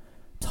game,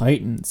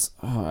 Titans,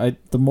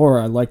 the more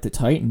I like the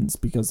Titans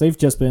because they've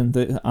just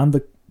been on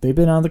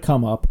the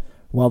come up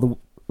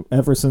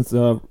ever since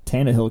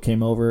Tannehill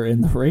came over,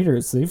 and the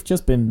Raiders, they've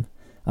just been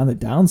on the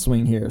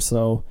downswing here.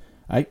 So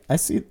I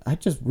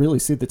just really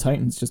see the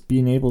Titans just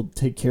being able to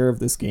take care of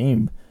this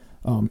game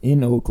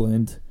in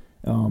Oakland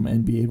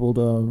and be able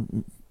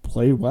to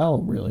play well,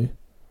 really.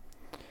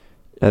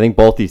 I think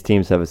both these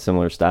teams have a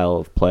similar style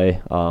of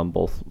play.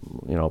 Both,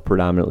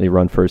 predominantly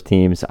run first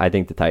teams. I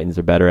think the Titans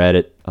are better at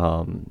it.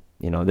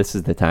 This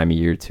is the time of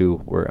year too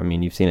where,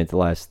 you've seen it the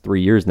last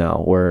 3 years now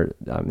where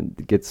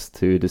it gets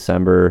to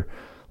December,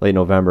 late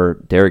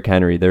November, Derrick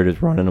Henry, they're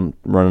just running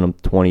them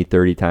 20,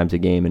 30 times a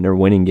game, and they're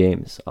winning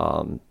games.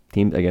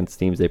 Teams against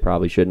teams they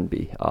probably shouldn't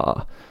be,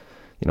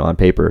 on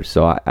paper.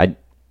 So I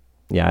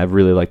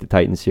really like the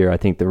Titans here. I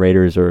think the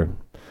Raiders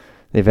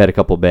they've had a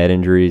couple bad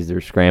injuries.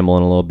 They're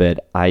scrambling a little bit.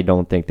 I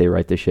don't think they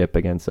right the ship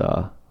against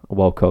a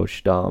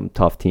well-coached,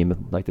 tough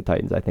team like the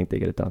Titans. I think they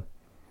get it done.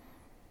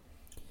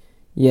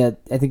 Yeah,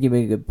 I think you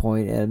make a good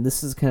point, and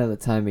this is kind of the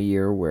time of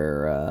year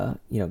where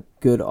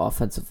good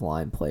offensive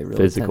line play really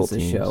Physical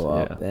tends to teams, show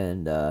up, yeah.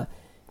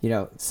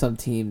 and some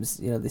teams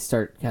they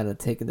start kind of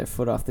taking their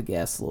foot off the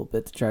gas a little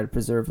bit to try to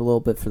preserve a little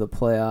bit for the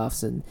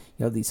playoffs, and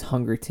these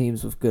hungry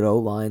teams with good O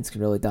lines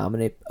can really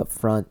dominate up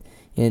front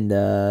and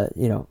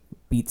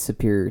beat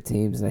superior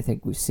teams, and I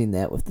think we've seen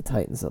that with the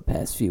Titans the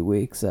past few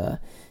weeks.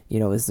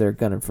 As they're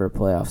gunning for a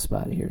playoff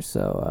spot here,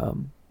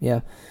 so yeah.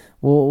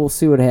 We'll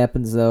see what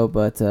happens, though,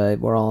 but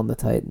we're all on the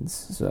Titans.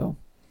 So,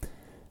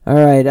 all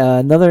right,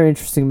 another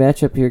interesting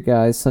matchup here,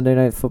 guys. Sunday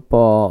Night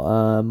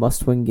Football,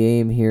 must-win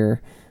game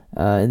here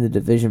in the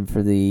division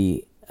for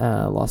the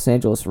Los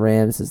Angeles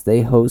Rams as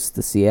they host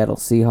the Seattle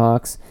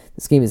Seahawks.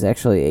 This game is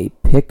actually a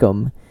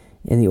pick-'em,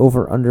 and the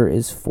over-under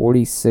is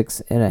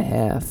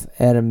 46.5.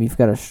 Adam, you've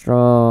got a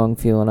strong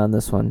feeling on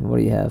this one. What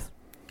do you have?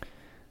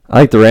 I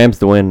like the Rams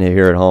to win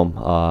here at home.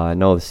 I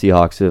know the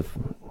Seahawks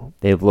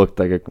they've looked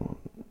like a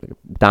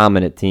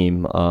dominant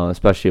team,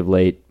 especially of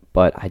late.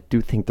 But I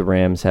do think the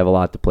Rams have a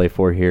lot to play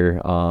for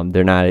here.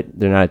 They're not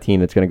a team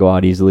that's going to go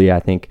out easily. I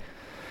think,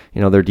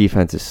 their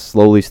defense is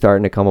slowly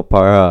starting to come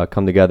apart,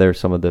 come together.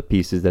 Some of the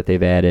pieces that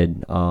they've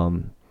added,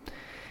 and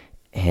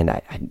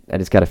I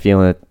just got a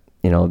feeling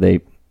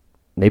that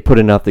they put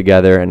enough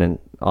together, and then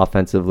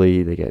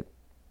offensively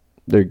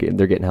they're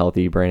getting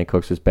healthy. Brandon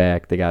Cooks is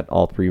back. They got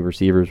all three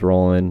receivers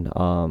rolling.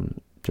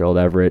 Gerald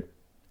Everett,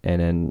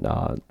 and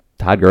then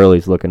Todd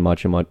Gurley's looking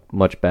much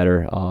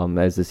better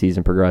as the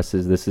season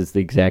progresses. This is the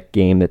exact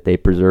game that they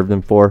preserved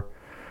him for,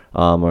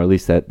 or at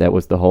least that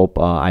was the hope.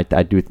 I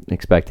do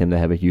expect him to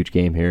have a huge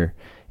game here,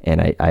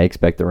 and I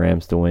expect the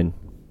Rams to win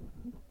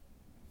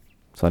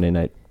Sunday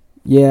night.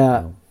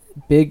 Yeah,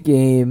 big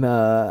game.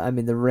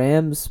 The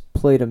Rams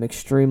played them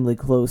extremely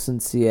close in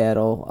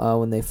Seattle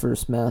when they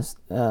first met.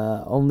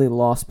 Only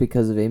lost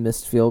because of a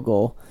missed field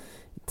goal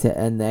to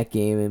end that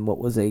game in what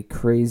was a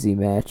crazy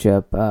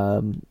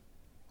matchup.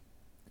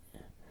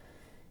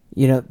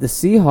 The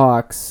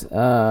Seahawks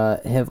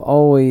have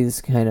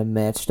always kind of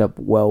matched up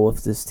well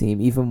with this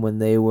team, even when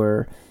they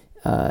were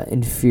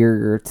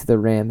inferior to the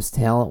Rams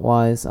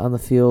talent-wise on the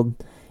field.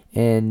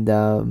 And,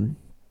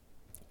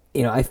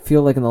 I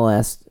feel like in the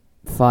last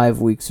 5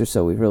 weeks or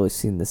so, we've really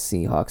seen the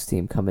Seahawks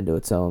team come into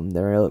its own.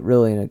 They're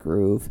really in a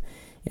groove,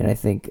 and I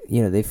think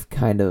they've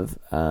kind of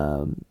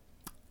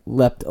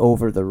leapt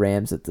over the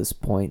Rams at this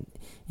point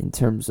in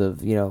terms of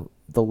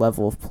the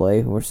level of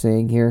play we're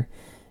seeing here.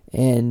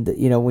 And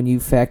when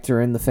you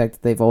factor in the fact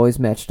that they've always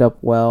matched up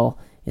well,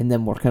 and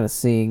then we're kind of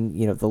seeing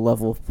the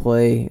level of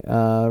play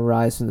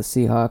rise from the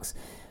Seahawks,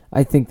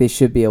 I think they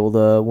should be able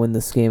to win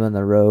this game on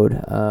the road.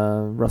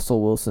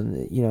 Russell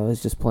Wilson,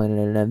 is just playing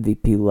at an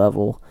MVP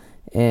level.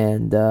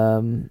 And,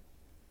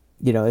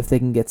 if they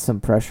can get some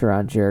pressure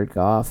on Jared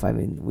Goff, I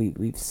mean,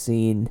 we've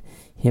seen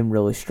him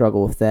really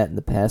struggle with that in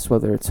the past,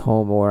 whether it's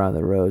home or on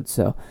the road.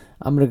 So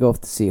I'm going to go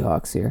with the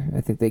Seahawks here.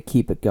 I think they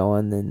keep it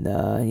going, and,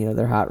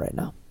 they're hot right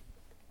now.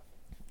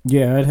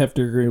 Yeah, I'd have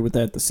to agree with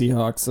that. The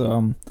Seahawks,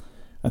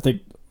 I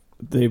think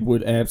they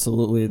would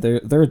absolutely.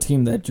 They're a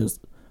team that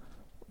just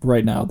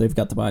right now they've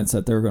got the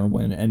mindset they're going to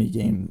win any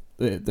game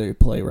they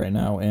play right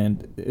now,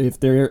 and if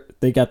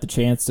they got the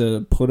chance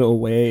to put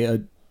away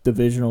a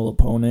divisional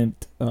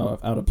opponent out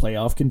of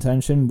playoff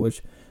contention,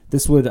 which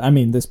this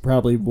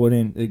probably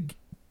wouldn't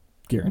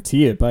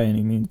guarantee it by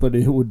any means, but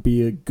it would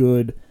be a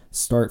good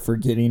start for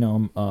getting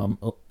them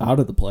out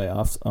of the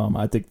playoffs.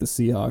 I think the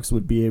Seahawks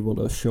would be able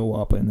to show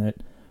up in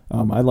it.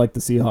 I'd like the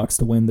Seahawks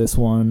to win this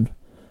one.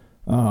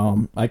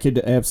 I could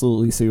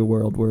absolutely see a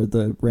world where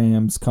the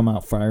Rams come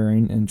out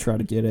firing and try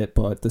to get it,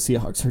 but the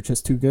Seahawks are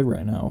just too good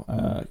right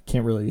now.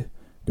 Can't really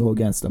go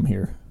against them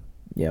here.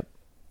 Yep.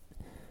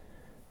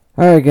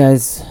 All right,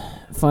 guys.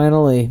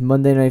 Finally,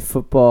 Monday Night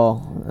Football.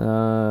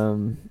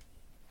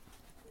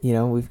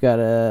 We've got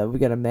a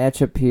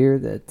matchup here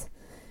that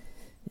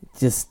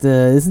just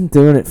isn't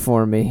doing it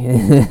for me.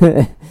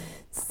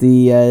 It's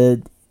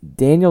the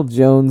Daniel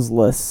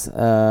Jones-less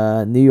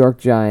New York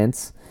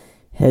Giants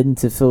heading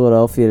to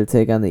Philadelphia to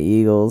take on the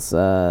Eagles.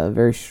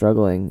 Very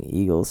struggling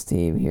Eagles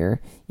team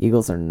here.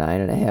 Eagles are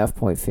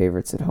 9.5-point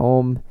favorites at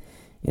home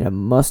in a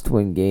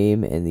must-win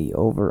game, and the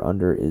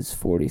over/under is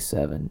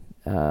 47.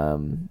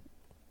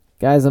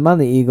 Guys, I'm on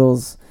the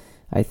Eagles.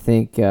 I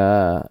think,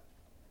 they're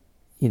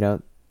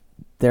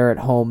at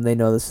home. They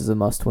know this is a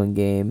must-win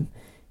game.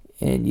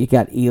 And you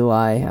got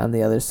Eli on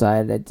the other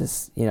side. I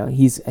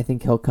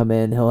think he'll come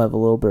in. He'll have a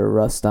little bit of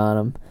rust on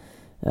him,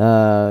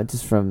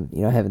 just from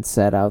having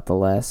sat out the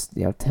last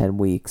 10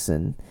 weeks.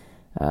 And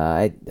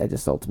I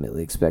just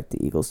ultimately expect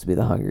the Eagles to be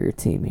the hungrier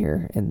team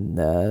here, and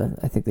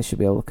I think they should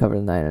be able to cover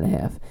the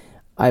 9.5.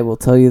 I will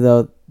tell you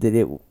though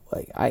that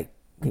I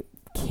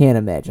can't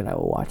imagine I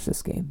will watch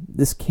this game.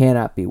 This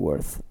cannot be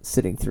worth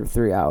sitting through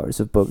 3 hours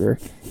of Booger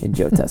and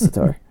Joe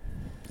Tessitore.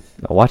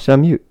 I'll watch it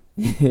on mute.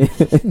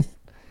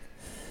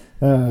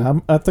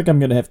 I think I'm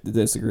going to have to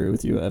disagree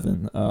with you,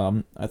 Evan.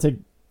 I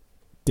think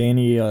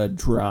Danny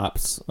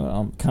drops.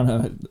 Kind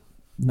of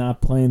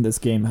not playing this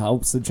game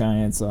helps the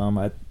Giants.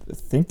 I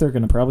think they're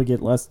going to probably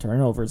get less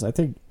turnovers. I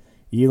think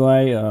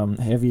Eli,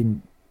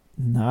 having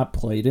not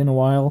played in a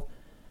while,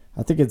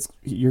 I think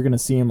you're going to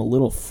see him a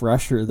little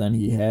fresher than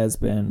he has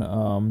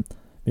been.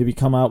 Maybe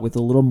come out with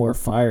a little more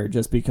fire,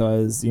 just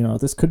because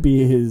this could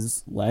be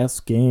his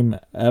last game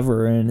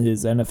ever in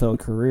his NFL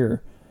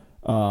career.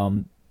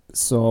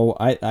 So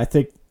I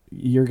think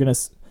you're going to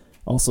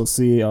also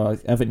see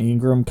Evan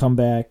Ingram come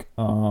back.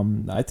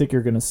 I think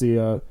you're going to see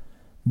a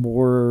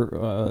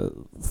more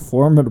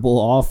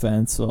formidable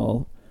offense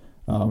in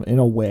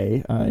a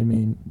way. I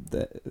mean,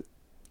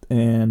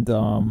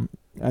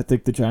 I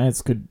think the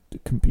Giants could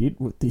compete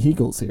with the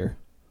Eagles here.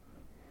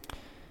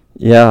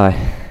 Yeah,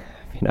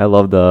 I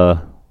love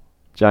the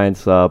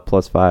Giants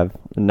 +5,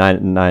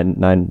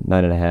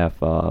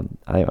 9.5.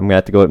 I'm going to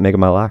have to go make it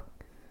my lock.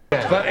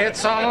 But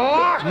it's a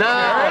lock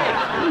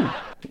now.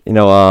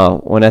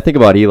 When I think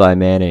about Eli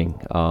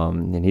Manning,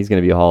 and he's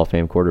going to be a Hall of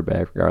Fame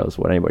quarterback regardless of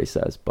what anybody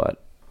says,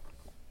 but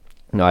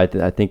I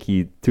think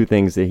two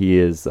things that he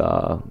is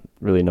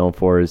really known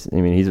for is,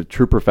 he's a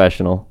true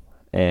professional,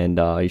 and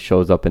he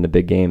shows up in the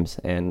big games.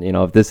 And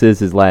if this is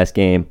his last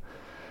game,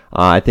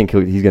 I think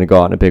he's going to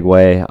go out in a big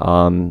way.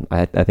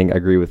 I think I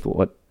agree with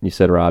what you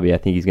said, Robbie. I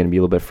think he's going to be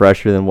a little bit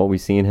fresher than what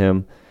we've seen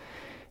him,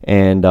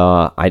 and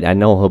I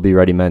know he'll be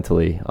ready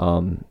mentally.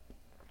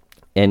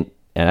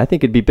 And I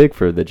think it'd be big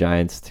for the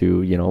Giants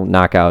to,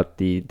 knock out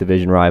the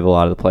division rival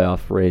out of the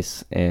playoff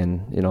race.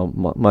 And,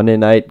 Monday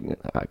night,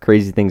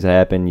 crazy things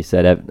happen. You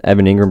said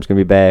Evan Ingram's going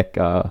to be back.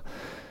 I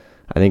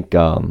think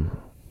Golden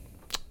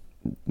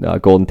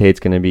Tate's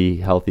going to be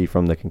healthy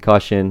from the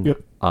concussion.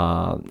 Yep.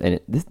 And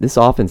this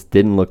offense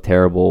didn't look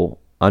terrible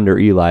under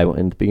Eli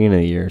in the beginning of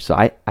the year. So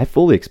I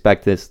fully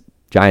expect this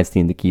Giants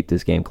team to keep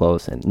this game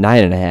close. And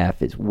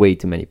 9.5 is way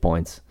too many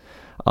points.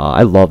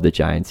 I love the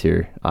Giants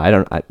here.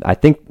 I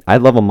think I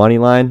love a money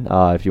line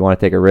if you want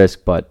to take a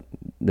risk, but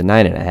the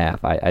 9.5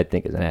 I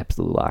think is an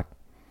absolute lock.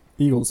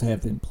 Eagles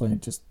have been playing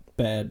just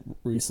bad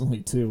recently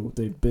too.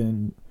 They've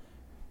been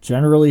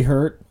generally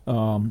hurt.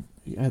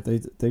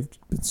 They've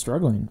been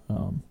struggling.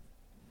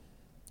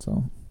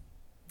 So.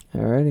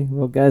 Alrighty,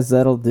 well, guys,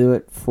 that'll do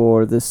it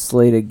for this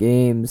slate of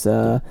games.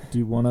 Do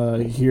you want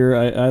to hear?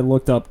 I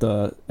looked up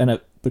the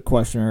the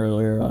question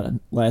earlier.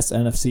 Last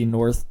NFC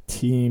North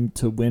team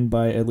to win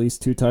by at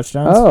least 2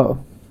 touchdowns.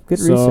 Oh, good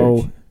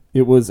research.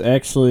 It was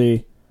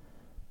actually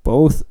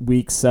both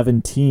week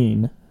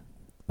 17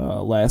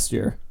 last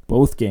year,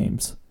 both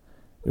games.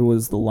 It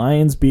was the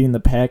Lions beating the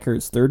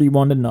Packers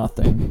 31-0,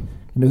 and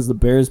it was the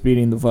Bears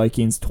beating the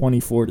Vikings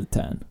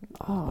 24-10.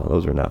 Well,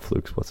 those are not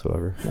flukes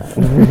whatsoever.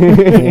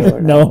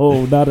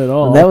 No, not at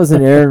all. And that was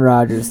an Aaron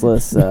Rodgers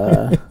list.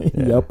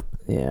 Yep.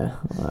 Yeah.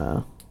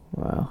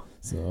 Wow.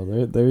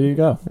 So there you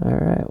go. All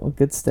right. Well,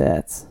 good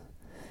stats.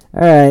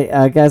 All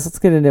right, guys, let's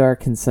get into our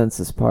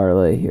consensus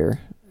parlay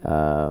here.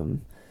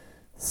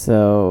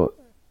 So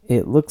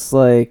it looks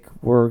like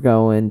we're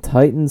going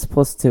Titans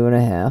plus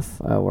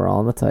 2.5. We're all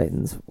on the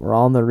Titans. We're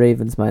all on the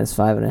Ravens minus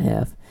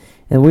 5.5.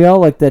 And we all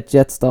like that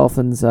Jets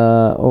Dolphins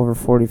over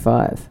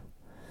 45.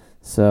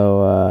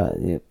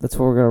 So that's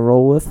what we're going to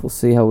roll with. We'll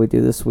see how we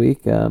do this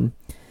week.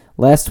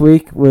 Last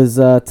week was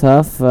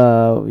tough.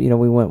 We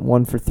went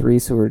 1 for 3,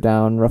 so we're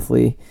down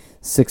roughly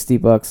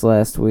 $60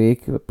 last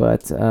week.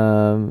 But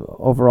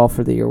overall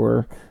for the year,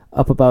 we're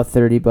up about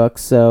 $30.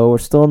 So we're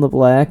still in the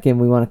black, and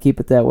we want to keep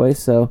it that way.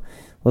 So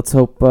let's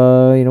hope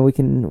we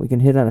can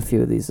hit on a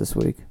few of these this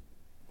week.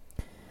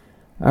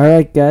 All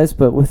right, guys,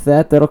 but with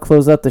that'll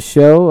close out the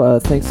show.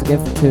 Thanks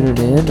again for tuning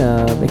in.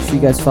 Make sure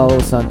you guys follow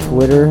us on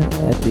Twitter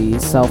at the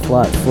South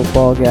Lot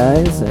Football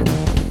Guys, and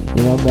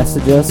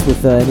message us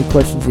with any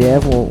questions you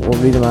have. We'll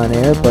read them on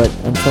air. But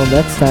until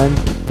next time,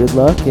 good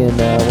luck, and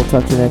we'll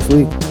talk to you next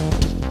week.